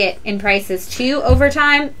skyrocket in prices too over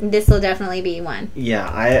time. This will definitely be one. Yeah,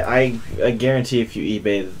 I guarantee if you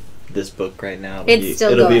eBay this book right now,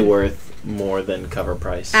 it'll be worth more than cover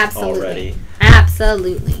price. Absolutely. Already.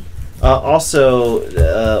 Absolutely. Also,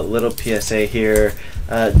 little PSA here.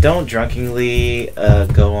 Don't drunkenly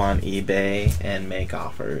go on eBay and make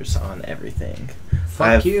offers on everything.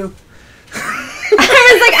 Fuck you.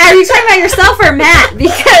 I was like, are you talking about yourself or Matt?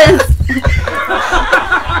 Because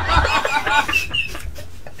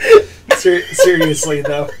seriously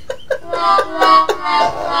though,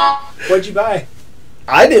 what'd you buy?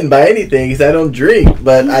 I didn't buy anything because I don't drink,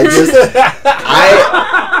 but I just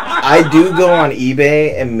I do go on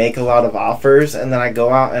eBay and make a lot of offers, and then I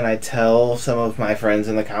go out and I tell some of my friends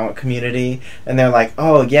in the comic community, and they're like,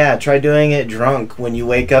 "Oh yeah, try doing it drunk when you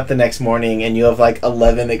wake up the next morning and you have like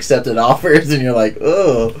 11 accepted offers," and you're like,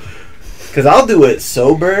 "Oh." Because I'll do it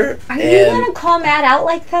sober. Are you gonna call Matt out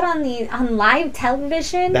like that on live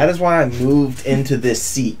television? That is why I moved into this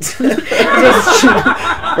seat. For all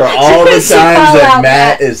the times that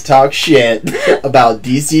Matt is talk shit about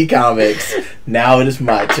DC Comics, now it is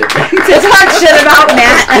my turn to talk shit about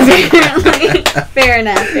Matt. Apparently, fair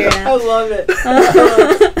enough. I love it.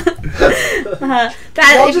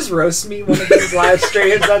 Y'all just roast me one of these live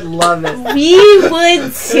streams. I'd love it. We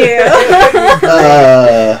would too.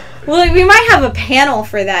 Well, we might have a panel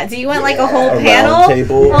for that. Do you want like a whole panel?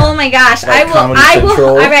 Table, oh my gosh, like I will.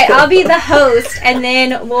 All right, I'll be the host, and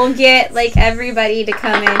then we'll get like everybody to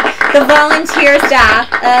come in. The volunteer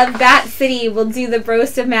staff of Bat City will do the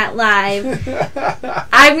roast of Matt live.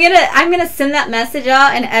 I'm gonna send that message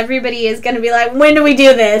out, and everybody is gonna be like, "When do we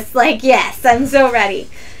do this?" Like, yes, I'm so ready.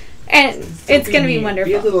 And it's going to be wonderful.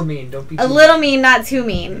 Be a little mean. Don't be too little mean, not too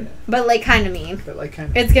mean. Yeah. But like kind of mean.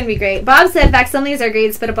 It's going to be great. Bob said facsimiles are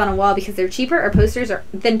great to put up on a wall because they're cheaper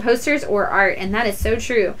than posters or art. And that is so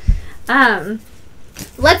true.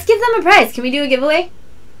 Let's give them a prize. Can we do a giveaway?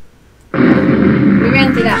 We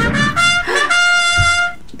ran through that.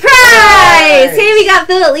 Prize! Hey, we got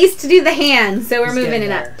Phil at least to do the hand. So we're moving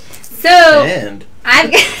it up. So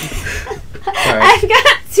I've got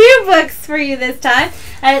 2 books for you this time.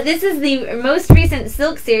 This is the most recent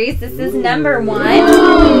Silk series. This is number 1.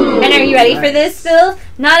 And are you ready for this, Phil?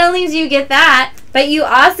 Not only do you get that, but you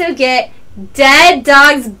also get Dead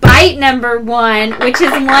Dog's Bite number 1, which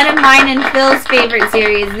is one of mine and Phil's favorite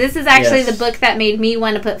series. This is actually the book that made me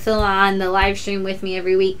want to put Phil on the live stream with me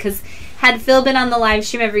every week, because had Phil been on the live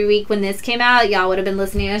stream every week when this came out, y'all would have been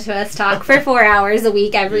listening to us talk for 4 hours a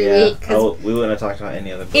week every week. We wouldn't have talked about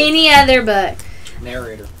any other book. Any other book.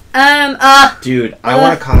 Narrator. Dude, I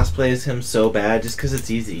want to cosplay as him so bad just because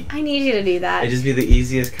it's easy. I need you to do that. It'd just be the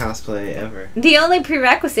easiest cosplay ever. The only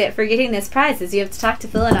prerequisite for getting this prize is you have to talk to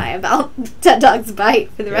Phil and I about Dead Dog's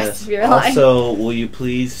Bite for the rest of your life. Also, will you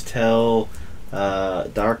please tell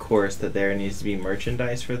Dark Horse that there needs to be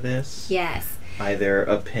merchandise for this? Yes. Either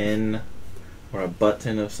a pin or a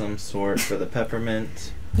button of some sort for the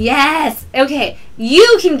peppermint. Yes! Okay,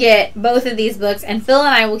 you can get both of these books, and Phil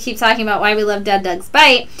and I will keep talking about why we love Dead Dog's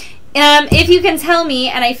Bite. If you can tell me,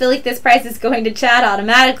 and I feel like this prize is going to Chad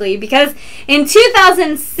automatically, because in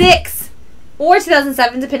 2006, or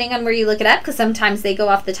 2007, depending on where you look it up, because sometimes they go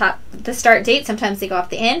off the start date, sometimes they go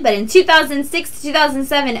off the end. But in 2006 to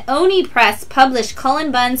 2007, Oni Press published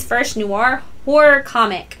Cullen Bunn's first noir horror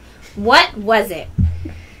comic. What was it?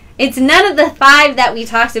 It's none of the 5 that we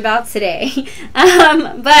talked about today.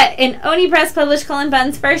 But in Oni Press published Cullen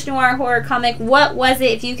Bunn's first noir horror comic. What was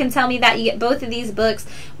it? If you can tell me that, you get both of these books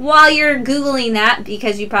while you're Googling that,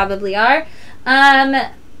 because you probably are.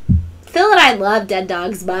 Phil and I love Dead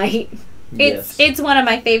Dog's Bite. It's one of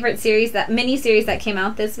my favorite series, that mini-series that came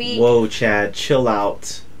out this week. Whoa, Chad, chill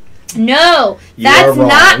out. No, that's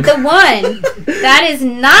not the one. That is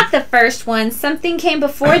not the first one. Something came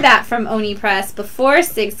before that from Oni Press, before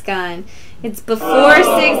Six Gun. It's before Six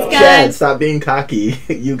Gun. Chad, stop being cocky.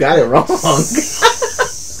 You got it wrong.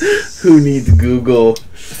 Who needs Google?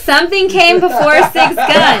 Something came before Six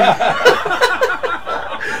Gun.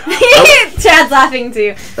 Chad's laughing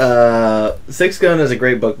too. Six Gun is a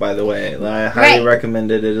great book, by the way. I highly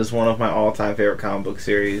recommend it. It is one of my all-time favorite comic book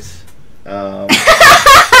series. Renee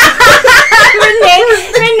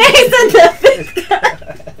said the Fifth Gun.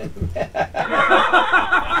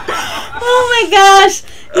 Oh my gosh,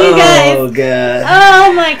 you guys! Oh god!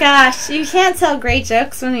 Oh my gosh, you can't tell great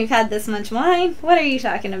jokes when we've had this much wine. What are you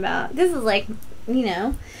talking about? This is like,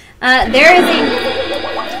 there is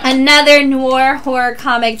another noir horror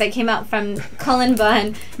comic that came out from Cullen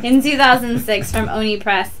Bunn in 2006 from Oni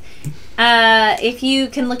Press. If you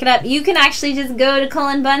can look it up, you can actually just go to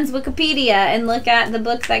Cullen Bunn's Wikipedia and look at the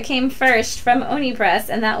book that came first from Oni Press,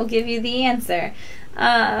 and that will give you the answer.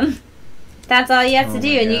 That's all you have to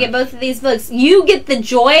do, and you get both of these books. You get the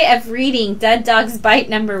joy of reading Dead Dog's Bite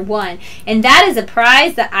 #1, and that is a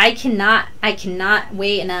prize that I cannot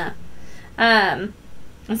weigh enough.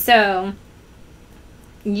 So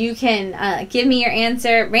you can give me your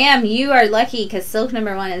answer. Ram, you are lucky because Silk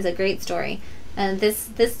 #1 is a great story. This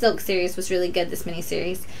Silk series was really good, this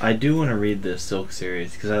miniseries. I do want to read this Silk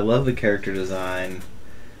series because I love the character design,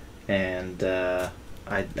 and I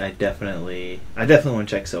definitely want to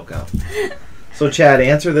check Silk out. So Chad,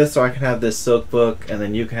 answer this so I can have this Silk book, and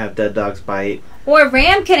then you can have Dead Dog's Bite. Or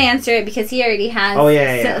Ram can answer it because he already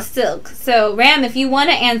has Silk. So Ram, if you want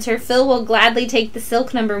to answer, Phil will gladly take the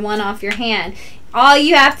Silk #1 off your hand. All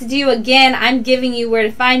you have to do, again, I'm giving you where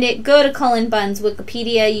to find it. Go to Cullen Bunn's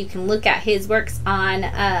Wikipedia. You can look at his works on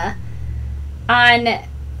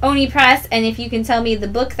Oni Press, and if you can tell me the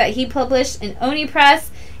book that he published in Oni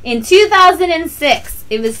Press in 2006,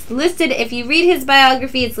 it was listed. If you read his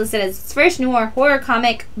biography, it's listed as his first noir horror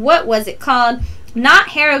comic. What was it called? Not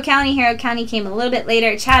Harrow County. Harrow County came a little bit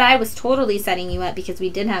later. Chad, I was totally setting you up because we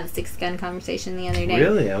did have a Six Gun conversation the other day.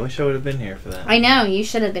 Really? I wish I would have been here for that. I know. You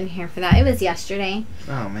should have been here for that. It was yesterday.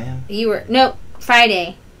 Oh, man. You were... Nope.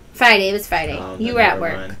 Friday. It was Friday. Oh, you were at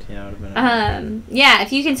work. Mind. Yeah, I would have been yeah,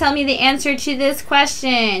 if you can tell me the answer to this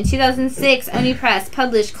question. 2006, Oni Press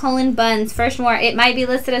published Cullen Bunn's first noir. It might be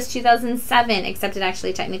listed as 2007, except it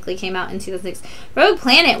actually technically came out in 2006. Rogue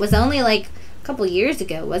Planet was only like a couple years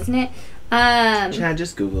ago, wasn't it? Chad,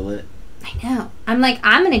 just Google it. I know. I'm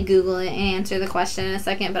going to Google it and answer the question in a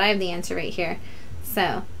second, but I have the answer right here.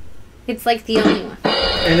 So, it's like the only one.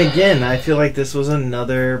 And again, I feel like this was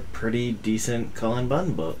another pretty decent Cullen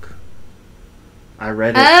Bunn book. I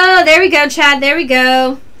read it. Oh, there we go, Chad. There we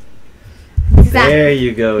go. There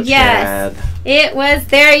you go, yes, Chad. It was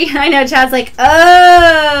there. I know, Chad's like,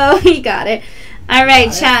 oh, he got it. All right,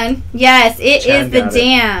 Chad. Yes, it is The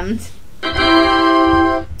Damned.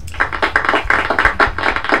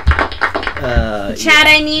 Chad,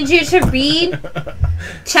 I need you to read.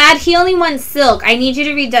 Chad, he only wants Silk. I need you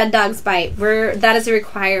to read Dead Dog's Bite. That is a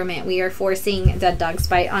requirement. We are forcing Dead Dog's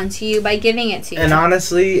Bite onto you by giving it to you. And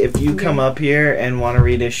honestly, if you come up here and want to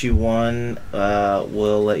read issue 1,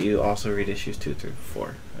 we'll let you also read issues 2 through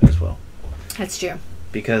 4 as well. That's true.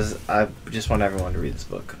 Because I just want everyone to read this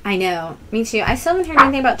book. I know. Me too. I still haven't heard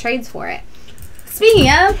anything about trades for it.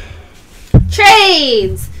 Speaking of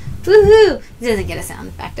trades, woohoo! It doesn't get a sound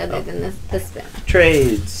effect other than the spin.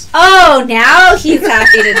 Trades. Oh, now he's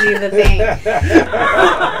happy to do the thing. Well,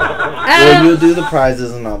 you'll do the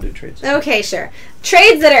prizes and I'll do trades. Okay, sure.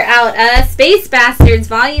 Trades that are out. Space Bastards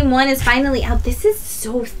Volume 1 is finally out. This is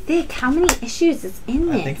so thick. How many issues is in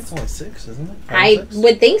this? I think it's only 6, isn't it? I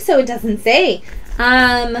would think so. It doesn't say.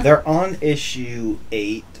 They're on issue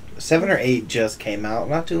 8. 7 or 8 just came out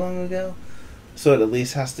not too long ago. So it at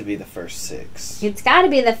least has to be the first 6. It's got to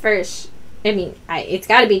be the first. I mean, it's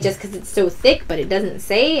got to be just because it's so thick, but it doesn't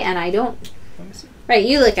say, and I don't. Let me see. Right,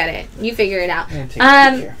 you look at it. You figure it out.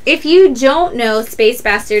 Take if you don't know Space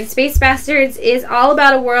Bastards is all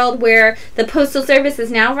about a world where the Postal Service is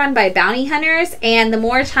now run by bounty hunters, and the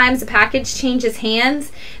more times a package changes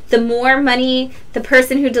hands, the more money the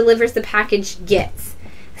person who delivers the package gets.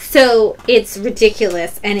 So it's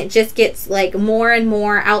ridiculous, and it just gets like more and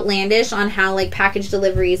more outlandish on how like package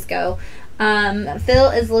deliveries go. Phil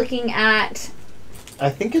is looking at... I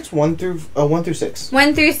think it's 1 through 6.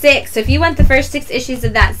 1 through 6. So if you want the first 6 issues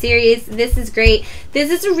of that series, this is great. This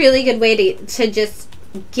is a really good way to just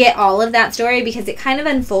get all of that story, because it kind of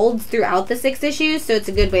unfolds throughout the 6 issues, so it's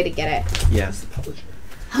a good way to get it. Yes.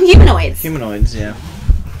 Oh, Humanoids. Humanoids, yeah.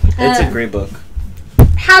 It's a great book.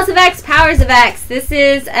 House of X, Powers of X. This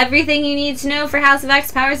is everything you need to know for House of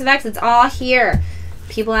X, Powers of X. It's all here.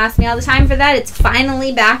 People ask me all the time for that. It's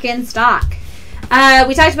finally back in stock.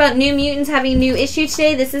 We talked about New Mutants having a new issue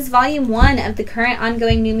today. This is volume 1 of the current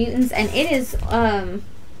ongoing New Mutants, and it is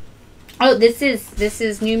this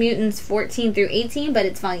is New Mutants 14 through 18, but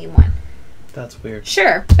it's volume 1. That's weird.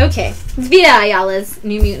 Sure. Okay. It's Vita Ayala's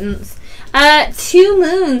New Mutants. Two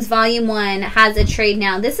Moons volume 1 has a trade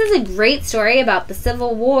now. This is a great story about the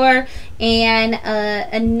Civil War and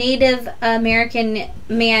a Native American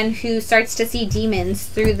man who starts to see demons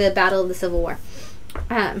through the Battle of the Civil War.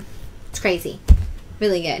 It's crazy.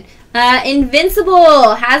 Really good.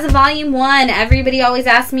 Invincible has a volume 1. Everybody always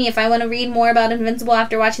asks me if I want to read more about Invincible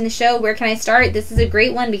after watching the show. Where can I start? This is a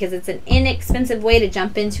great one because it's an inexpensive way to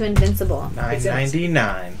jump into Invincible.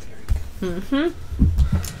 $9.99.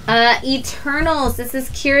 Eternals. This is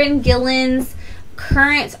Kieran Gillen's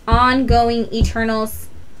current ongoing Eternals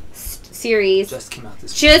series. Just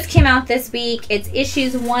came out this week. It's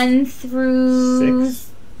issues 1 through 6.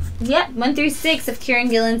 Yep, 1 through 6 of Kieran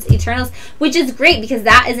Gillen's Eternals, which is great because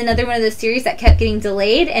that is another one of those series that kept getting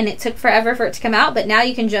delayed and it took forever for it to come out, but now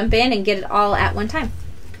you can jump in and get it all at one time.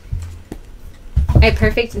 Right,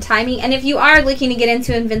 perfect timing. And if you are looking to get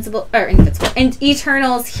into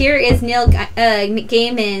Eternals, here is Neil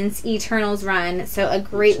Gaiman's Eternals run. So a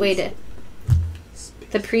great way to...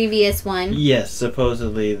 The previous one. Yes,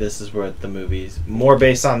 supposedly this is what the movie's more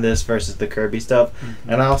based on this versus the Kirby stuff.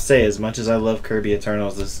 And I'll say, as much as I love Kirby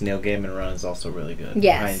Eternals, this Neil Gaiman run is also really good.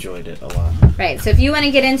 Yes. I enjoyed it a lot. Right, so if you want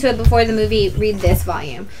to get into it before the movie, read this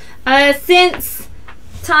volume. Since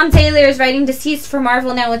Tom Taylor is writing Deceased for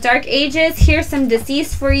Marvel now with Dark Ages, here's some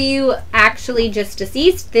Deceased for you. Actually, just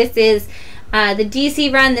Deceased. This is the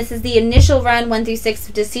DC run. This is the initial run, 1 through 6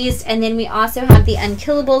 of Deceased. And then we also have the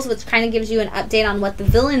Unkillables, which kind of gives you an update on what the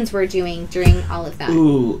villains were doing during all of that.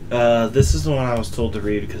 Ooh, this is the one I was told to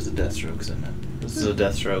read because the Deathstroke's in it. This is a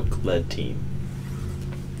Deathstroke-led team.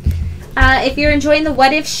 If you're enjoying the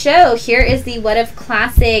What If show, here is the What If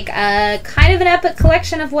Classic. Kind of an epic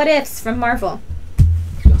collection of what ifs from Marvel.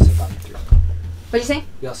 What'd you say?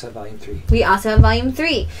 We also have volume 3. We also have volume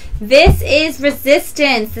 3. This is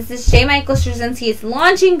Resistance. This is J. Michael Straczynski's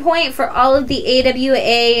launching point for all of the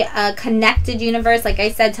AWA connected universe. Like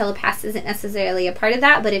I said, Telepass isn't necessarily a part of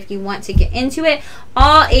that, but if you want to get into it,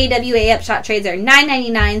 all AWA Upshot trades are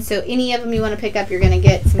 $9.99, so any of them you want to pick up, you're going to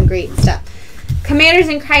get some great stuff. Commanders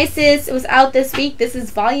in Crisis was out this week. This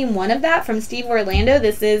is volume 1 of that from Steve Orlando.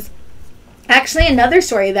 This is actually another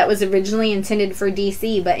story that was originally intended for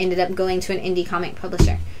DC but ended up going to an indie comic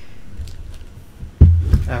publisher. I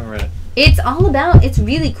haven't read it. It's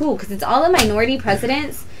really cool because it's all the minority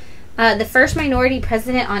presidents. The first minority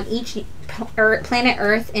president on each planet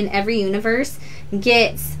Earth in every universe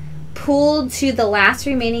gets pulled to the last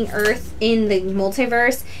remaining Earth in the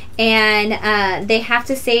multiverse, and they have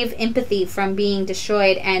to save empathy from being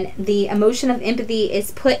destroyed, and the emotion of empathy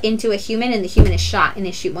is put into a human and the human is shot in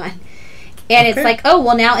issue 1. And It's like, oh,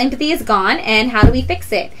 well, now empathy is gone, and how do we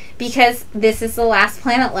fix it? Because this is the last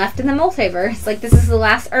planet left in the multiverse. Like, this is the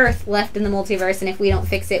last Earth left in the multiverse, and if we don't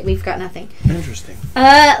fix it, we've got nothing. Interesting.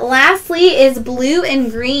 Lastly is Blue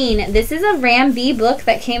and Green. This is a Ram V book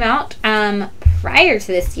that came out prior to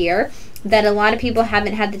this year that a lot of people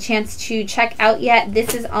haven't had the chance to check out yet.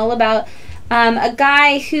 This is all about a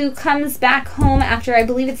guy who comes back home after, I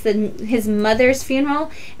believe it's his mother's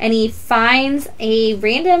funeral, and he finds a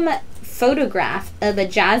random photograph of a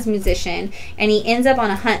jazz musician, and he ends up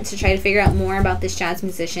on a hunt to try to figure out more about this jazz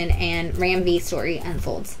musician, and Ram V's story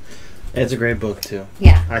unfolds. It's a great book too.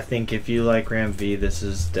 Yeah. I think if you like Ram V, this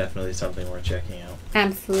is definitely something worth checking out.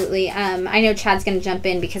 Absolutely. I know Chad's going to jump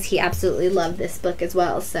in because he absolutely loved this book as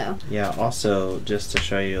well. So yeah, also just to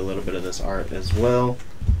show you a little bit of this art as well.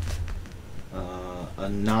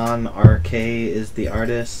 Anon RK is the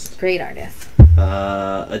artist. Great artist.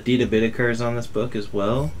 Adita Bittaker is on this book as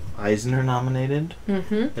well. Eisner nominated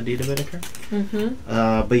Mm-hmm. Adita Whitaker.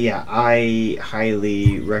 Mm-hmm. But yeah, I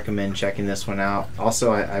highly recommend checking this one out.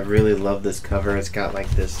 Also, I really love this cover. It's got like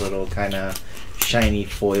this little kind of shiny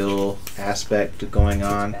foil aspect going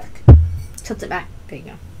on. Tilt it back. There you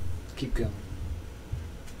go. Keep going.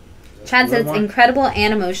 Chad says incredible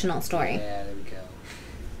and emotional story. Yeah, there we go.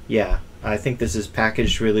 Yeah, I think this is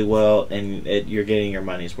packaged really well, and you're getting your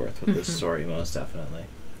money's worth with this story, most definitely.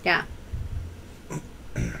 Yeah.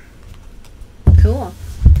 Cool.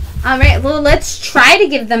 All right, well, let's try to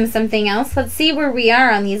give them something else. Let's see where we are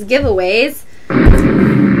on these giveaways.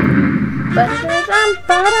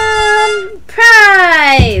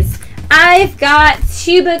 Prize! I've got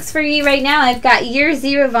 2 books for you right now. I've got Year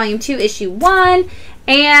Zero, Volume 2, Issue 1,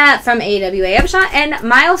 and from AWA Upshot, and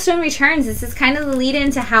Milestone Returns. This is kind of the lead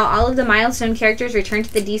into how all of the Milestone characters return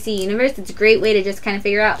to the DC Universe. It's a great way to just kind of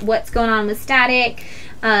figure out what's going on with Static,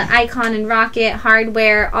 Icon and Rocket,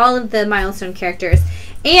 Hardware, all of the Milestone characters.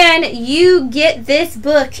 And you get this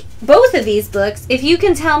book, both of these books, if you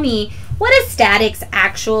can tell me what is Static's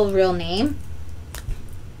actual real name.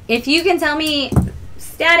 If you can tell me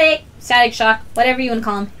Static Shock, whatever you want to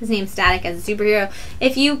call him, his name's Static as a superhero.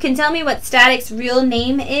 If you can tell me what Static's real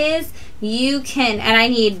name is, you can, and I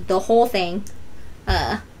need the whole thing,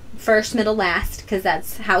 first, middle, last, because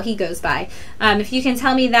that's how he goes by. If you can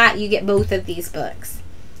tell me that, you get both of these books.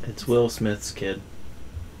 It's Will Smith's kid.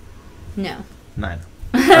 No.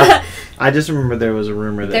 I just remember there was a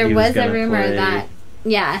rumor that he was going to play.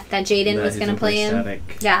 that Jaden was going to play him.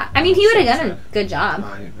 Static. Yeah, I mean, he would have done a good job.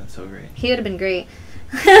 Oh, he would have been so great. He would have been great.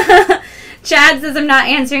 Chad says, I'm not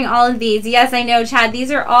answering all of these. Yes, I know, Chad.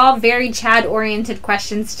 These are all very Chad-oriented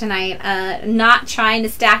questions tonight. Not trying to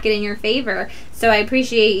stack it in your favor. So I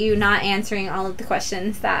appreciate you not answering all of the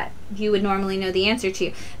questions that you would normally know the answer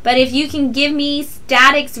to. But if you can give me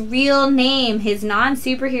Static's real name, his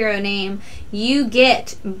non-superhero name, you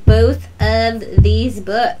get both of these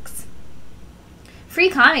books. Free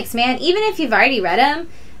comics, man. Even if you've already read them,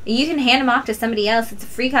 you can hand them off to somebody else. It's a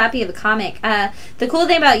free copy of a comic. The cool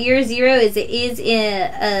thing about Year Zero is it is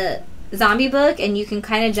a zombie book, and you can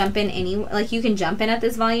kind of jump in you can jump in at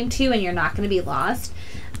this volume 2 and you're not going to be lost.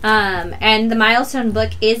 And the Milestone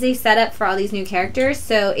book is a setup for all these new characters,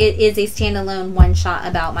 so it is a standalone one-shot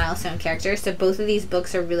about Milestone characters. So both of these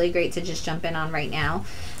books are really great to just jump in on right now.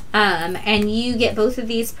 And you get both of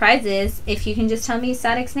these prizes if you can just tell me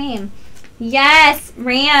Static's name. Yes,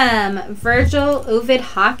 Ram, Virgil Ovid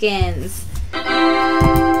Hawkins.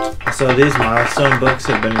 So these Milestone books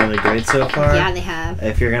have been really great so far. Yeah, they have.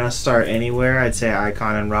 If you're going to start anywhere, I'd say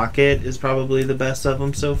Icon and Rocket is probably the best of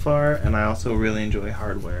them so far. And I also really enjoy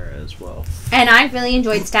Hardware as well. And I really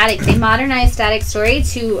enjoyed Static. They modernized Static's story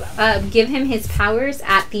to give him his powers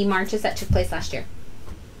at the marches that took place last year.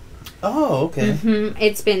 Oh, okay.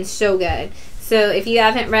 It's been so good. So if you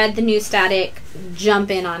haven't read the new Static, jump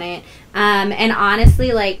in on it. And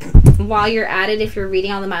honestly, like, while you're at it, if you're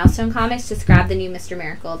reading all the Milestone comics, just grab the new Mr.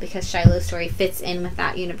 Miracle, because Shiloh's story fits in with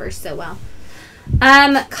that universe so well.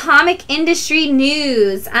 Comic industry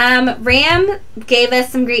news. Ram gave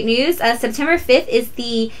us some great news. September 5th is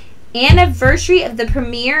the anniversary of the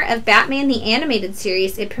premiere of Batman the Animated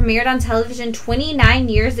Series. It premiered on television 29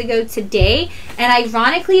 years ago today, and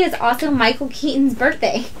ironically, it is also Michael Keaton's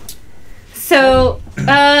birthday. So,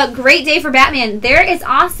 great day for Batman. There is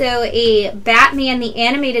also a Batman the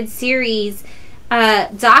Animated Series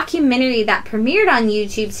documentary that premiered on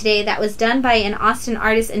YouTube today that was done by an Austin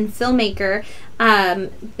artist and filmmaker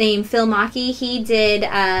named Phil Mackey. He did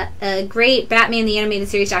a great Batman the Animated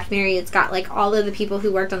Series documentary. It's got like all of the people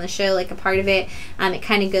who worked on the show like a part of it. It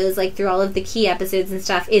kind of goes like through all of the key episodes and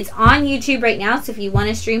stuff. It's on YouTube right now, so if you want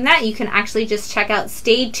to stream that, you can actually just check out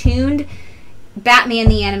Stay Tuned Batman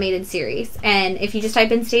the Animated Series, and if you just type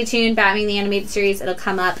in Stay Tuned Batman the Animated Series, it'll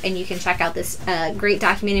come up and you can check out this great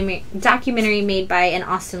documentary made by an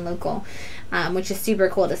Austin local, which is super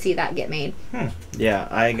cool to see that get made. Yeah,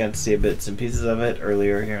 I got to see bits and pieces of it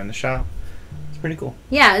earlier here in the shop. It's pretty cool.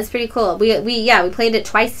 Yeah, it's pretty cool. We played it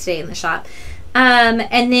twice today in the shop.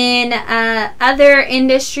 And then other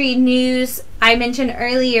industry news, I mentioned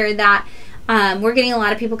earlier that we're getting a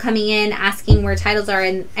lot of people coming in asking where titles are,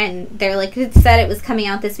 and they're like, it said it was coming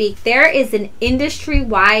out this week. There is an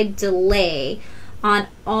industry-wide delay on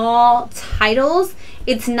all titles.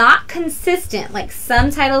 It's not consistent. Like,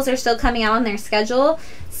 some titles are still coming out on their schedule.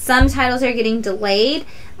 Some titles are getting delayed.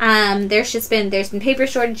 There's been paper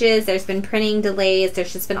shortages. There's been printing delays.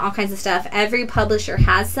 There's just been all kinds of stuff. Every publisher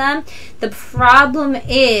has some. The problem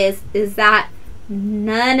is that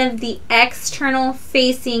none of the external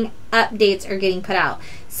facing updates are getting put out.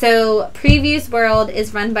 So Previews World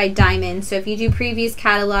is run by Diamond. So if you do previews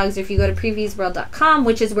catalogs, or if you go to previewsworld.com,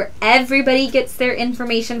 which is where everybody gets their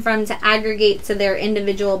information from to aggregate to their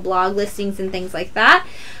individual blog listings and things like that,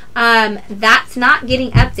 that's not getting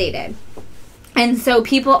updated. And so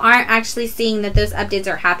people aren't actually seeing that those updates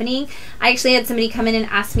are happening. I actually had somebody come in and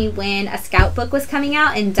ask me when a Scout book was coming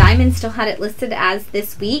out, and Diamond still had it listed as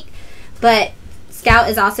this week, but Scout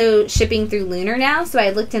is also shipping through Lunar now. So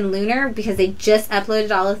I looked in Lunar because they just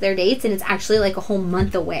uploaded all of their dates, and it's actually like a whole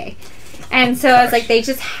month away. And so I was like, they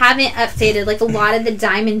just haven't updated. Like, a lot of the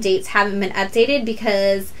Diamond dates haven't been updated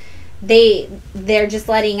because they're just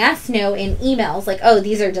letting us know in emails, like, oh,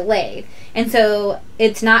 these are delayed. And so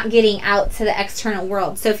it's not getting out to the external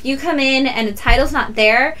world. So if you come in and a title's not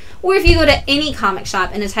there, or if you go to any comic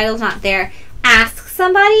shop and a title's not there, ask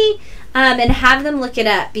somebody and have them look it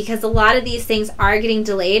up, because a lot of these things are getting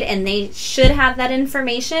delayed and they should have that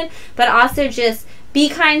information. But also just be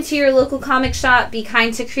kind to your local comic shop, be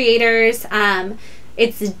kind to creators.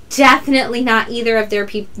 It's definitely not either of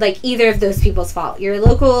those people's fault. Your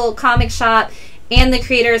local comic shop and the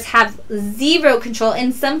creators have zero control.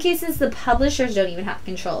 In some cases, the publishers don't even have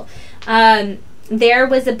control. There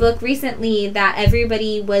was a book recently that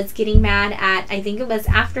everybody was getting mad at. I think it was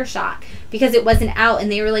Aftershock, because it wasn't out,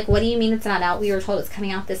 and they were like, what do you mean it's not out? We were told it's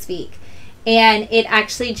coming out this week. And it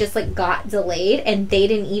actually just like got delayed, and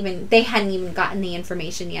they hadn't even gotten the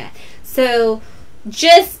information yet. So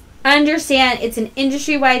just understand, it's an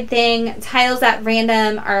industry-wide thing. Titles at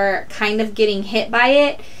random are kind of getting hit by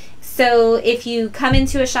it. So if you come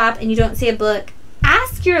into a shop and you don't see a book,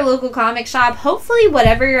 ask your local comic shop. Hopefully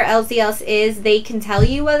whatever your LCS is, they can tell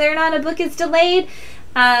you whether or not a book is delayed.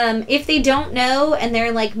 If they don't know and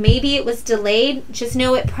they're like, maybe it was delayed, just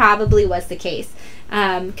know it probably was the case.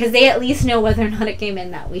 Because they at least know whether or not it came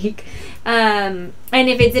in that week. And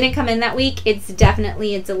if it didn't come in that week, it's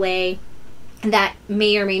definitely a delay that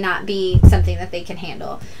may or may not be something that they can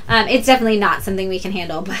handle. It's definitely not something we can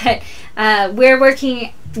handle, but we are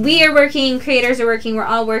working, creators are working, we're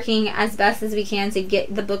all working as best as we can to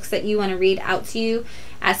get the books that you want to read out to you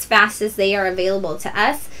as fast as they are available to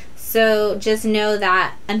us. So just know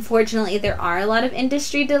that unfortunately there are a lot of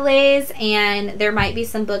industry delays, and there might be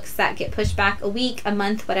some books that get pushed back a week, a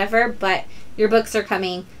month, whatever, but your books are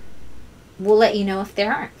coming. We'll let you know if they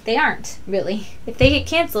aren't really. If they get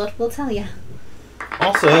canceled, we'll tell you.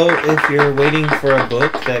 Also, if you're waiting for a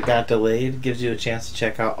book that got delayed, it gives you a chance to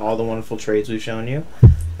check out all the wonderful trades we've shown you,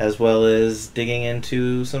 as well as digging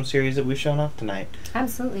into some series that we've shown off tonight.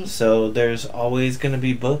 Absolutely. So there's always going to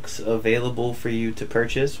be books available for you to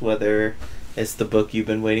purchase, whether it's the book you've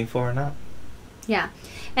been waiting for or not. Yeah.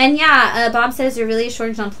 And yeah, Bob says there really is a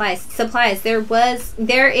shortage on supplies.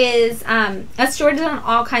 There is a shortage on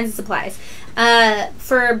all kinds of supplies.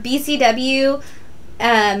 For BCW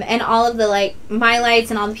and all of the like My Lights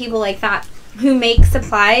and all the people like that who make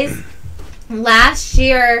supplies, last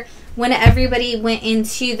year when everybody went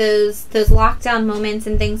into those lockdown moments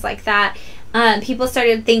and things like that, people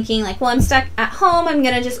started thinking like, well, I'm stuck at home, I'm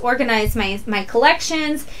gonna just organize my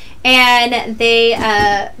collections. And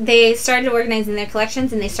they started organizing their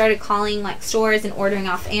collections, and they started calling like stores and ordering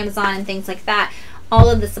off Amazon and things like that, all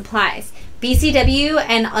of the supplies. BCW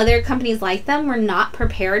and other companies like them were not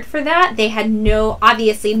prepared for that. They had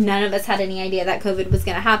obviously none of us had any idea that COVID was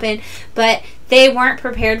going to happen, but they weren't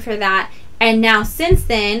prepared for that. And now since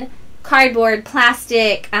then, cardboard,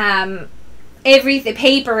 plastic, everything,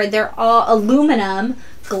 paper, they're all aluminum,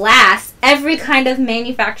 glass, every kind of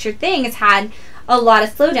manufactured thing has had a lot of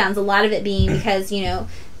slowdowns, a lot of it being because,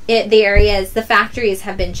 the factories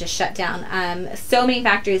have been just shut down. So many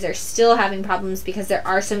factories are still having problems because there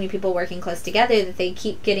are so many people working close together that they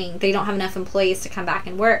don't have enough employees to come back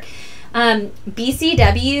and work.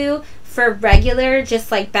 BCW, for regular,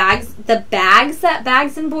 just like bags, the bags that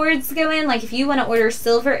bags and boards go in, like if you want to order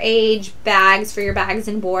Silver Age bags for your bags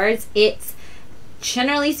and boards, it's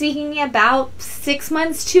generally speaking about 6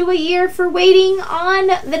 months to a year for waiting on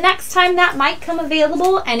the next time that might come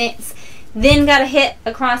available, and it's then got a hit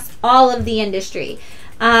across all of the industry.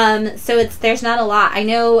 So there's not a lot. I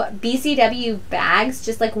know BCW bags,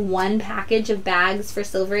 just like one package of bags for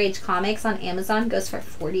Silver Age comics on Amazon goes for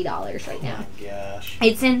 $40 right now. Oh my gosh.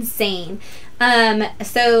 It's insane.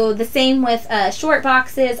 So the same with short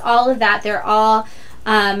boxes, all of that. They're all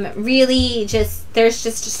really there's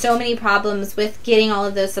just so many problems with getting all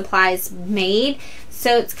of those supplies made.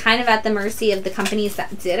 So it's kind of at the mercy of the companies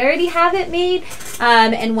that did already have it made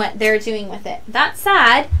and what they're doing with it. That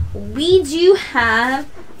said, we do have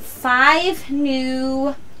 5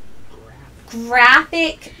 new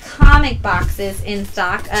graphic comic boxes in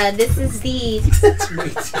stock. This is the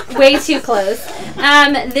way too close.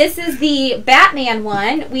 This is the Batman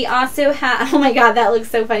one. We also have, oh my god, that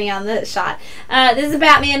looks so funny on the shot. This is a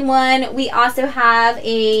Batman one. We also have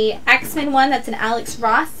a X-Men one. That's an Alex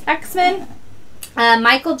Ross X-Men.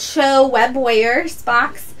 Michael Cho Web Warriors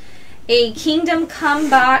box. A Kingdom Come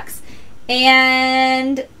box.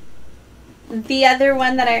 And the other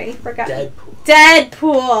one that I already forgot.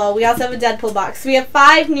 Deadpool. We also have a Deadpool box. We have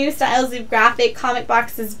 5 new styles of graphic comic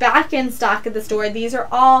boxes back in stock at the store. These are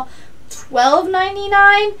all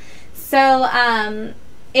 $12.99. So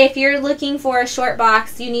if you're looking for a short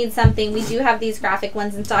box, you need something, we do have these graphic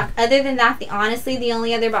ones in stock. Other than that, honestly, the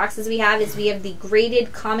only other boxes we have is we have the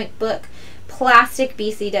graded comic book plastic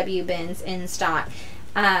BCW bins in stock.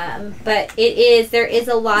 But there is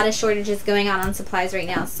a lot of shortages going on supplies right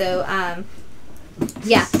now. So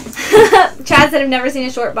yeah. Chad said I've never seen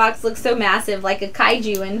a short box look so massive, like a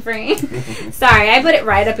kaiju in frame. Sorry, I put it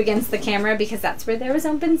right up against the camera because that's where there was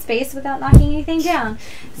open space without knocking anything down.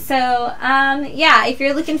 So yeah, if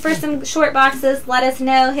you're looking for some short boxes, let us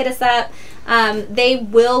know, hit us up. They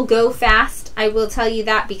will go fast, I will tell you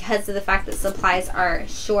that, because of the fact that supplies are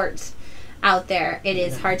short out there. It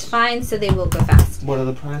is hard to find, so they will go fast. What are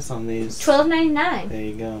the price on these? $12.99. There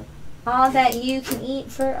you go. All that you can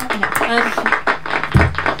eat for...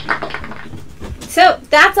 So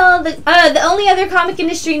that's all the only other comic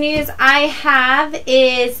industry news I have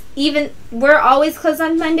is we're always closed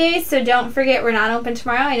on Mondays, so don't forget we're not open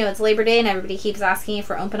tomorrow. I know it's Labor Day and everybody keeps asking if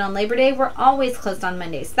we're open on Labor Day. We're always closed on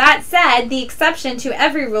Mondays. That said, the exception to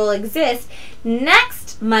every rule exists.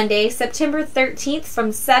 Next Monday, September 13th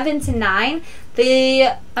from 7 to 9,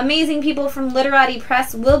 the amazing people from Literati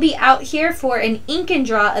Press will be out here for an ink and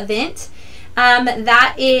draw event.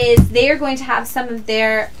 They are going to have some of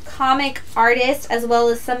their comic artists as well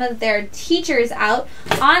as some of their teachers out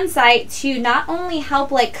on site to not only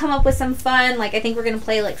help come up with some fun, I think we're going to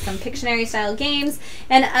play some Pictionary style games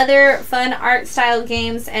and other fun art style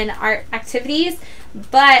games and art activities,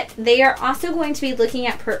 but they are also going to be looking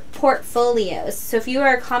at portfolios. So if you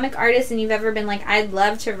are a comic artist and you've ever been I'd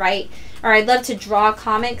love to write or I'd love to draw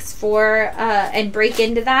comics for and break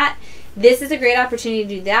into that, this is a great opportunity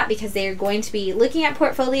to do that because they are going to be looking at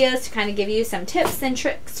portfolios to kind of give you some tips and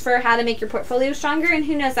tricks for how to make your portfolio stronger, and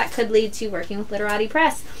who knows, that could lead to working with Literati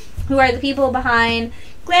Press, who are the people behind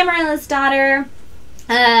Glamorilla's Daughter,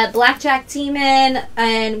 Blackjack Demon,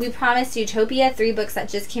 and We Promised Utopia, 3 books that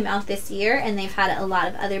just came out this year, and they've had a lot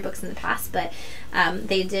of other books in the past, but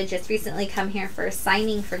they did just recently come here for a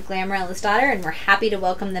signing for Glamorilla's Daughter, and we're happy to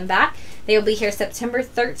welcome them back. They will be here September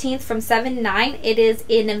 13th from 7 to 9. It is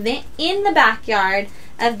an event in the backyard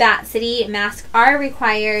of Bat City. Masks are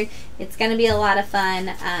required. It's going to be a lot of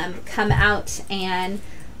fun. Come out and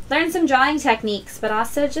learn some drawing techniques, but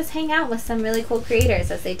also just hang out with some really cool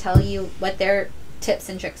creators as they tell you what their tips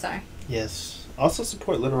and tricks are. Yes. Also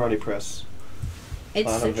support Literati Press. It's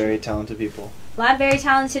a lot of very talented people. A lot of very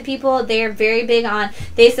talented people. They are very big on,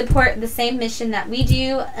 they support the same mission that we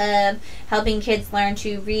do of helping kids learn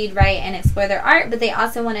to read, write, and explore their art, but they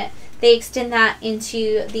also they extend that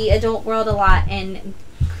into the adult world a lot and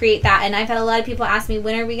create that. And I've had a lot of people ask me,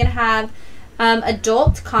 when are we going to have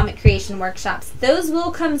adult comic creation workshops? Those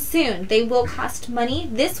will come soon. They will cost money.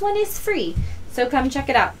 This one is free, so come check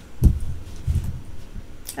it out.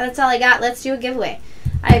 That's all I got. Let's do a giveaway.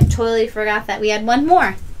 I totally forgot that we had one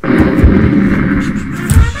more.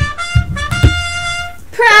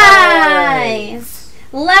 Prize!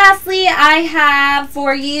 Lastly, I have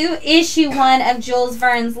for you issue 1 of Jules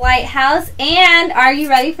Verne's Lighthouse. And are you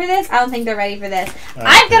ready for this? I don't think they're ready for this.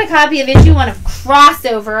 I've got a copy of issue 1 of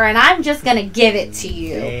Crossover, and I'm just going to give it to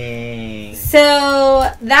you. Dang.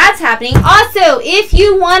 So that's happening. Also, if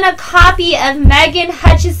you want a copy of Megan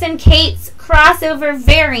Hutchison Kate's Crossover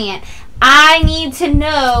variant, I need to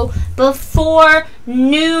know before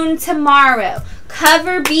noon tomorrow.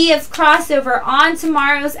 Cover B of Crossover on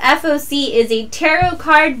tomorrow's FOC is a tarot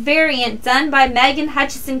card variant done by Megan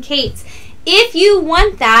Hutchison Kates. If you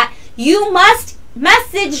want that, you must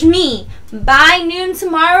message me by noon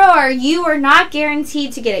tomorrow, or you are not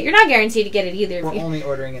guaranteed to get it. You're not guaranteed to get it either. We're only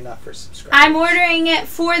ordering enough for subscribers. I'm ordering it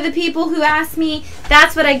for the people who asked me.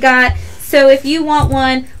 That's what I got. So if you want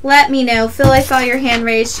one, let me know. Phil, I saw your hand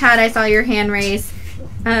raised. Chad, I saw your hand raised.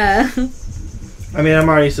 I mean, I'm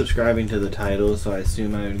already subscribing to the title, so I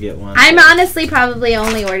assume I would get one. I'm honestly probably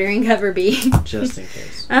only ordering cover B. Just in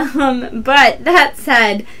case. But that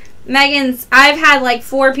said, I've had like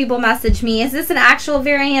 4 people message me, is this an actual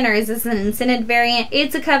variant or is this an scented variant?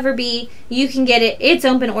 It's a cover B. You can get it. It's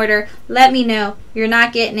open order. Let me know. You're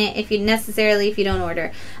not getting it if you don't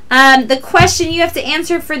order. The question you have to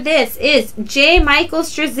answer for this is, J. Michael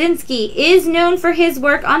Straczynski is known for his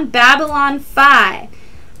work on Babylon 5.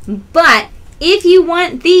 But if you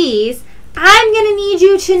want these, I'm going to need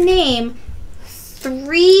you to name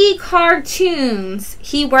 3 cartoons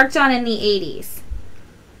he worked on in the 80s.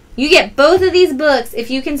 You get both of these books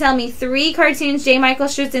if you can tell me 3 cartoons J. Michael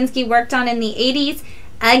Straczynski worked on in the 80s.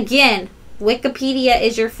 Again, Wikipedia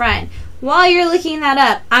is your friend. While you're looking that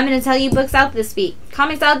up, I'm going to tell you books out this week.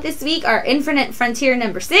 Comics out this week are Infinite Frontier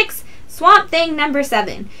 #6, Swamp Thing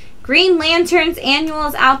 #7. Green Lantern's annual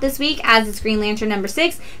is out this week, as is Green Lantern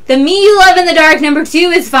 #6. The Me You Love in the Dark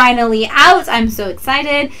 #2 is finally out. I'm so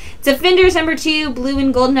excited. Defenders #2, Blue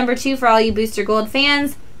and Gold #2 for all you Booster Gold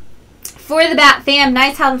fans. For the Bat Fam,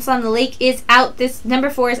 Nice House on the Lake is out. This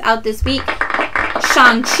 #4 is out this week.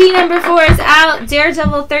 Shang-Chi #4 is out.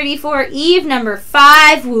 Daredevil 34, Eve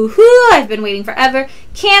 #5. Woohoo! I've been waiting forever.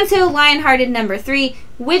 Kanto Lionhearted #3.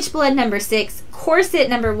 Witchblood #6. Corset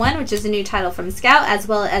 #1, which is a new title from Scout, as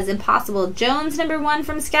well as Impossible Jones #1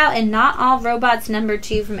 from Scout, and Not All Robots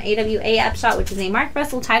 #2 from AWA Upshot, which is a Mark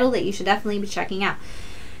Russell title that you should definitely be checking out.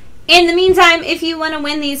 In the meantime, if you want to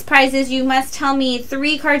win these prizes, you must tell me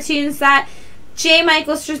 3 cartoons that J.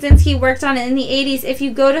 Michael Straczynski worked on in the 80s. If you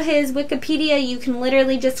go to his Wikipedia, you can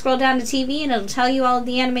literally just scroll down to TV and it'll tell you all of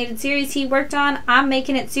the animated series he worked on. I'm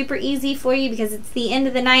making it super easy for you because it's the end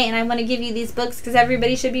of the night and I want to give you these books because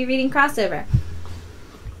everybody should be reading crossover.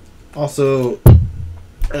 Also,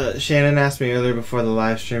 Shannon asked me earlier before the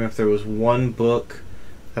live stream if there was one book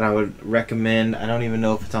that I would recommend. I don't even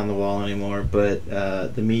know if it's on the wall anymore, but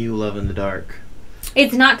The Me You Love in the Dark.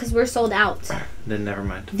 It's not because we're sold out. Then never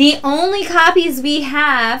mind. The only copies we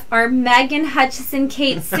have are Megan Hutchison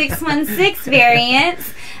Kate 616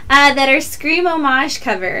 variants that are Scream homage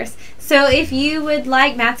covers. So if you would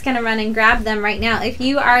like, Matt's going to run and grab them right now. If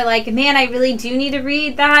you are like, man, I really do need to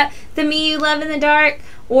read that, The Me You Love in the Dark,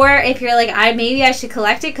 or if you're like, maybe I should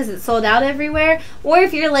collect it because it's sold out everywhere, or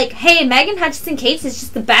if you're like, hey, Megan Hutchison Cates is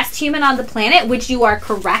just the best human on the planet, which you are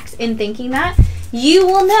correct in thinking that, you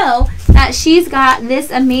will know that she's got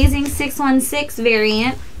this amazing 616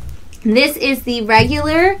 variant. This is the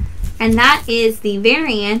regular, and that is the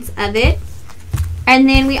variant of it. And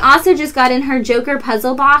then we also just got in her Joker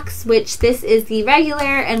puzzle box, which this is the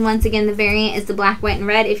regular, and once again the variant is the black, white, and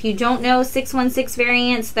red. If you don't know 616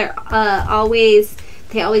 variants, they always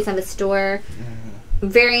have a store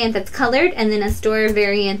variant that's colored and then a store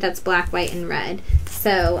variant that's black, white, and red.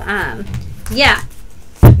 So yeah,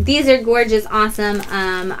 these are gorgeous, awesome.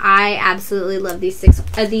 I absolutely love these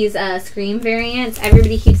Scream variants.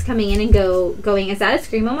 Everybody keeps coming in and going, is that a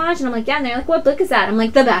Scream homage? And I'm like, yeah. And they're like, what book is that? I'm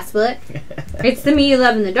like, the best book. It's The Me You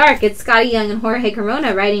Love in the Dark. It's Scotty Young and Jorge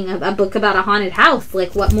Corona writing a book about a haunted house.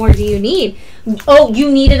 Like, what more do you need? Oh,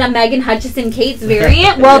 you needed a Megan Hutchison Cates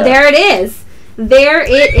variant? Well, yeah. There it is. There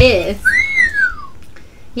it is.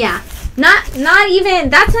 Yeah. Not even,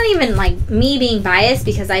 that's not even like me being biased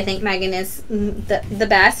because I think Megan is the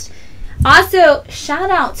best. Also,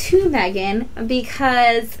 shout out to Megan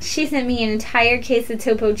because she sent me an entire case of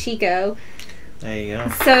Topo Chico. There you go.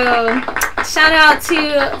 So, shout out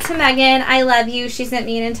to Megan. I love you. She sent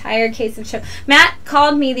me an entire case of Topo. Matt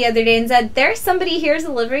called me the other day and said, there's somebody here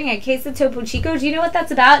delivering a case of Topo Chico. Do you know what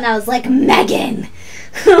that's about? And I was like, Megan.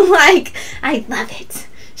 Like, I love it.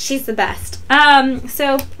 She's the best.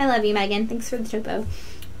 So I love you, Megan. Thanks for the topo.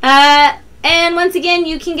 And once again,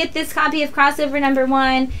 you can get this copy of Crossover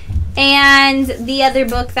 #1 and the other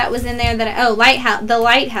book that was in there that The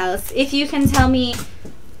Lighthouse. If you can tell me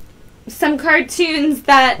some cartoons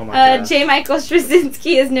that J. Michael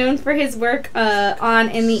Straczynski is known for his work on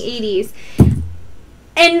in the 80s.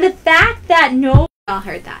 And the fact that no all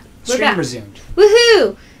heard that. Stream resumed.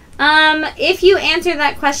 Woohoo! If you answer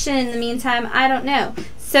that question in the meantime, I don't know.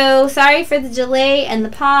 So, sorry for the delay and the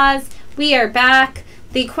pause. We are back.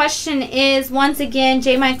 The question is, once again,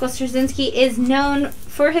 J. Michael Straczynski is known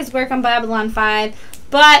for his work on Babylon 5,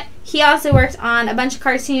 but he also worked on a bunch of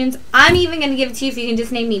cartoons. I'm even going to give it to you if you can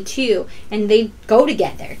just name me 2, and they go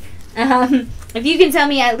together. If you can tell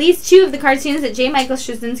me at least 2 of the cartoons that J. Michael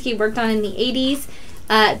Straczynski worked on in the 80s,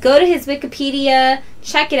 go to his Wikipedia,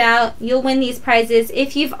 check it out. You'll win these prizes.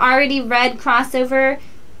 If you've already read Crossover,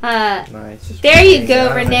 nice. There you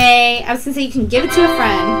go, Renee. I was going to say you can give it to a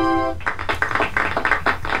friend.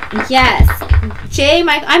 Yes.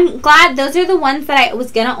 I'm glad those are the ones that I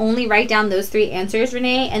was gonna only write down those 3 answers,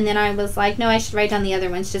 Renee, and then I was like, no, I should write down the other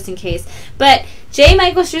ones just in case. But J.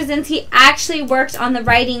 Michael Straczynski actually worked on the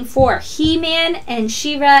writing for He-Man and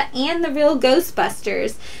She-Ra and the Real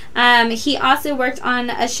Ghostbusters. He also worked on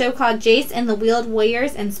a show called Jace and the Wheeled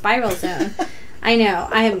Warriors and Spiral Zone. I know,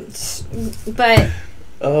 but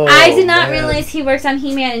I did not realize he worked on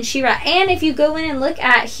He-Man and She-Ra. And if you go in and look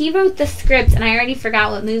at, he wrote the script, and I already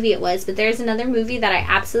forgot what movie it was, but there's another movie that I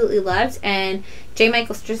absolutely loved, and J.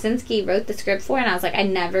 Michael Straczynski wrote the script for, and I was like, I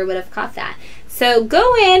never would have caught that. So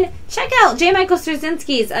go in, check out J. Michael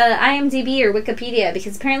Straczynski's IMDb or Wikipedia,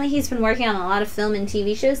 because apparently he's been working on a lot of film and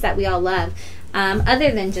TV shows that we all love,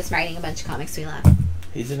 other than just writing a bunch of comics we love.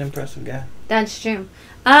 He's an impressive guy. That's true.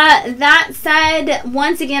 That said,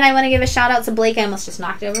 once again, I want to give a shout out to Blake. I almost just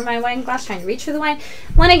knocked over my wine glass trying to reach for the wine.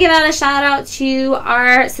 Want to give out a shout out to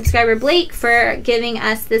our subscriber Blake for giving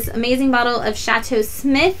us this amazing bottle of Chateau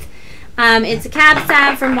Smith. It's a Cab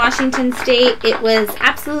Sav from Washington State. It was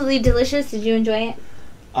absolutely delicious. Did you enjoy it?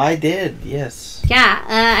 I did, yes. Yeah,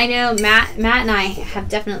 I know Matt and I have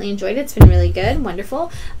definitely enjoyed it. It's been really good,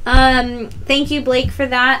 wonderful. Thank you, Blake, for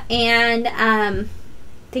that, and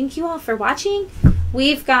thank you all for watching.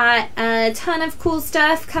 We've got a ton of cool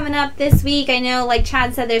stuff coming up this week. I know, like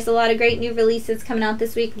Chad said, there's a lot of great new releases coming out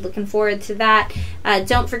this week. Looking forward to that.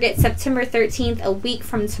 Don't forget, September 13th, a week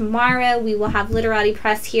from tomorrow, we will have Literati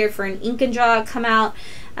Press here for an ink and draw come out.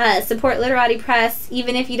 Support Literati Press.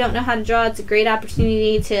 Even if you don't know how to draw, it's a great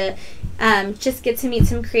opportunity to just get to meet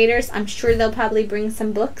some creators. I'm sure they'll probably bring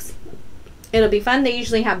some books. It'll be fun. They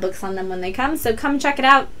usually have books on them when they come, so come check it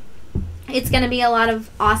out. It's going to be a lot of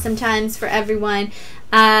awesome times for everyone.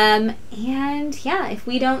 And yeah, if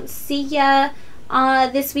we don't see ya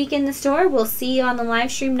this week in the store, we'll see you on the live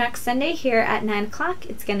stream next Sunday here at 9 o'clock.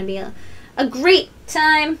 It's going to be a great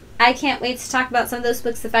time. I can't wait to talk about some of those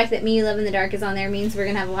books. The fact that Me, Love in the Dark is on there means we're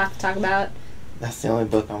going to have a lot to talk about. That's the only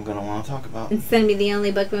book I'm going to want to talk about. It's going to be the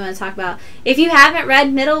only book we want to talk about. If you haven't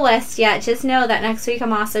read Middle West yet, just know that next week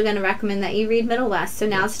I'm also going to recommend that you read Middle West. So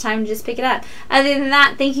now's the time to just pick it up. Other than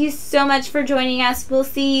that, thank you so much for joining us. We'll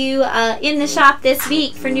see you in the shop this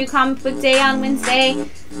week for New Comic Book Day on Wednesday.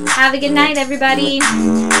 Have a good night, everybody.